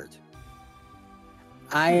disappeared.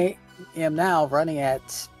 I am now running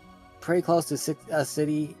at pretty close to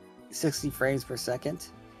 60 frames per second,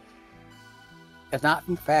 if not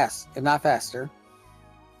faster.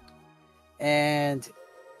 And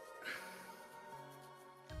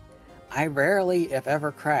I rarely, if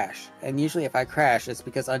ever, crash. And usually if I crash, it's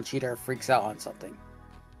because Uncheater freaks out on something.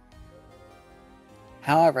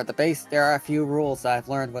 However, there are a few rules that I've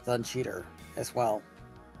learned with Uncheater as well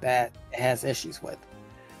that it has issues with.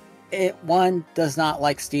 One does not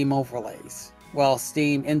like Steam overlays. Well,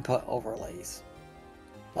 Steam input overlays.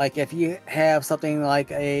 Like if you have something like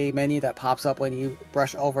a menu that pops up when you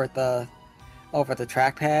brush over the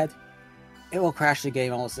trackpad, it will crash the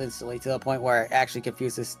game almost instantly to the point where it actually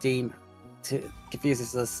confuses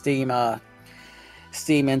the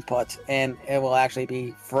Steam input, and it will actually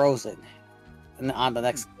be frozen on the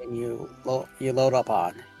next game you load up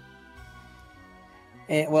on.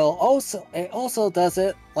 It also does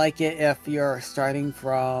it like it if you're starting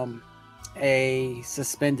from a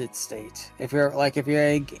suspended state. If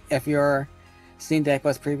your Steam Deck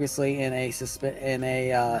was previously in a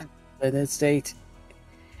suspended state,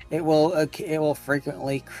 it will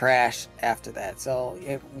frequently crash after that. So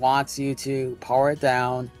it wants you to power it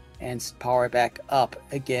down and power it back up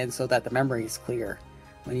again so that the memory is clear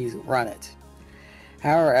when you run it.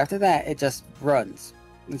 However, after that, it just runs.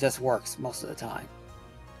 It just works most of the time.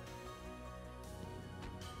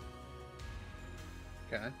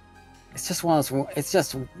 Okay. It's just one of those. It's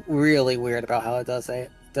just really weird about how it does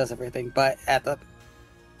everything. But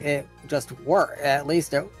it just worked. At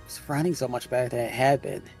least it's running so much better than it had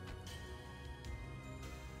been.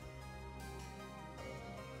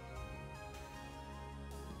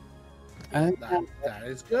 That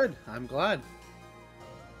is good. I'm glad.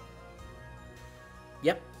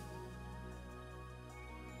 Yep.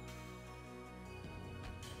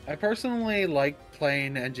 I personally like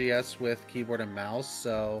playing NGS with keyboard and mouse,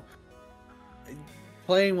 so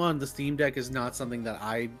playing one on the Steam Deck is not something that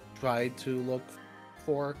I tried to look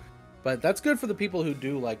for, but that's good for the people who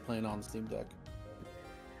do like playing on the Steam Deck.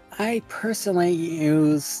 I personally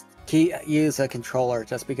use a controller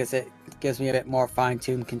just because it gives me a bit more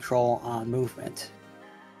fine-tuned control on movement.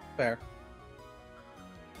 Fair.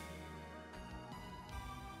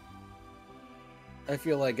 I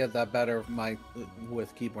feel I get that better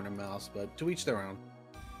with keyboard and mouse, but to each their own.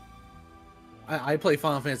 I play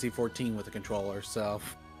Final Fantasy 14 with a controller, so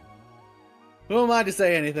who am I to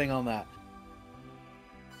say anything on that?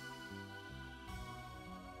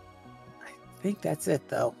 I think that's it,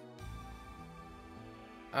 though.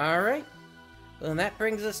 Alright. Well, and that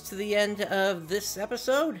brings us to the end of this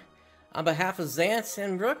episode. On behalf of Xance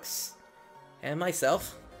and Brooks, and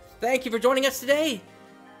myself, thank you for joining us today.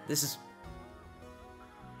 This is...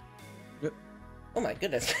 Oh my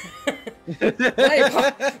goodness.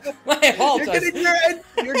 my apologies.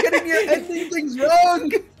 You're getting your ending things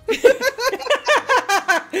wrong.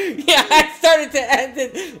 Yeah, I started to end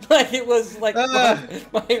it like it was like my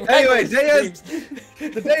anyway,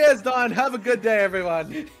 the day has dawned. Have a good day,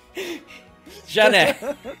 everyone. Janet.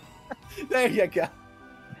 There you go.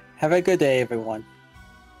 Have a good day, everyone.